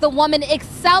says the woman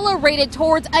accelerated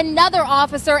towards another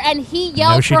officer and he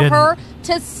yelled for her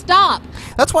to stop.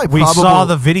 That's why we saw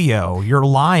the video. You're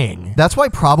lying. That's why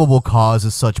probable cause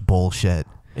is such bullshit.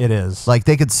 It is. Like,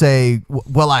 they could say,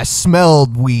 well, I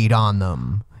smelled weed on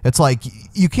them. It's like,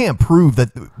 you can't prove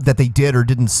that they did or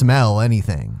didn't smell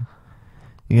anything.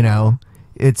 You know?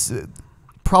 It's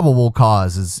probable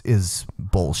cause is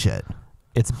bullshit.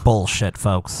 It's bullshit,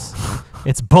 folks.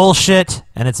 It's bullshit,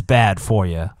 and it's bad for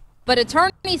you. But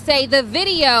attorneys say the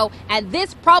video and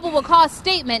this probable cause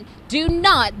statement do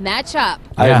not match up.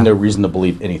 I have no reason to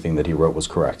believe anything that he wrote was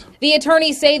correct. The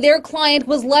attorneys say their client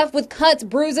was left with cuts,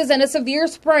 bruises, and a severe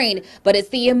sprain, but it's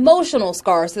the emotional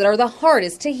scars that are the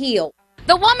hardest to heal.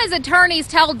 The woman's attorneys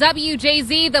tell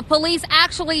WJZ the police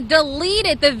actually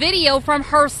deleted the video from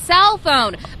her cell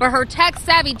phone, but her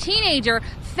tech-savvy teenager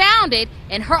found it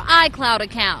in her iCloud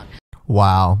account.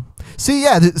 Wow. See,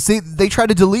 they try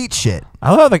to delete shit.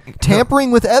 I love tampering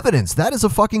with evidence. That is a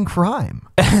fucking crime.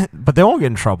 But they won't get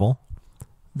in trouble.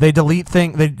 They delete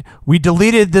we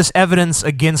deleted this evidence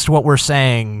against what we're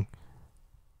saying,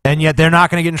 and yet they're not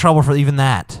going to get in trouble for even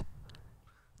that.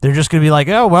 They're just going to be like,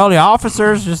 oh, well, the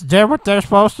officers just did what they're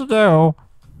supposed to do.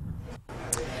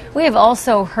 We have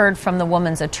also heard from the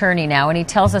woman's attorney now, and he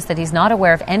tells us that he's not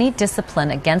aware of any discipline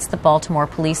against the Baltimore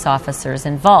police officers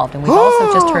involved. And we've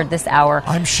also just heard this hour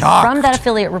I'm shocked. From that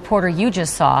affiliate reporter you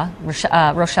just saw,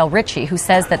 Rochelle Ritchie, who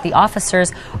says that the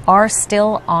officers are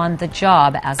still on the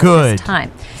job as of this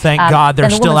time. Thank God they're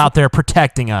still out there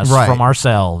protecting us from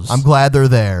ourselves. I'm glad they're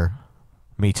there.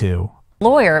 Me too.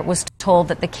 Lawyer was told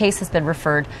that the case has been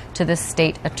referred to the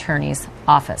state attorney's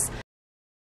office.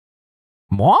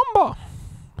 Mwamba.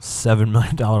 $7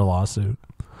 million lawsuit.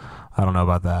 I don't know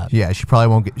about that. Yeah, she probably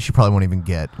won't get. She probably won't even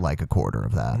get like a quarter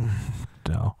of that.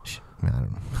 No. I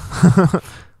don't know.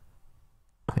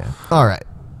 Yeah. All right.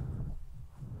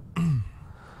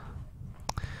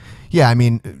 Yeah, I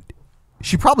mean,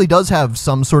 she probably does have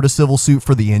some sort of civil suit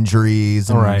for the injuries,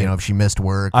 and Right. you know, if she missed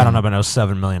work. I don't know, but no,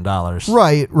 $7 million.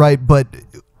 Right. But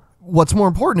what's more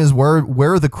important is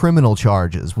where are the criminal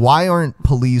charges? Why aren't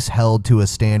police held to a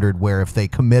standard where if they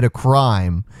commit a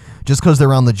crime, just because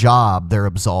they're on the job, they're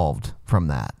absolved from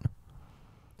that?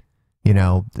 You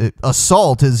know,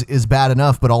 assault is bad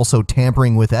enough, but also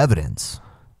tampering with evidence.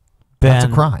 That's a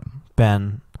crime.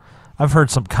 Ben, I've heard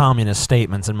some communist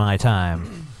statements in my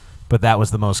time, but that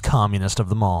was the most communist of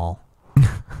them all.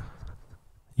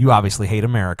 You obviously hate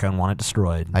America and want it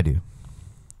destroyed. I do.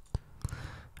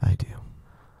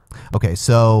 Okay,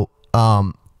 so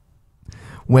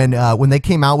when they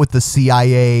came out with the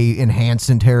CIA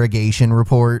enhanced interrogation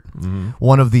report,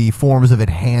 one of the forms of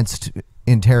enhanced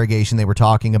interrogation they were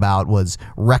talking about was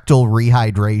rectal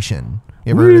rehydration.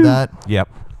 You ever heard of that? Yep.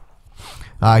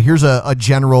 Here's a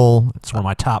general. It's one of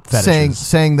my top fetishes.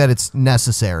 Saying that it's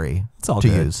necessary It's all to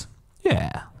good. use.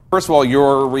 Yeah. First of all,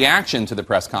 your reaction to the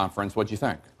press conference, what do you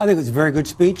think? I think it was a very good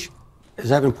speech.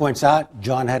 As Evan points out,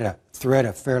 John had to thread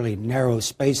a fairly narrow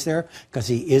space there because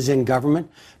he is in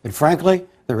government. But frankly,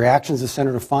 the reactions of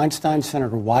Senator Feinstein,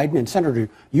 Senator Wyden, and Senator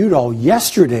Udall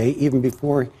yesterday, even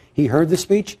before he heard the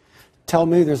speech, tell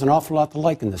me there's an awful lot to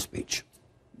like in the speech.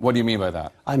 What do you mean by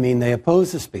that? I mean, they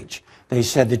opposed the speech. They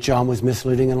said that John was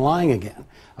misleading and lying again.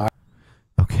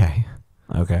 Okay.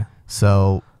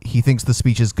 So he thinks the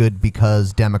speech is good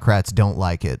because Democrats don't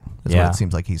like it, is Yeah. what it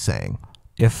seems like he's saying.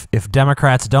 If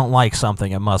Democrats don't like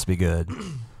something, it must be good.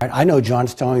 I know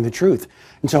John's telling the truth.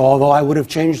 And so although I would have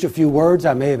changed a few words,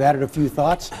 I may have added a few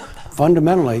thoughts,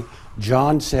 fundamentally,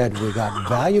 John said we got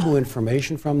valuable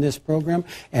information from this program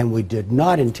and we did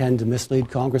not intend to mislead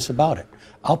Congress about it.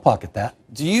 I'll pocket that.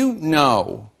 Do you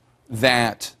know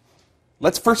that?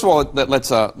 Let's first of all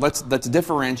let's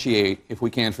differentiate, if we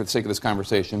can, for the sake of this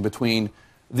conversation, between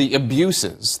the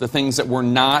abuses, the things that were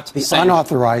not The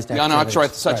unauthorized the unauthorized,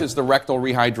 activities, such right. as the rectal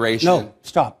rehydration. No,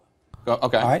 stop.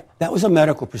 Okay. All right? That was a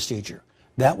medical procedure.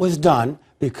 That was done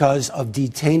because of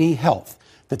detainee health,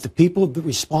 that the people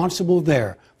responsible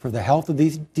there for the health of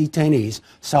these detainees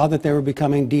saw that they were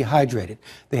becoming dehydrated.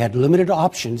 They had limited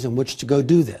options in which to go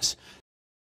do this.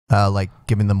 Like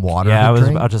giving them water. Yeah, to I was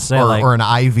drink? about to say, or an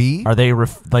IV. Are they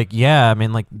yeah? I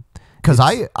mean, like, because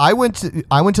I went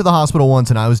to the hospital once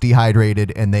and I was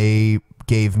dehydrated and they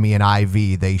gave me an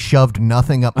IV. They shoved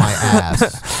nothing up my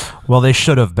ass. Well, they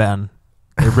should have been.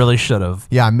 They really should have.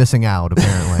 Yeah, I'm missing out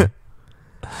apparently.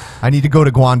 I need to go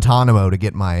to Guantanamo to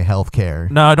get my health care.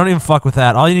 No, don't even fuck with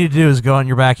that. All you need to do is go in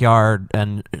your backyard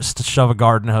and just shove a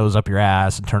garden hose up your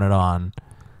ass and turn it on,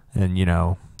 and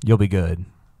you'll be good.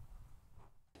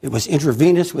 It was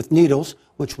intravenous with needles,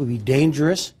 which would be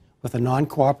dangerous with a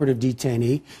non-cooperative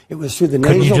detainee. It was through the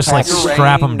nasal Couldn't you just like passage.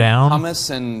 strap them down? Hummus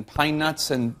and pine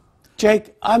nuts and.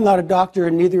 Jake, I'm not a doctor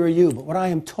and neither are you, but what I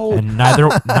am told. And neither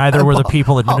were the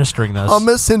people administering this.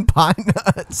 Hummus and pine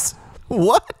nuts.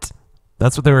 What?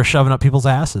 That's what they were shoving up people's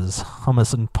asses.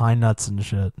 Hummus and pine nuts and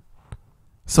shit.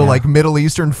 So like Middle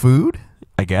Eastern food?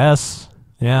 I guess.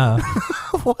 Yeah.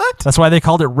 What? That's why they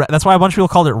called it. That's why a bunch of people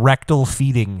called it rectal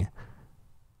feeding.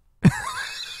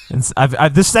 And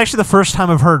this is actually the first time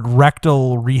I've heard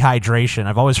rectal rehydration.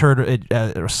 I've always heard it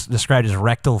described as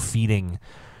rectal feeding.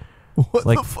 What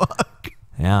the fuck?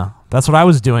 Yeah, that's what I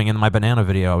was doing in my banana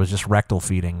video. I was just rectal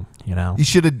feeding. You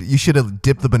should have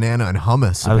dipped the banana in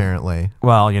hummus. Apparently.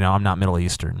 Well, I'm not Middle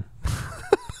Eastern.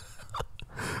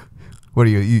 What are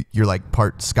you? You're like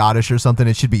part Scottish or something.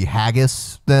 It should be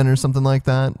haggis then, or something like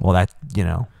that. Well, I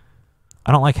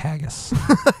don't like haggis.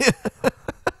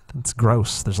 It's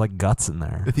gross. There's like guts in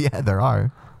there. Yeah, there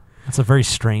are. It's a very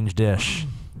strange dish.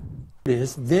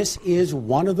 This is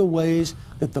one of the ways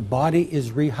that the body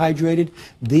is rehydrated.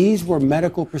 These were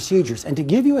medical procedures. And to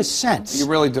give you a sense. You're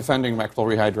really defending rectal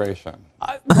rehydration.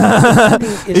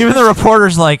 Even the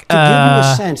reporter's like, to give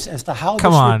you a sense as to how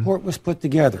this report was put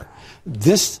together.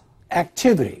 This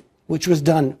activity, which was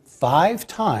done 5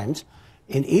 times,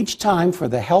 in each time for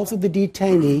the health of the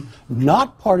detainee,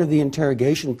 not part of the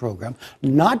interrogation program,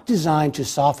 not designed to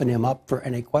soften him up for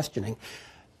any questioning.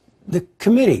 The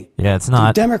committee, yeah, it's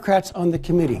not. The Democrats on the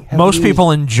committee. Most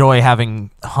people enjoy having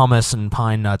hummus and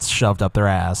pine nuts shoved up their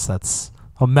ass. That's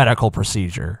a medical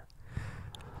procedure.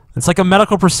 It's like a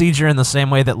medical procedure in the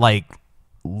same way that like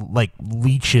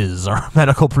leeches are a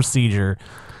medical procedure.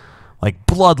 Like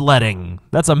bloodletting,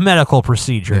 that's a medical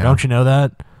procedure. Yeah. Don't you know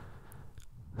that?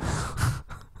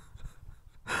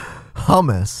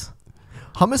 Hummus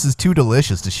is too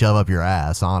delicious to shove up your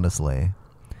ass, honestly.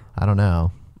 I don't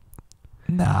know.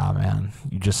 Nah, man.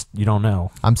 You don't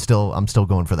know. I'm still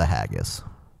going for the haggis.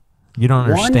 You don't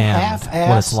understand one half-ass,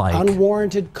 what it's like.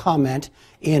 unwarranted comment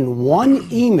in one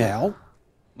email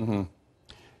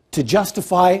to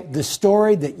justify the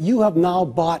story that you have now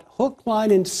bought hook,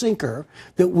 line, and sinker,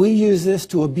 that we use this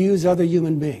to abuse other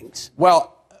human beings.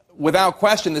 Well, without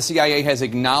question, the CIA has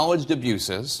acknowledged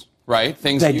abuses, right?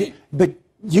 Things. I'm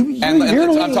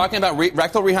talking about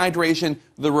rectal rehydration.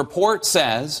 The report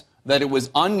says that it was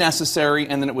unnecessary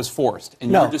and that it was forced.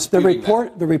 And No, you're disputing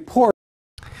the report.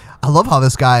 I love how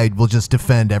this guy will just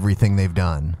defend everything they've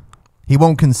done. He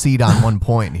won't concede on one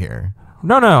point here.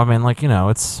 No, I mean, like, you know,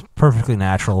 it's perfectly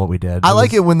natural what we did. I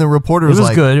like it when the reporter was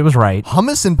like, good, it was right.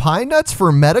 Hummus and pine nuts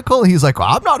for medical? He's like, well,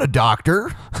 I'm not a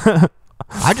doctor.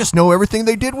 I just know everything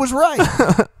they did was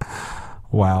right.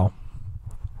 Wow.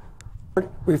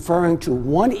 Referring to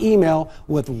one email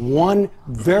with one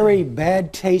very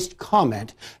bad taste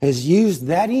comment has used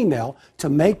that email to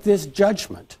make this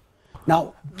judgment.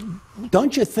 Now,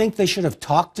 don't you think they should have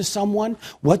talked to someone?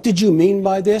 What did you mean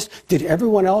by this? Did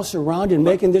everyone else around in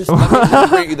making this? Let me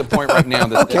bring you the point right now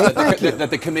that, Okay, that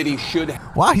the committee should.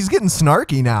 Wow, he's getting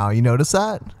snarky now. You notice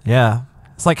that? Yeah.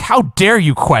 It's like, how dare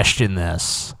you question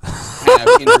this?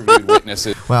 Have interviewed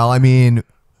witnesses. Well, I mean,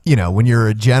 you know, when you're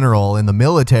a general in the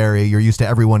military, you're used to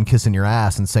everyone kissing your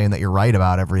ass and saying that you're right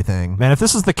about everything. Man, if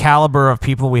this is the caliber of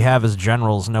people we have as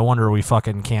generals, no wonder we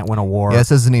fucking can't win a war. Yeah, it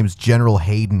says his name's General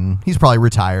Hayden. He's probably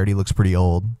retired. He looks pretty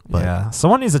old. But yeah,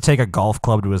 someone needs to take a golf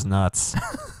club to his nuts.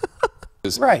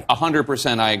 Right.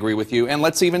 100% I agree with you. And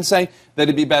let's even say that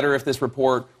it'd be better if this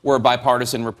report were a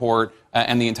bipartisan report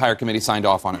and the entire committee signed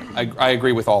off on it. I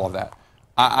agree with all of that.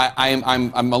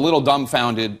 I'm a little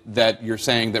dumbfounded that you're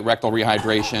saying that rectal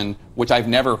rehydration, which I've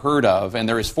never heard of, and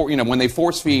there is, when they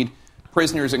force feed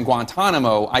prisoners in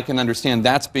Guantanamo, I can understand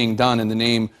that's being done in the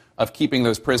name of keeping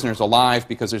those prisoners alive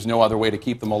because there's no other way to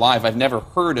keep them alive. I've never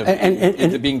heard of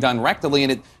it being done rectally,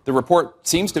 and the report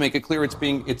seems to make it clear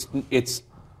it's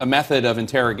a method of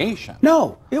interrogation.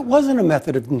 No, it wasn't a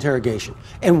method of interrogation.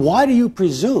 And why do you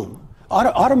presume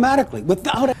automatically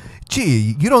without?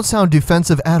 Gee, you don't sound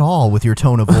defensive at all with your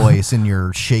tone of voice and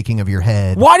your shaking of your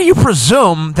head. Why do you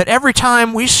presume that every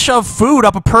time we shove food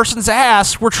up a person's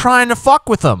ass, we're trying to fuck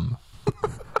with them?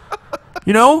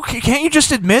 You know, can't you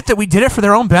just admit that we did it for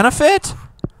their own benefit?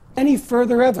 Any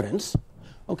further evidence,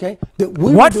 okay? That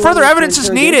what further evidence is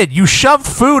needed? You shoved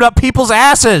food up people's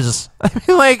asses. I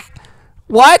mean, like,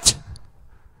 what?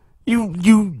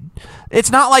 It's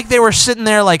not like they were sitting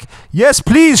there like, yes,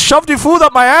 please, shove the food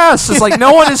up my ass. It's like,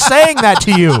 no one is saying that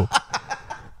to you.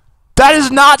 That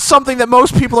is not something that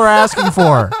most people are asking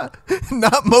for.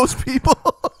 Not most people.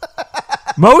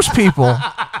 Most people.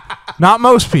 Not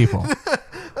most people.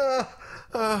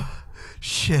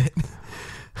 Shit.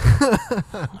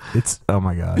 It's, oh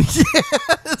my God.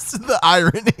 Yes, the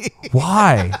irony.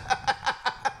 Why?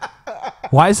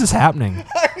 Why is this happening?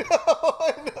 I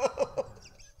know.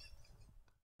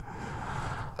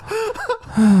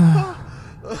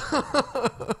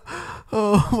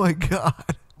 Oh my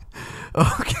God.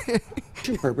 Okay.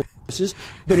 Purposes,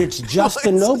 but it's just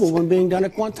a noble one being done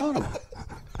at Guantanamo.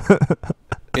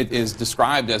 It is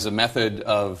described as a method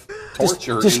of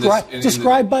torture.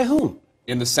 Described by whom?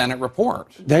 In the Senate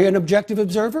report. They're an objective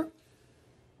observer?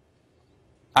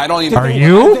 I don't even. Are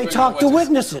you? They talk to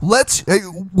witnesses.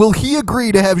 Will he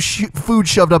agree to have food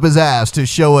shoved up his ass to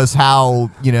show us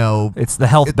how, you know, it's the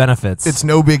health benefits? It's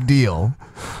no big deal.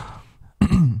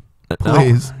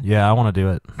 Please. Yeah, I want to do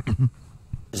it.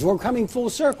 We're coming full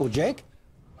circle, Jake.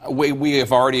 We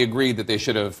have already agreed that they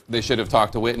should have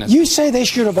talked to witnesses. You say they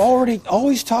should have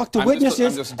always talked to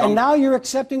witnesses, and now you're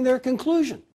accepting their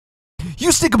conclusion.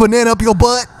 You stick a banana up your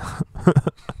butt.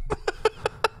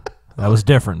 That was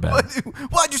different, Ben.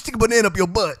 Why'd you stick a banana up your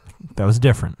butt? That was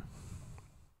different.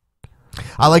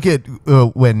 I like it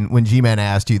when G-Man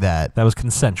asked you that. That was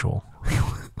consensual.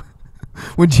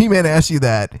 When G-Man asked you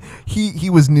that, he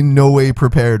was in no way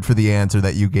prepared for the answer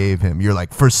that you gave him. You're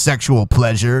like, for sexual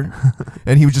pleasure?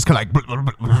 And he was just kind of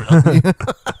like...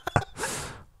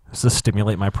 Does this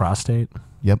stimulate my prostate?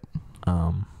 Yep.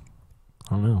 I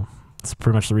don't know. It's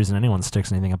pretty much the reason anyone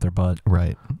sticks anything up their butt.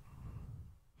 Right.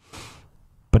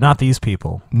 But not these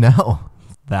people. No.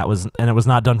 And it was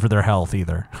not done for their health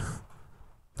either.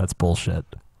 That's bullshit.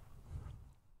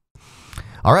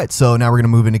 All right, so now we're going to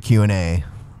move into Q&A.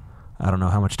 I don't know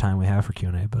how much time we have for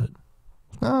Q&A, but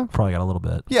probably got a little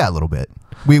bit. Yeah, a little bit.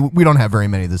 We don't have very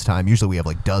many this time. Usually we have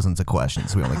like dozens of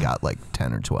questions. We only got like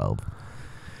 10 or 12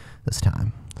 this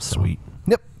time. Sweet.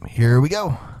 Yep, here we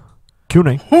go.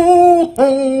 Q&A. Holy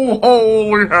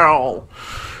hell.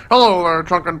 Hello there,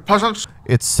 drunken peasants.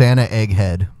 It's Santa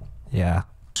Egghead. Yeah.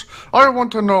 I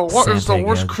want to know what is the Santa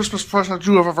worst again. Christmas present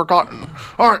you have ever gotten.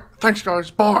 All right, thanks,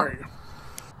 guys. Bye.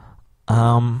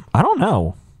 I don't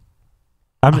know.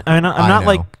 I'm I not know.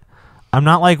 like I'm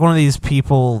not like one of these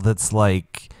people that's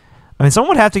like. I mean, someone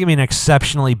would have to give me an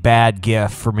exceptionally bad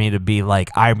gift for me to be like,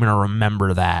 I'm gonna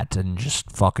remember that and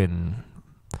just fucking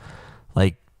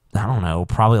like, I don't know,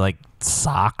 probably like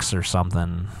socks or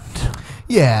something.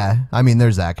 Yeah, I mean,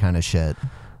 there's that kind of shit.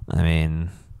 I mean,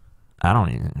 I don't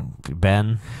even.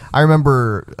 Ben, I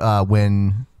remember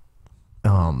when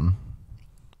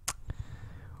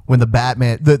the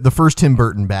Batman, the first Tim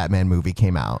Burton Batman movie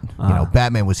came out. You know,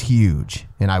 Batman was huge,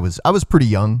 and I was pretty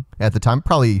young at the time,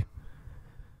 probably,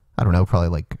 I don't know, probably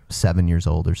like 7 years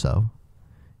old or so,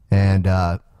 and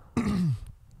I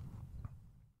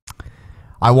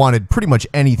wanted pretty much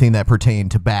anything that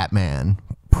pertained to Batman.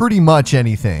 Pretty much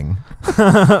anything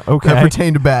okay, that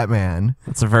pertained to Batman.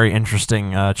 That's a very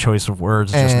interesting choice of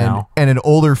words just now. And an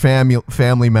older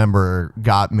family member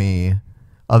got me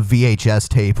a VHS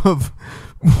tape of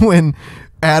when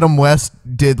Adam West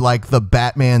did like the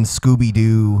Batman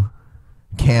Scooby-Doo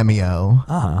cameo.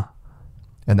 Uh-huh.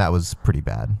 And that was pretty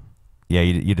bad. Yeah,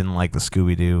 you didn't like the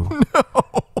Scooby-Doo. No.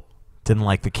 Didn't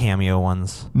like the cameo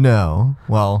ones. No.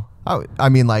 Well, I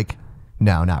mean, like,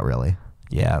 no, not really.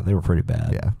 Yeah, they were pretty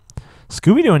bad. Yeah.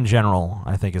 Scooby-Doo in general,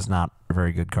 I think, is not a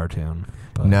very good cartoon.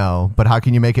 But. No, but how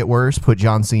can you make it worse? Put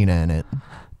John Cena in it.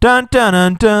 Dun, dun,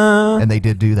 dun, dun. And they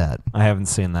did do that. I haven't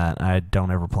seen that. I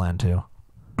don't ever plan to.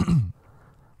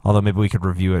 Although maybe we could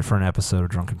review it for an episode of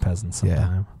Drunken Peasants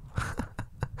sometime. Yeah.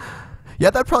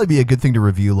 Yeah, that'd probably be a good thing to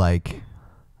review, like,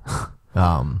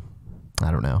 I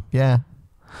don't know. Yeah.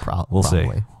 We'll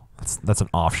probably. See. That's an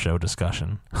off-show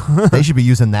discussion. They should be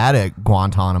using that at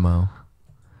Guantanamo.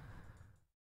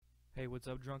 Hey, what's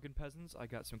up, Drunken Peasants? I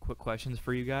got some quick questions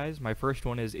for you guys. My first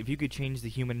one is, if you could change the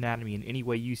human anatomy in any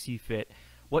way you see fit,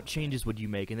 what changes would you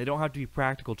make? And they don't have to be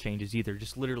practical changes either,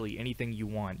 just literally anything you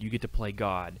want. You get to play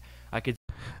God.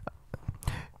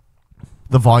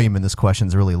 The volume in this question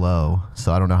is really low,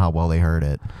 so I don't know how well they heard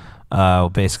it.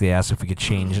 Basically asked if we could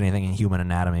change anything in human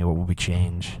anatomy, what would we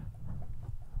change?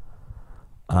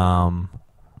 I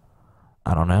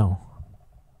don't know.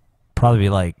 Probably be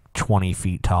like 20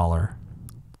 feet taller.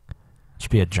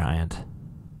 Should be a giant.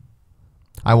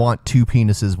 I want 2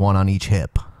 penises, one on each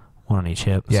hip. One on each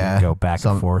hip. Yeah. So you go back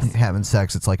so and forth. I'm having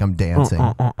sex. It's like I'm dancing.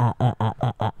 All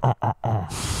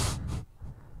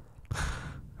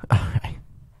right.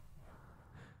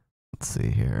 Let's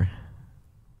see here.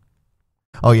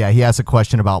 Oh yeah, he asked a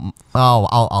question about.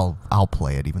 Oh, I'll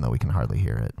play it, even though we can hardly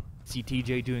hear it. See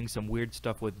TJ doing some weird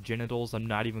stuff with genitals. I'm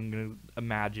not even going to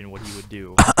imagine what he would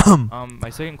do. My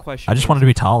second question. I just wanted to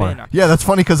be taller. Ben, Yeah, that's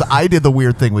funny because I did the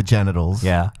weird thing with genitals.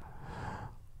 Yeah.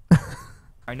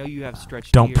 I know you have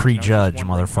stretched Don't ears, and I was just prejudge,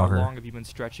 wondering, motherfucker. How long have you been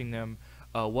stretching them?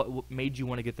 What made you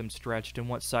want to get them stretched, and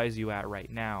what size are you at right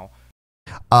now?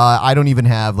 I don't even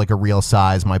have like a real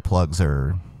size. My plugs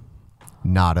are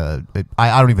not a.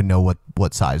 I don't even know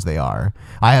what size they are.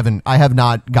 I have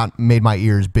not made my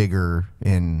ears bigger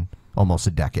in almost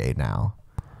a decade now.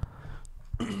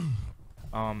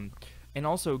 And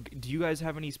also, do you guys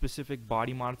have any specific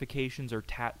body modifications or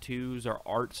tattoos or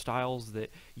art styles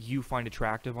that you find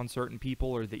attractive on certain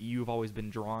people or that you've always been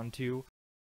drawn to?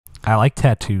 I like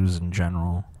tattoos in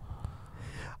general.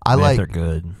 I like they're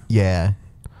good. Yeah,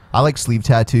 I like sleeve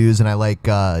tattoos and I like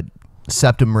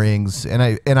septum rings and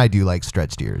I do like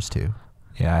stretched ears too.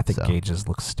 Yeah, I think gauges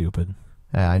look stupid.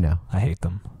 Yeah, I know. I hate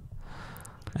them.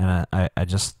 And I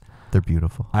just they're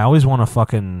beautiful. I always want to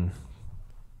fucking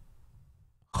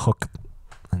hook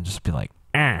and just be like,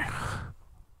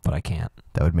 but I can't.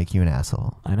 That would make you an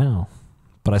asshole. I know,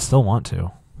 but I still want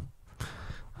to.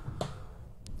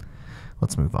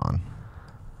 Let's move on.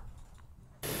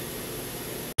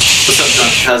 What's up,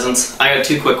 Drunken Peasants? I got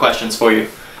 2 quick questions for you.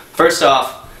 First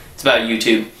off, it's about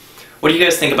YouTube. What do you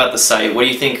guys think about the site? What do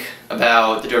you think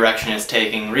about the direction it's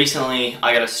taking? Recently,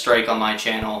 I got a strike on my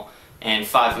channel and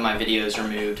 5 of my videos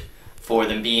removed for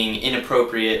them being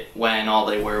inappropriate when all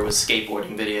they were was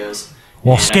skateboarding videos.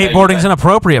 Well, skateboarding's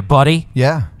inappropriate, buddy.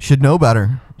 Yeah, should know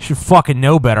better. Should fucking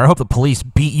know better. I hope the police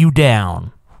beat you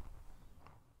down.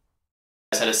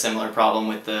 I had a similar problem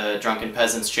with the Drunken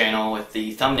Peasants channel with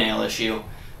the thumbnail issue,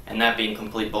 and that being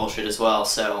complete bullshit as well.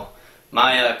 So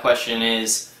my question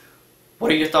is,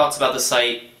 what are your thoughts about the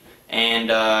site,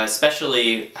 and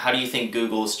especially how do you think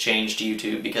Google's changed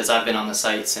YouTube? Because I've been on the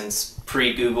site since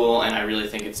pre-Google, and I really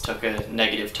think it's took a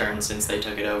negative turn since they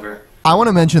took it over. I want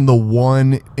to mention the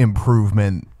one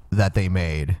improvement that they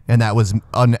made, and that was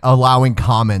allowing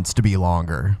comments to be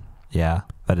longer. Yeah,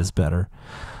 that is better.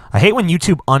 I hate when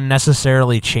YouTube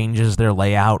unnecessarily changes their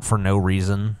layout for no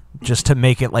reason, just to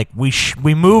make it like we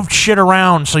moved shit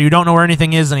around so you don't know where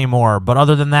anything is anymore. But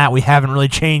other than that, we haven't really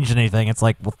changed anything. It's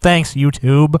like, well, thanks,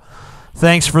 YouTube.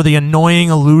 Thanks for the annoying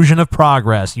illusion of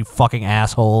progress, you fucking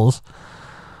assholes.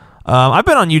 I've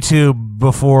been on YouTube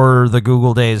before the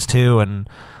Google days, too, and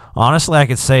honestly, I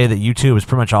could say that YouTube has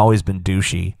pretty much always been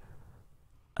douchey.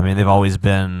 I mean, they've always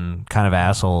been kind of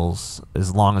assholes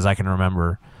as long as I can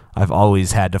remember. I've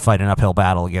always had to fight an uphill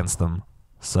battle against them,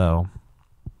 so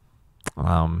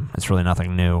it's really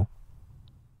nothing new.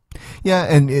 Yeah,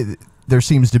 and there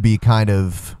seems to be kind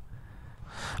of...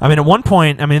 I mean, at one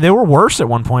point, I mean, they were worse at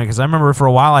one point, because I remember for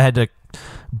a while I had to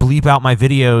bleep out my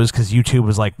videos because YouTube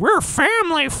was like, we're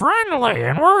family friendly,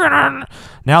 and we're gonna...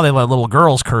 Now they let little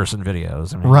girls curse in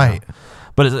videos. I mean, right. You know.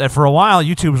 But for a while,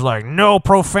 YouTube was like, no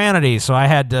profanity, so I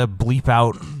had to bleep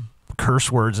out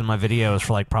curse words in my videos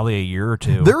for like probably a year or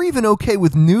two. They're even okay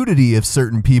with nudity if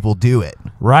certain people do it.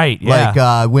 Right, yeah.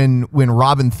 Like when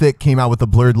Robin Thicke came out with the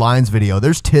Blurred Lines video,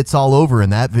 there's tits all over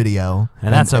in that video.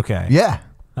 And that's okay. Yeah.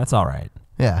 That's all right.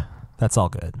 Yeah. That's all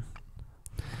good.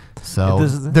 So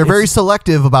they're very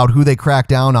selective about who they crack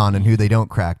down on and who they don't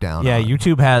crack down on. Yeah,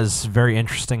 YouTube has very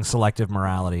interesting selective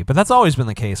morality, but that's always been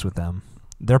the case with them.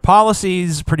 Their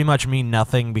policies pretty much mean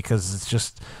nothing because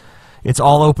it's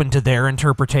all open to their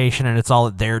interpretation and it's all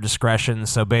at their discretion.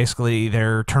 So basically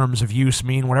their terms of use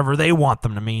mean whatever they want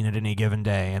them to mean at any given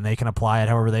day, and they can apply it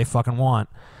however they fucking want.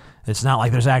 It's not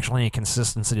like there's actually any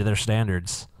consistency to their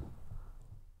standards.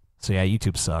 So yeah,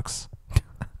 YouTube sucks.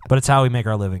 But it's how we make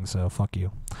our living, so fuck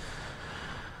you.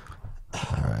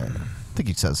 All right. I think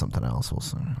he says something else. We'll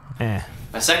see.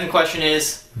 My second question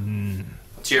is,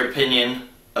 what's your opinion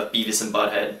of Beavis and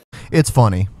Butthead? It's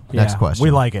funny. Next question.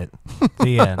 We like it.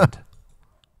 The end.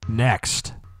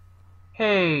 Next.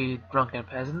 Hey, Drunken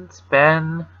Peasants.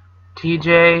 Ben,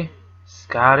 TJ,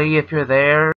 Scotty, if you're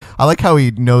there. I like how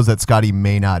he knows that Scotty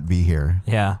may not be here.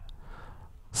 Yeah.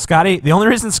 Scotty, the only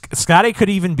reason Scotty could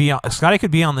be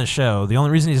on this show, the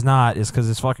only reason he's not is because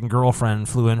his fucking girlfriend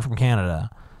flew in from Canada.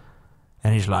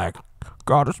 And he's like,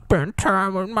 gotta spend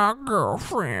time with my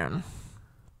girlfriend.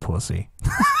 Pussy.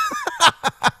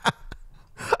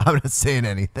 I'm not saying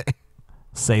anything.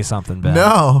 Say something, Ben.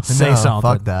 No. Say something.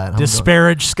 Fuck that.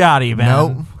 Disparage Scotty, Ben.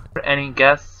 Nope. Any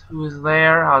guests who's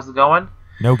there? How's it going?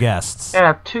 No guests. I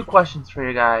have 2 questions for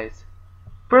you guys.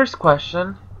 First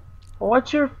question.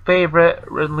 What's your favorite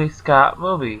Ridley Scott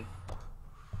movie?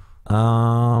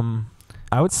 I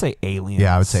would say Aliens.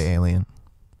 Yeah, I would say Alien.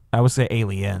 I would say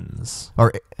Aliens.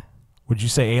 Or would you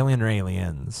say Alien or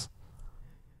Aliens?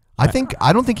 I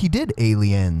don't think he did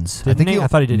Aliens. I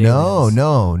thought he did Aliens.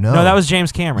 No. No, that was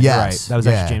James Cameron. Yes. You're right. That was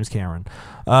actually James Cameron.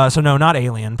 So no, not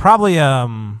Alien. Probably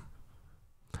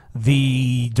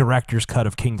the director's cut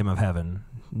of Kingdom of Heaven,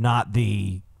 not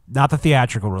the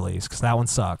theatrical release, because that one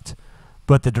sucked.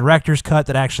 But the director's cut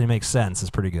that actually makes sense is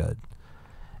pretty good.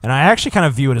 And I actually kind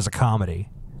of view it as a comedy.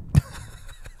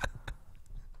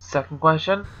 Second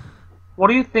question. What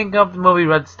do you think of the movie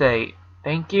Red State?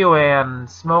 Thank you, and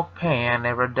Smoke Pan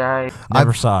Never Die.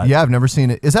 Never saw it. Yeah, I've never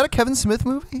seen it. Is that a Kevin Smith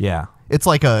movie? Yeah. It's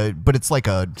like a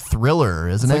thriller,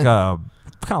 isn't it? It's like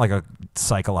kind of like a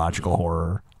psychological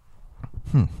horror.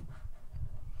 Let's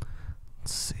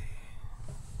see.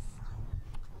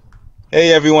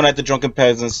 Hey everyone at the Drunken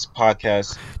Peasants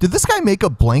podcast. Did this guy make a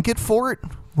blanket fort?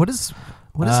 What is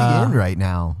he in right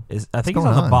now? I think he's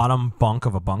on the bottom bunk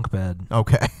of a bunk bed.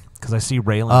 Okay. Because I see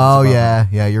railings. Oh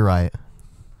yeah, you're right.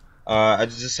 I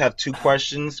just have 2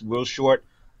 questions, real short.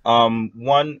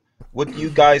 One, what do you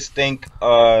guys think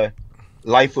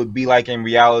life would be like in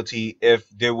reality if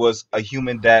there was a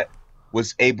human that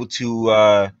was able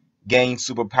to gain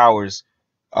superpowers,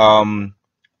 and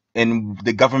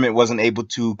the government wasn't able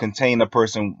to contain a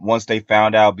person once they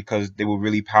found out because they were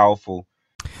really powerful?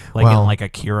 Like in like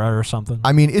Akira or something?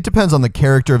 I mean, it depends on the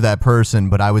character of that person,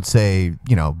 but I would say,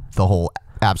 the whole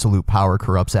absolute power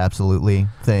corrupts absolutely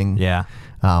thing. Yeah.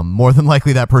 More than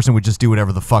likely that person would just do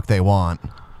whatever the fuck they want.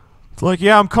 It's like,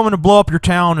 yeah, I'm coming to blow up your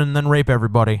town and then rape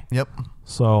everybody. Yep.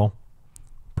 So,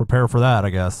 prepare for that, I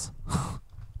guess.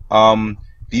 Do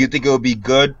you think it would be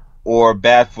good or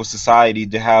bad for society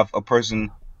to have a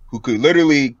person who could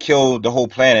literally kill the whole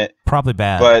planet? Probably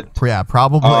bad. But yeah,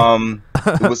 probably.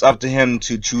 It was up to him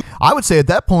to choose. I would say at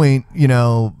that point,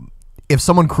 if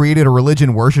someone created a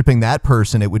religion worshiping that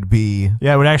person, it would be...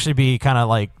 Yeah, it would actually be kind of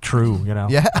like true,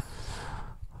 Yeah.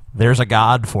 There's a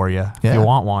god for you if you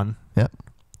want one. Yep.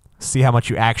 See how much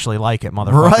you actually like it,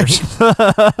 motherfuckers.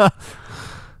 Right.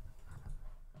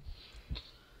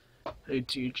 Hey,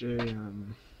 TJ.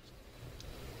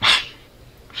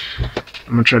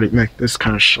 I'm gonna try to make this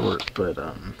kind of short, but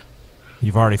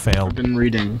You've already failed. I've been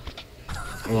reading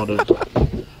a lot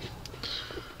of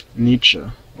Nietzsche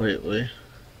lately,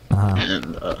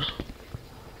 and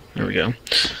there we go.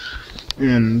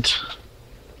 And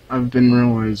I've been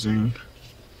realizing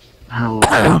how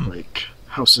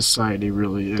how society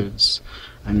really is.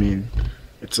 I mean,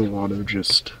 it's a lot of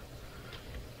just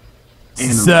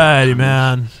society,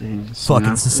 man. Things,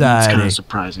 Fucking society. It's kind of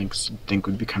surprising because you'd think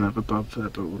we'd be kind of above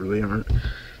that, but we really aren't.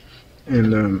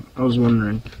 And I was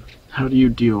wondering, how do you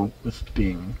deal with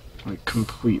being like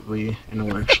completely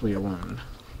intellectually alone?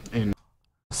 And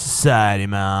society,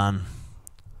 man.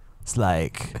 It's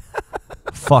like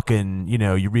fucking, you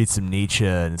know, you read some Nietzsche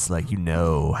and it's like, you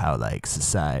know how like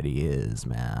society is,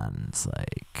 man. It's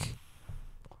like,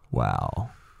 wow.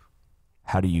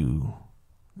 How do you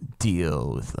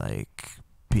deal with like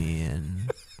being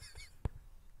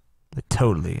like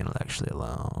totally intellectually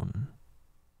alone?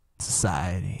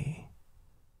 Society.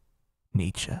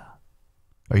 Nietzsche.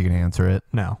 Are you going to answer it?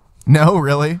 No. No,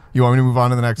 really? You want me to move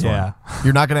on to the next one? Yeah.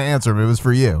 You're not going to answer him. It was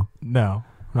for you. No,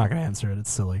 I'm not going to answer it. It's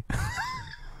silly.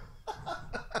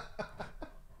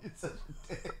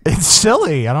 It's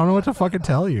silly. I don't know what to fucking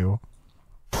tell you.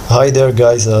 Hi there,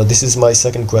 guys. This is my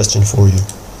second question for you.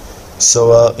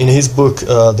 So, in his book,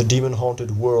 The Demon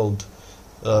Haunted World,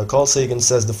 Carl Sagan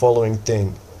says the following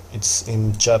thing. It's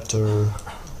in chapter...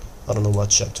 I don't know what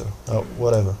chapter.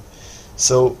 Whatever.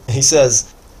 So, he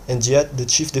says, and yet the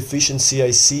chief deficiency I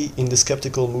see in the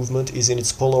skeptical movement is in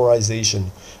its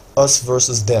polarization. Us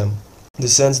versus them. The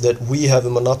sense that we have a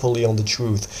monopoly on the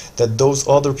truth, that those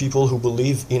other people who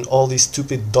believe in all these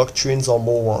stupid doctrines are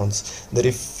morons, that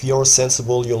if you're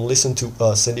sensible you'll listen to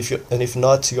us, and if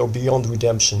not you're beyond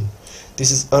redemption. This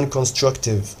is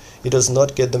unconstructive. It does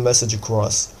not get the message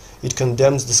across. It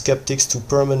condemns the skeptics to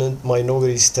permanent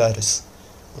minority status,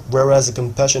 whereas a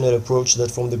compassionate approach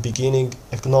that from the beginning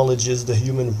acknowledges the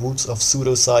human roots of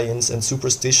pseudoscience and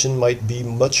superstition might be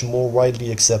much more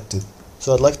widely accepted.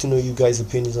 So I'd like to know you guys'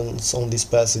 opinions on this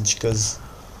passage, because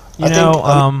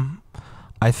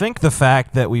I think the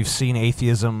fact that we've seen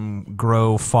atheism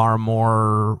grow far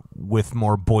more with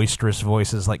more boisterous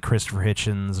voices like Christopher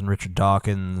Hitchens and Richard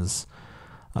Dawkins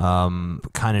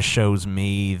kind of shows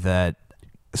me that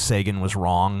Sagan was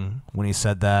wrong when he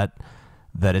said that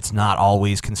it's not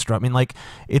always constructive. I mean, like,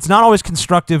 it's not always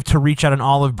constructive to reach out an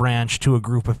olive branch to a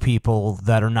group of people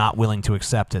that are not willing to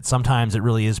accept it. Sometimes it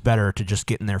really is better to just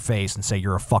get in their face and say,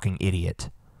 you're a fucking idiot.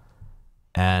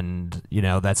 And, you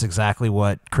know, that's exactly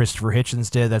what Christopher Hitchens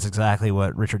did. That's exactly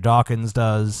what Richard Dawkins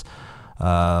does.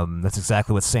 That's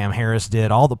exactly what Sam Harris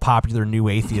did. All the popular new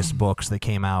atheist books that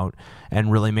came out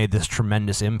and really made this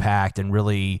tremendous impact and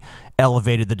really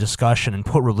elevated the discussion and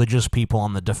put religious people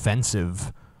on the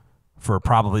defensive for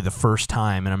probably the first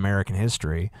time in American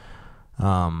history.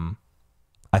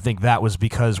 I think that was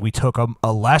because we took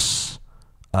a less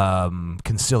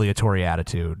conciliatory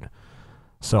attitude.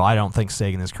 So I don't think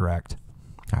Sagan is correct.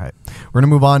 All right. We're going to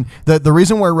move on. The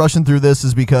reason we're rushing through this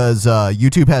is because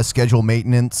YouTube has scheduled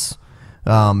maintenance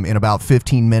in about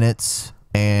 15 minutes,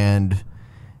 and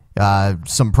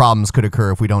some problems could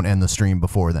occur if we don't end the stream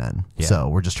before then. Yeah. So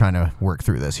we're just trying to work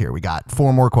through this here. We got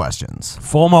 4 more questions.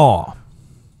 4 more.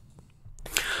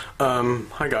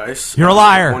 Hi guys. You're a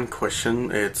liar. One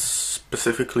question. It's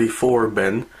specifically for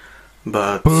Ben,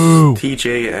 but Boo.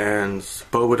 TJ and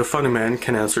Bobo the Funny Man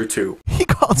can answer too. He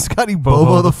called Scotty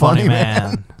Bobo the Funny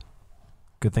Man.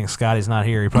 Good thing Scotty's not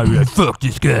here. He'd probably be like, fuck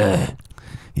this guy.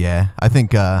 Yeah, I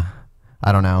think, I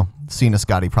don't know. Cena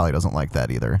Scotty probably doesn't like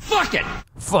that either. Fuck it.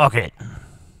 Fuck it.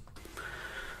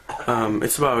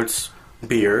 It's about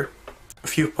beer. A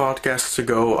few podcasts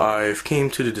ago, I've came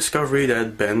to the discovery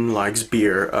that Ben likes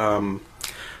beer,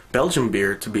 Belgian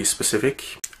beer to be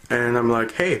specific, and I'm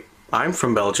like, hey, I'm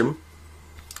from Belgium.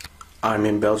 I'm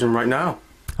in Belgium right now.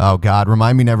 Oh God,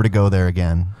 remind me never to go there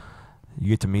again. You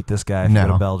get to meet this guy if you go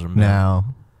to Belgium, man. No.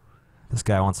 This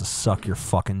guy wants to suck your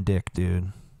fucking dick,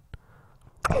 dude.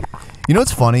 You know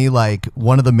what's funny? Like,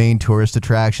 one of the main tourist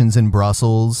attractions in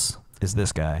Brussels is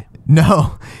this guy.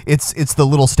 No, it's the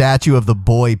little statue of the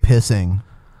boy pissing.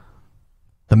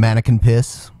 The mannequin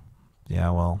piss. Yeah,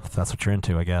 well, if that's what you're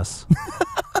into, I guess.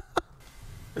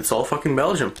 It's all fucking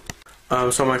Belgium.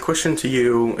 So my question to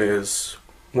you is,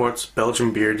 what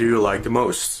Belgian beer do you like the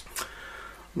most?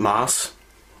 Maas,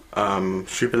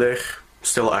 Jupiler,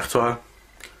 Stella Artois.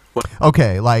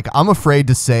 Okay, like, I'm afraid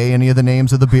to say any of the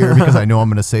names of the beer because I know I'm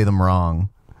going to say them wrong.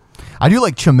 I do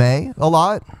like Chimay a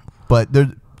lot, but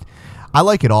I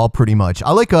like it all pretty much.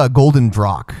 I like Golden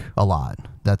Drac a lot.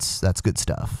 That's good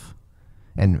stuff.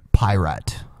 And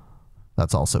Pirate.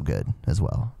 That's also good as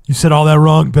well. You said all that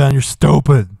wrong, Ben. You're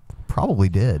stupid. Probably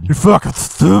did. You're fucking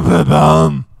stupid,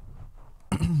 man.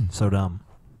 So dumb.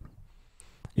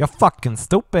 You're fucking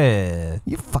stupid.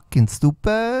 You fucking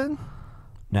stupid.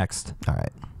 Next. All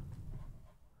right.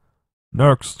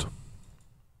 Next.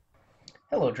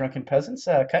 Hello, Drunken Peasants.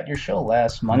 Cut your show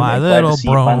last Monday. My Glad to little see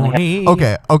you finally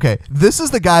brony. Okay. This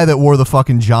is the guy that wore the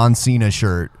fucking John Cena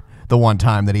shirt the one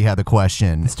time that he had the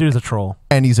question. This dude's a troll.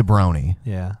 And he's a brony.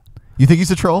 Yeah. You think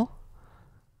he's a troll?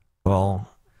 Well,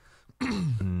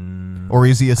 or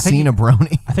is he a Cena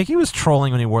brony? I think he was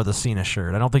trolling when he wore the Cena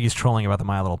shirt. I don't think he's trolling about the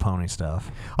My Little Pony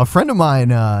stuff. A friend of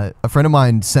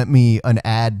mine sent me an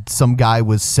ad. Some guy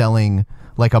was selling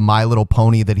like a My Little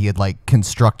Pony that he had like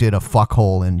constructed a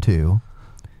fuckhole into,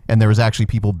 and there was actually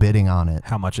people bidding on it.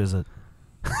 How much is it?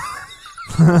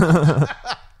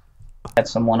 had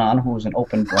someone on who was an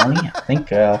open brony. I think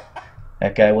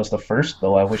that guy was the first,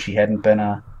 though I wish he hadn't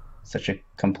been such a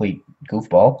complete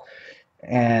goofball.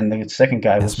 And the second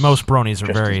guy was most bronies are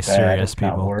just very as bad, serious if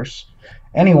not people. worse.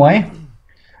 Anyway,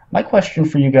 my question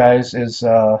for you guys is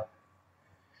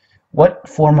what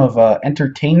form of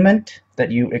entertainment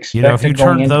that you expected You know, if you going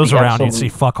turned into those the around, you'd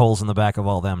absolute see fuckholes in the back of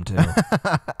all them, too.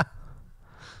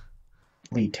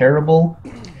 terrible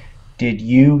did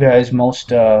you guys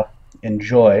most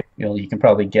enjoy? You can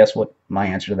probably guess what my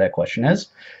answer to that question is.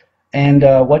 And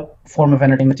what form of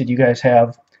entertainment did you guys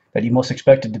have that you most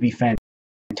expected to be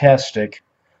fantastic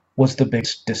was the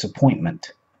biggest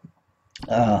disappointment?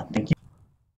 Thank you.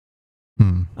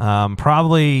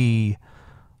 Probably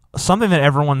something that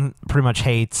everyone pretty much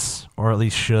hates, or at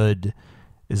least should,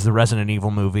 is the Resident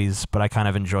Evil movies, but I kind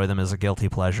of enjoy them as a guilty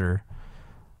pleasure.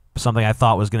 Something I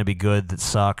thought was going to be good that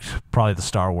sucked. Probably the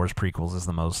Star Wars prequels is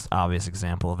the most obvious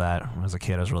example of that. As a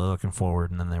kid, I was really looking forward,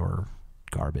 and then they were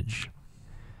garbage.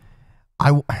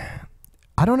 I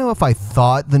don't know if I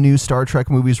thought the new Star Trek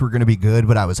movies were going to be good,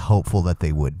 but I was hopeful that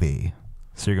they would be.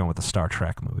 So you're going with the Star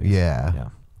Trek movies? Yeah.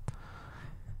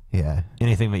 Yeah.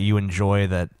 Anything that you enjoy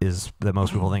that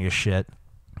most people think is shit?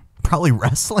 Probably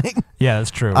wrestling. Yeah,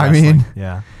 that's true. I Wrestling, mean,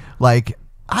 yeah. Like,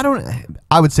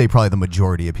 I would say probably the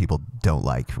majority of people don't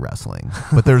like wrestling,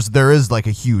 but there is like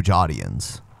a huge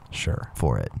audience sure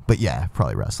for it. But yeah,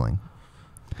 probably wrestling.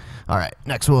 All right,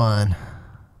 next one.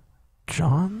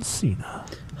 John Cena.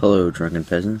 Hello, Drunken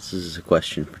Peasants. This is a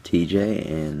question for TJ,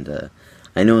 and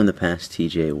I know in the past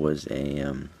TJ was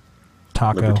a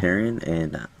libertarian,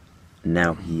 and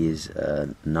now he is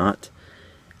not.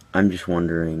 I'm just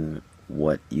wondering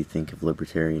what you think of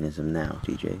libertarianism now,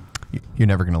 TJ. You're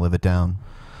never going to live it down.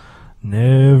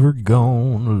 Never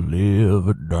gonna live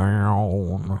it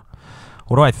down.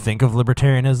 What do I think of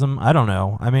libertarianism? I don't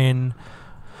know. I mean,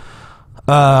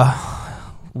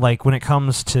 like when it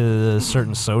comes to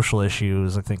certain social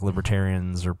issues, I think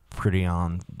libertarians are pretty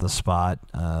on the spot.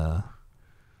 I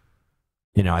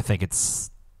think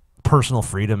it's personal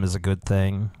freedom is a good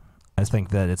thing. I think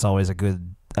that it's always a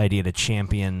good idea to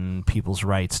champion people's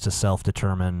rights to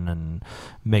self-determine and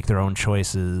make their own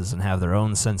choices and have their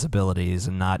own sensibilities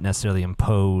and not necessarily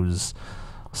impose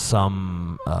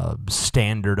some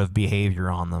standard of behavior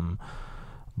on them.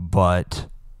 But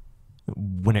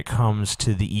when it comes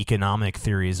to the economic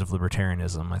theories of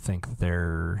libertarianism, I think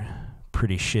they're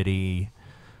pretty shitty.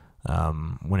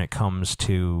 When it comes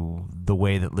to the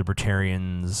way that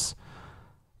libertarians,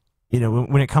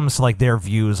 when it comes to like their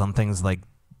views on things like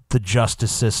the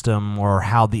justice system or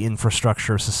how the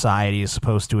infrastructure of society is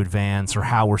supposed to advance or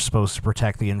how we're supposed to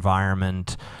protect the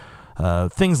environment,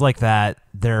 things like that,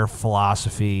 their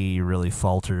philosophy really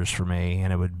falters for me,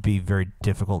 and it would be very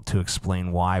difficult to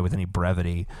explain why with any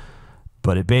brevity.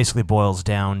 But it basically boils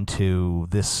down to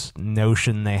this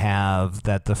notion they have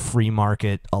that the free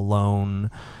market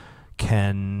alone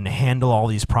can handle all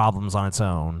these problems on its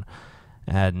own.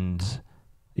 And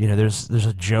there's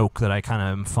a joke that I kind of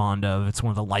am fond of. It's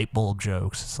one of the light bulb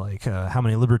jokes. It's like, how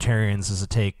many libertarians does it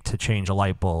take to change a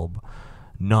light bulb?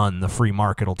 None. The free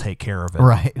market will take care of it.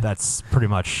 Right. That's pretty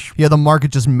much... Yeah, the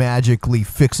market just magically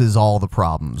fixes all the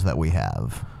problems that we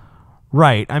have.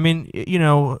 Right. I mean,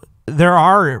 there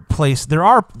are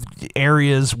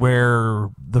areas where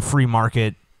the free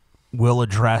market will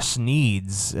address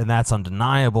needs, and that's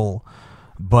undeniable.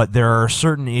 But there are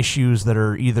certain issues that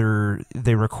are either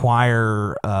they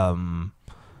require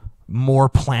more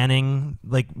planning.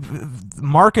 Like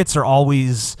markets are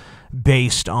always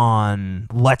based on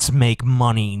let's make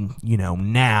money,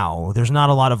 now. There's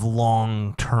not a lot of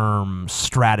long-term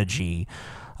strategy.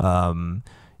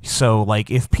 So like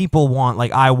if people want,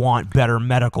 like I want better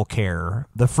medical care,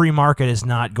 the free market is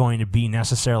not going to be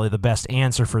necessarily the best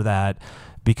answer for that.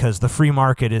 Because the free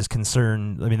market is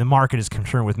concerned, the market is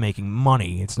concerned with making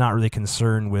money. It's not really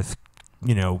concerned with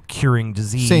curing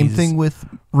disease. Same thing with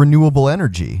renewable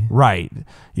energy. Right.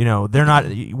 They're not.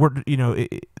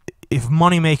 If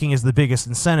money making is the biggest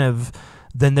incentive,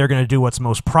 then they're going to do what's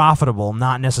most profitable,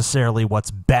 not necessarily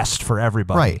what's best for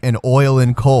everybody. Right. And oil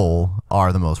and coal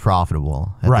are the most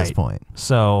profitable at this point.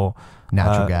 So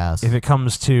natural gas. If it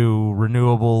comes to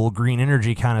renewable green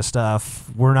energy kind of stuff,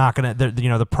 we're not going to,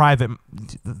 the private,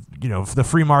 the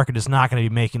free market is not going to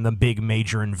be making the big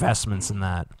major investments in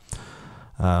that.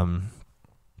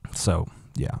 So,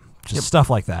 yeah, just stuff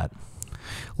like that.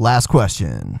 Last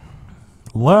question.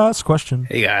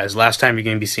 Hey guys, last time you're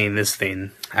going to be seeing this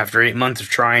thing. After 8 months of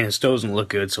trying, it still doesn't look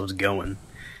good, so it's going.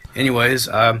 Anyways,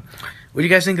 what do you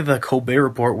guys think of the Colbert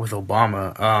Report with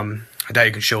Obama? I doubt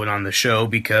you could show it on the show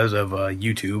because of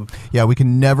YouTube. Yeah, we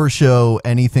can never show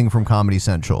anything from Comedy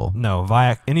Central. No,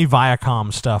 any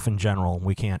Viacom stuff in general,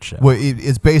 we can't show. Well,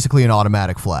 it's basically an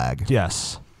automatic flag.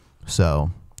 Yes.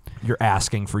 So you're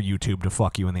asking for YouTube to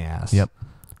fuck you in the ass. Yep.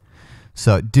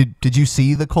 So did you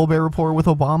see the Colbert Report with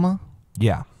Obama?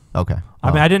 Yeah. Okay.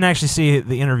 I mean, I didn't actually see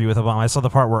the interview with Obama. I saw the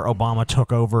part where Obama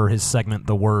took over his segment,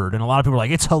 The Word, and a lot of people were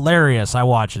like, it's hilarious. I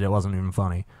watched it. It wasn't even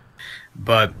funny.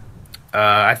 But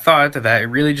I thought that it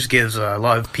really just gives a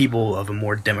lot of people of a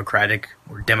more democratic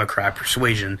or Democrat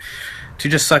persuasion to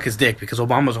just suck his dick, because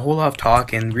Obama's a whole lot of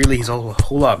talk and really he's a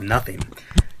whole lot of nothing.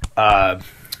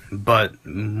 But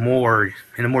more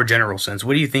in a more general sense,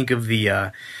 what do you think of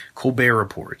the Colbert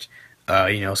Report?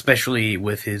 Especially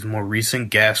with his more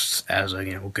recent guests as a,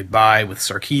 Goodbye with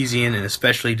Sarkeesian, and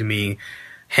especially to me,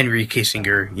 Henry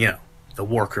Kissinger, the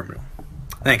war criminal.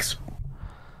 Thanks.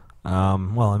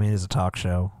 Well, I mean, it's a talk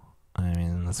show. I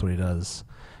mean, that's what he does.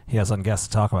 He has on guests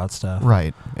to talk about stuff.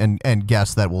 Right. And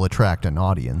guests that will attract an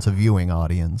audience, a viewing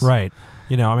audience. Right.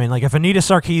 If Anita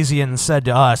Sarkeesian said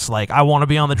to us, I want to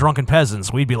be on the Drunken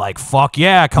Peasants, we'd be like, fuck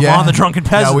yeah, come on the Drunken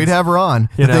Peasants. Yeah, we'd have her on.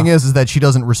 The thing is that she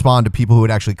doesn't respond to people who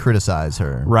would actually criticize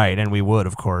her. Right, and we would,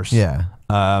 of course. Yeah.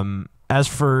 As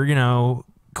for,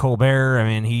 Colbert,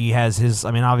 I mean,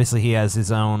 obviously he has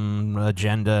his own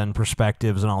agenda and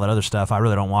perspectives and all that other stuff. I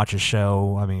really don't watch his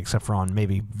show, except for on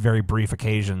maybe very brief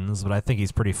occasions, but I think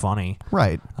he's pretty funny.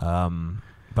 Right.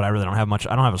 But I really don't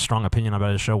have a strong opinion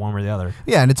about his show one way or the other.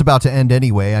 Yeah, and it's about to end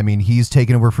anyway. I mean, he's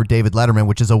taken over for David Letterman,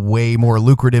 which is a way more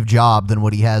lucrative job than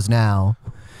what he has now.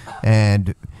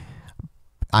 And,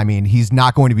 I mean, he's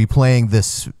not going to be playing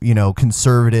this,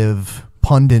 conservative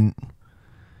pundit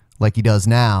like he does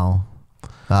now.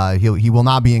 He will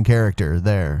not be in character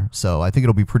there. So I think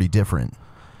it'll be pretty different.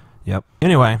 Yep.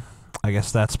 Anyway, I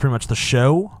guess that's pretty much the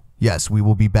show. Yes, we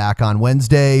will be back on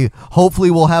Wednesday. Hopefully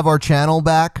we'll have our channel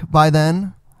back by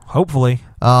then. Hopefully.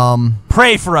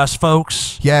 Pray for us,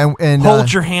 folks. Yeah, and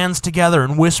hold your hands together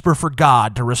and whisper for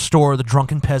God to restore the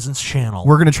Drunken Peasants channel.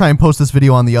 We're going to try and post this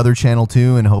video on the other channel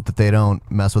too, and hope that they don't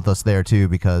mess with us there too,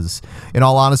 because in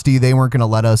all honesty, they weren't going to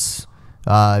let us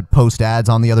post ads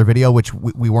on the other video, which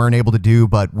we weren't able to do,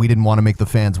 but we didn't want to make the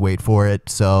fans wait for it,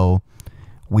 so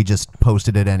we just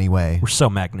posted it anyway. We're so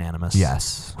magnanimous.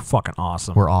 Yes. We're fucking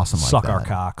awesome. We're awesome like Suck that. our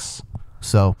cocks.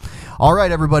 So, all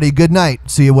right, everybody. Good night.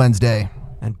 See you Wednesday.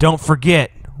 And don't forget,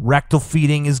 rectal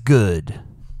feeding is good.